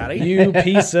 suck, Scotty. You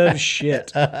piece of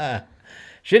shit.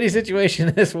 Shitty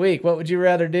situation this week. What would you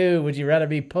rather do? Would you rather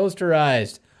be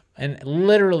posterized and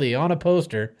literally on a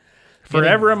poster?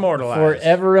 Forever immortalized.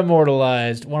 Forever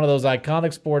immortalized. One of those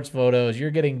iconic sports photos.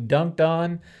 You're getting dunked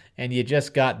on and you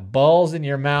just got balls in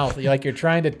your mouth. Like you're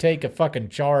trying to take a fucking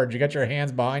charge. You got your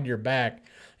hands behind your back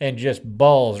and just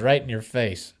balls right in your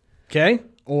face. Okay.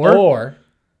 Or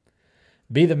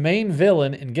Be the main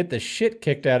villain and get the shit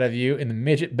kicked out of you in the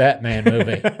Midget Batman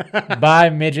movie. By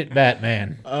Midget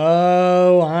Batman.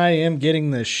 oh, I am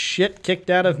getting the shit kicked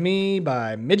out of me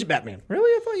by Midget Batman. Really?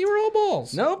 I thought you were all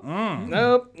balls. Nope.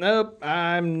 Nope.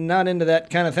 I'm not into that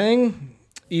kind of thing.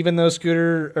 Even though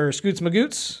Scoots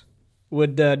Magoots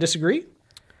would disagree.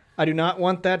 I do not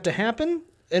want that to happen.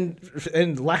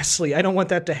 And lastly, I don't want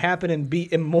that to happen and be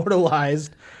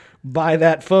immortalized by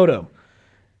that photo.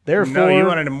 Therefore, No, you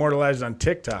wanted immortalized on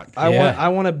TikTok. I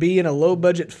want to be in a low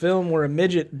budget film where a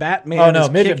midget Batman. Oh, no. is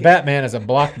Midget kicking- Batman is a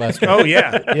blockbuster. Oh,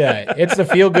 yeah. Yeah, it's the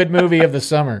feel-good movie of the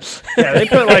summer. Yeah, they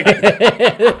put like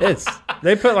It's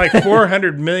They put like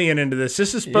 $400 million into this.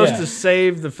 This is supposed Yeah. to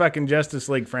save the fucking Justice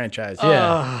League franchise.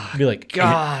 Yeah. Be like,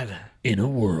 God. In a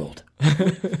world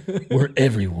where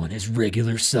everyone is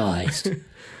regular sized,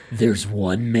 there's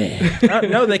one man.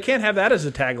 No, they can't have that as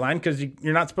a tagline because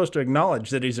you're not supposed to acknowledge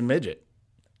that he's a midget.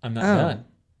 I'm not done.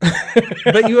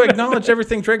 But you acknowledge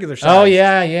everything's regular size. Oh,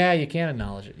 yeah, you can't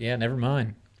acknowledge it. Yeah, never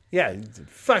mind. Yeah,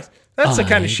 fuck. That's the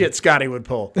kind of shit Scotty would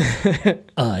pull.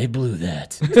 I blew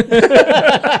that.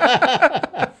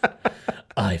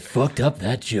 I fucked up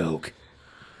that joke.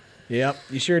 Yep,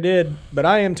 you sure did. But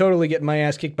I am totally getting my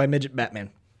ass kicked by Midget Batman.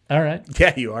 All right.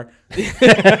 Yeah, you are.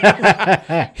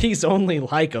 He's only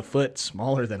like a foot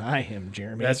smaller than I am,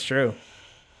 Jeremy. That's true.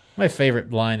 My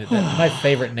favorite line, my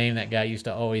favorite name that guy used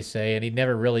to always say, and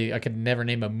I could never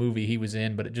name a movie he was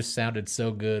in, but it just sounded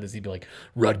so good as he'd be like,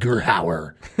 Rutger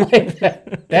Hauer.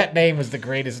 that name was the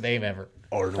greatest name ever.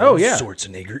 Arnold Oh, yeah.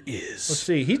 Schwarzenegger is. Let's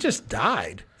see. He just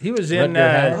died. He was in.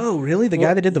 Rutger Hauer. Oh, really? The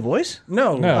guy that did the voice?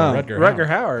 No, Rutger Rutger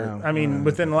Hauer. I mean,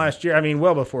 within the last year. I mean,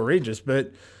 well before Regis,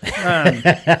 but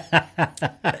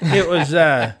it was.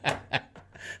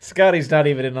 Scotty's not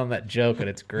even in on that joke, and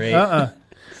it's great. Rutger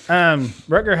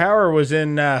Hauer was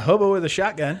in Hobo with a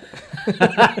Shotgun,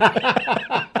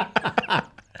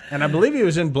 and I believe he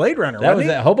was in Blade Runner. That was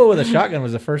wasn't that. Hobo with a Shotgun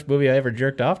was the first movie I ever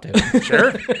jerked off to. he?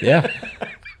 Sure. Yeah.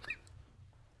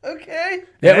 Okay.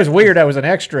 Yeah, it was weird. I was an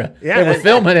extra. Yeah. They were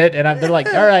filming it, and they're like,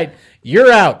 all right,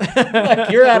 you're out. Like,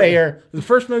 you're out of here. The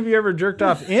first movie you ever jerked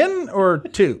off in or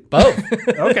two? Both.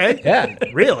 Okay. Yeah.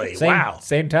 Really? Same, Wow.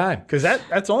 Same time. Because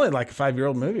that's only like a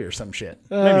 5-year-old movie or some shit.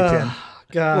 Maybe 10.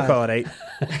 God. We'll call it 8.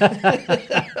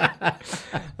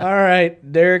 All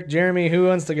right, Derek, Jeremy, who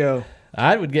wants to go?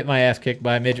 I would get my ass kicked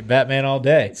by a midget Batman all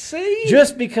day. See?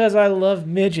 Just because I love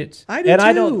midgets. I do and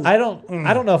too. I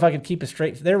don't know if I could keep a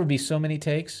straight. There would be so many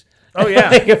takes. Oh, yeah.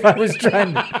 Like if I was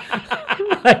trying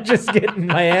to, like just getting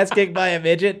my ass kicked by a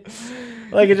midget,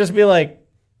 like it'd just be like,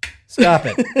 stop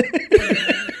it.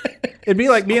 It'd be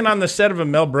like being on the set of a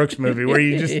Mel Brooks movie where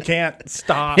you just can't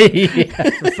stop Yeah.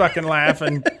 for fucking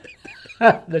laughing.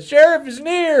 The sheriff is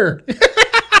near.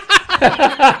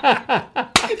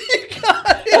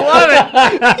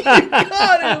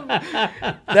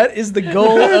 That is the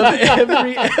goal of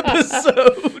every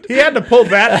episode. He had to pull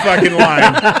that fucking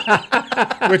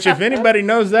line. Which, if anybody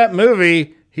knows that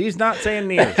movie, he's not saying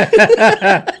near.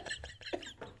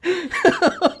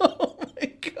 Oh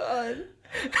my God.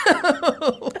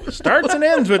 Starts and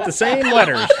ends with the same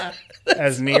letters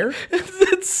as near.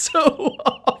 That's so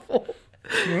awful.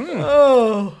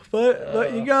 Oh,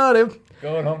 but you got him.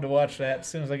 Going home to watch that as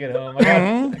soon as I get home.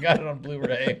 I got it on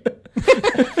Blu-ray.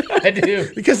 I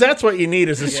do. Because that's what you need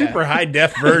is a super high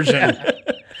def version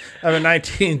of a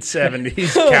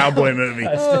 1970s cowboy movie.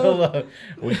 I still love it.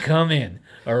 We come in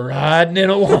riding in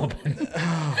a woman.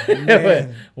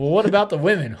 Well, what about the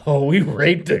women? Oh, we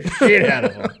raped the shit out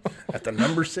of them. At the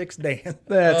number 6 dance.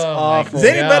 That's Oh, my awful. Has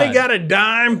anybody God. got a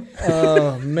dime?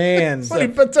 Oh, man. When he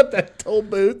puts up that toll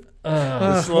booth,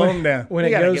 slow him down. When You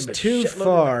it gotta goes give a too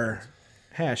shitload of- hashtag.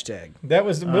 Hashtag. That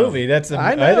was the movie. That's the,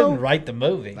 I I, know. didn't write the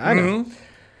movie. I know.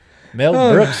 Mel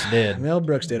Brooks did. Mel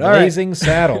Brooks did. All right. Blazing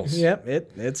Saddles. Yep,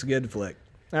 it's a good flick.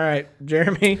 All right,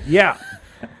 Jeremy, Yeah.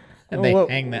 And they Well,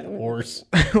 hang that horse.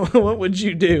 what would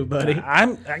you do, buddy?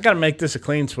 I got to make this a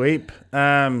clean sweep.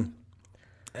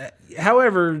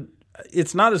 However,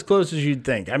 it's not as close as you'd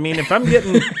think. I mean, if I'm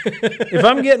getting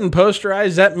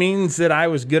posterized, that means that I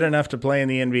was good enough to play in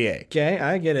the NBA. Okay,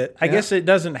 I get it. I guess it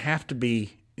doesn't have to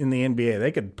be in the NBA.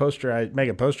 They could make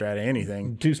a poster out of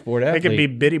anything. Two-sport It athlete. could be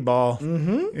bitty ball.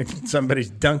 If somebody's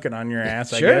dunking on your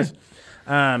ass, I Sure. guess.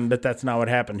 But that's not what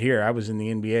happened here. I was in the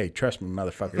NBA. Trust me,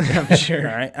 motherfucker. I'm sure.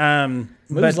 All right.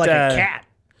 Moves like a cat.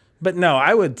 But no,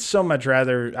 I would so much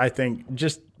rather, I think,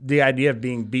 just the idea of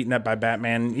being beaten up by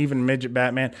Batman, even midget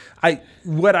Batman.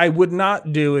 What I would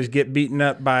not do is get beaten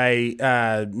up by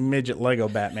midget Lego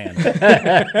Batman.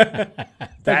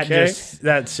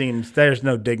 That seems there's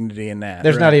no dignity in that.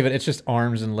 There's not even. It's just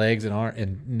arms and legs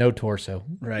and no torso.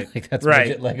 Right. Like that's Right.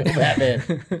 midget Lego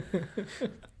Batman.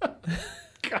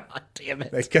 God damn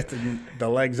it. They cut the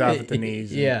legs off at the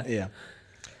knees. Yeah. Yeah.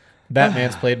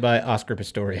 Batman's played by Oscar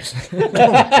Pistorius.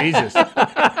 Oh, Jesus.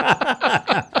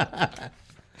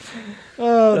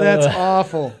 Oh, that's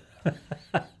awful.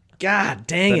 God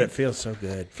dang But it. it feels so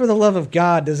good. For the love of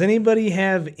God, does anybody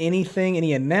have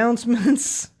any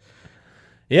announcements?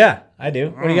 Yeah, I do.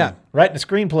 What do you got? Writing a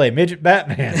screenplay, midget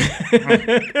Batman.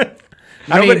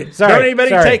 Don't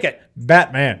anybody take it.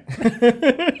 Batman.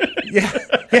 Yeah.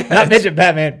 Not midget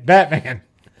Batman. Batman.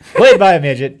 Played by a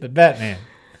midget, but Batman.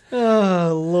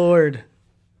 Oh, Lord.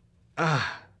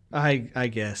 I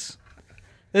guess.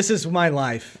 This is my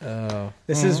life. Oh.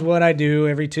 This is what I do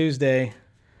every Tuesday.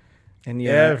 And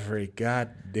Every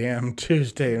goddamn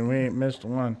Tuesday, and we ain't missed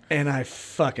one. and I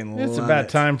fucking love It's about it.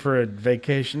 time for a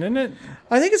vacation, isn't it?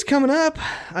 I think it's coming up.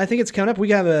 We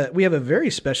have a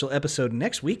very special episode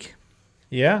next week.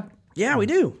 Yeah? Yeah, we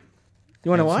do. You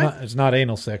want to know why? It's not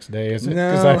anal sex day, is it?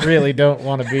 No. Because I really don't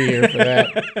want to be here for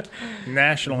that.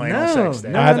 National Anal Sex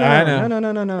Day. I know.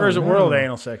 No. Or is it World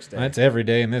Anal Sex Day? That's every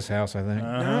day in this house, I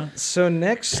think. So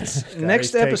next taking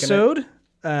episode,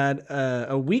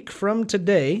 a week from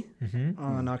today,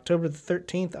 on October the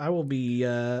 13th, I will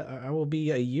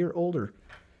be a year older.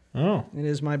 Oh. It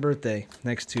is my birthday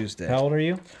next Tuesday. How old are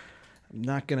you? I'm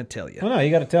not gonna tell you. Oh, no,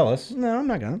 you got to tell us. No, I'm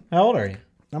not gonna. How old are you?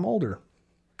 I'm older.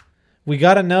 We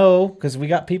got to know because we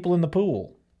got people in the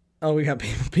pool. Oh, we got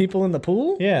people in the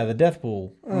pool? Yeah, the death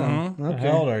pool. Okay.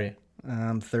 How old are you?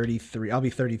 I'm 33. I'll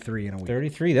be 33 in a week.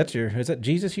 33. Is that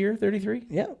Jesus year, 33?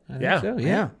 Yeah. Yeah. So,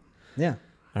 Yeah.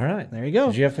 All right. There you go.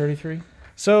 Did you have 33?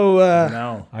 So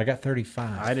No, I got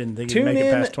 35. I didn't think Tune you'd make in-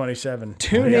 it past 27. to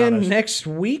tune be in honest. next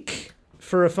week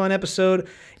for a fun episode.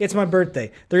 It's my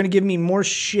birthday. They're going to give me more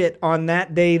shit on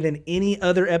that day than any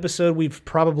other episode we've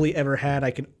probably ever had.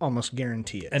 I can almost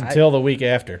guarantee it. Until the week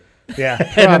after. Yeah.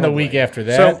 And then the week after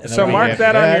that. and the So week mark after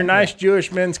that on your nice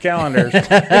Jewish men's calendars.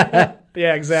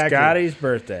 Yeah, exactly. Scotty's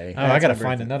birthday. Oh, I got to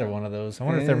find another one of those. I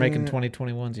wonder if they're making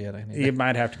 2021s yet. I need You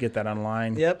might have to get that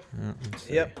online. Yep.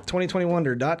 Yep.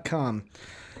 2020wonder.com.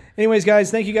 Anyways, guys,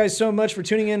 thank you guys so much for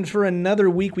tuning in for another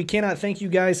week. We cannot thank you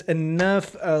guys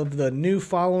enough of the new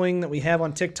following that we have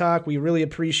on TikTok. We really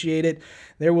appreciate it.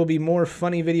 There will be more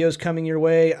funny videos coming your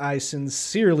way. I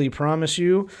sincerely promise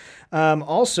you.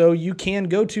 Also, you can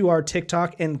go to our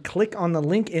TikTok and click on the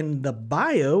link in the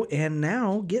bio and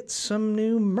now get some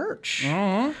new merch.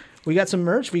 We got some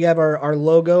merch. We have our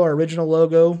logo, our original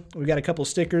logo. We got a couple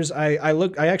stickers. I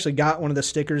actually got one of the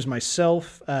stickers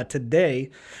myself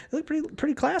today. They look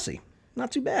pretty classy.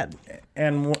 Not too bad.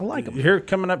 And I like 'em. here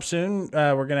coming up soon,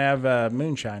 we're going to have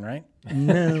moonshine, right?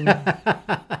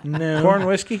 No. Corn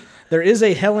whiskey? There is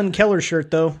a Helen Keller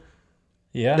shirt though.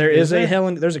 Yeah. There is a there?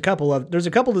 Helen. There's a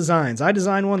couple designs. I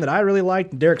designed one that I really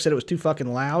liked. Derek said it was too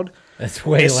fucking loud. That's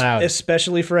way loud.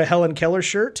 Especially for a Helen Keller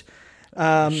shirt.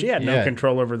 She had no yeah.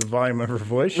 control over the volume of her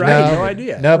voice. She Right. had no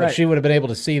idea. No, but Right. she would have been able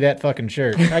to see that fucking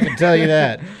shirt. I can tell you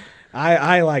that.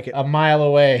 I like it. A mile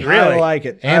away. I like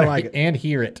it. And, I like it. And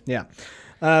hear it. Yeah.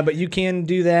 But you can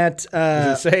do that.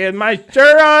 Saying my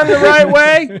shirt on the right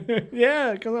way,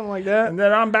 Yeah, something like that. and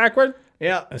then I'm backward.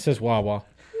 Yeah. It says Wawa.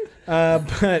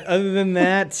 But other than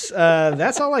that,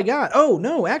 that's all I got. Oh,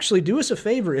 no, actually, do us a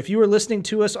favor. If you are listening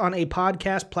to us on a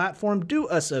podcast platform, do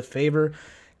us a favor.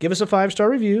 Give us a 5-star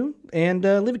review and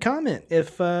leave a comment.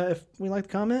 If we like the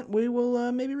comment, we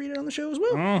will maybe read it on the show as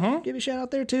well. Give you a shout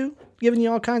out there, too. Giving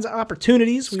you all kinds of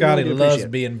opportunities. We Scotty really do loves appreciate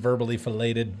it. being verbally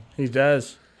filleted. He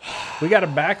does. We got a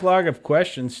backlog of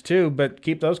questions too, but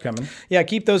keep those coming. Yeah,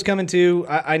 keep those coming too.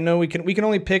 I know we can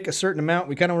only pick a certain amount.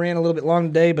 We kind of ran a little bit long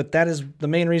today, but that is the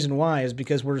main reason why is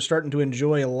because we're starting to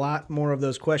enjoy a lot more of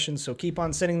those questions. So keep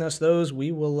on sending us those.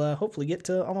 We will hopefully get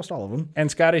to almost all of them. And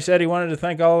Scotty said he wanted to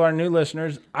thank all of our new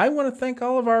listeners. I want to thank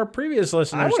all of our previous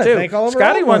listeners wanna too. thank all of our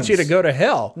Scotty old wants you ones. to go to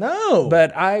hell. No,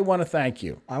 But I want to thank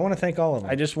you. I want to thank all of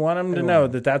them. I just want them to know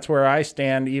that that's where I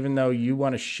stand, even though you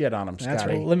want to shit on them, That's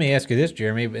Scotty. right. Let me ask you this,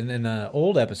 Jeremy. In the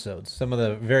old episodes, some of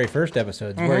the very first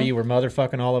episodes, where you were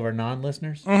motherfucking all of our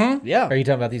non-listeners. yeah, Are you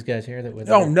talking about these guys here?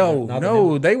 Oh,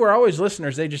 no. They were always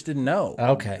listeners. They just didn't know.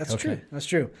 Okay, that's okay. true. That's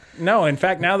true. No, in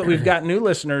fact, now that we've got new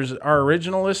listeners, our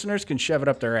original listeners can shove it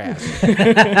up their ass.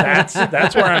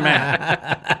 That's where I'm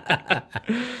at.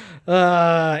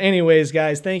 Anyways,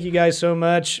 guys, thank you guys so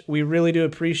much. We really do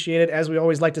appreciate it. As we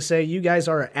always like to say, you guys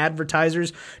are our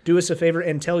advertisers. Do us a favor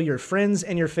and tell your friends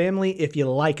and your family if you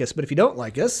like us. But if you don't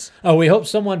like us, Oh, we hope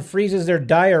someone freezes their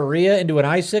diarrhea into an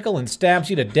icicle and stabs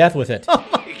you to death with it. oh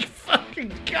my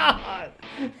fucking God.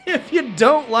 If you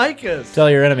don't like us. Tell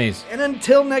your enemies. And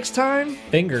until next time,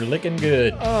 Finger licking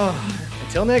good.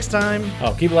 until next time,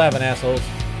 Oh, keep laughing, assholes.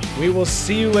 we will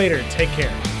see you later. Take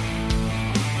care.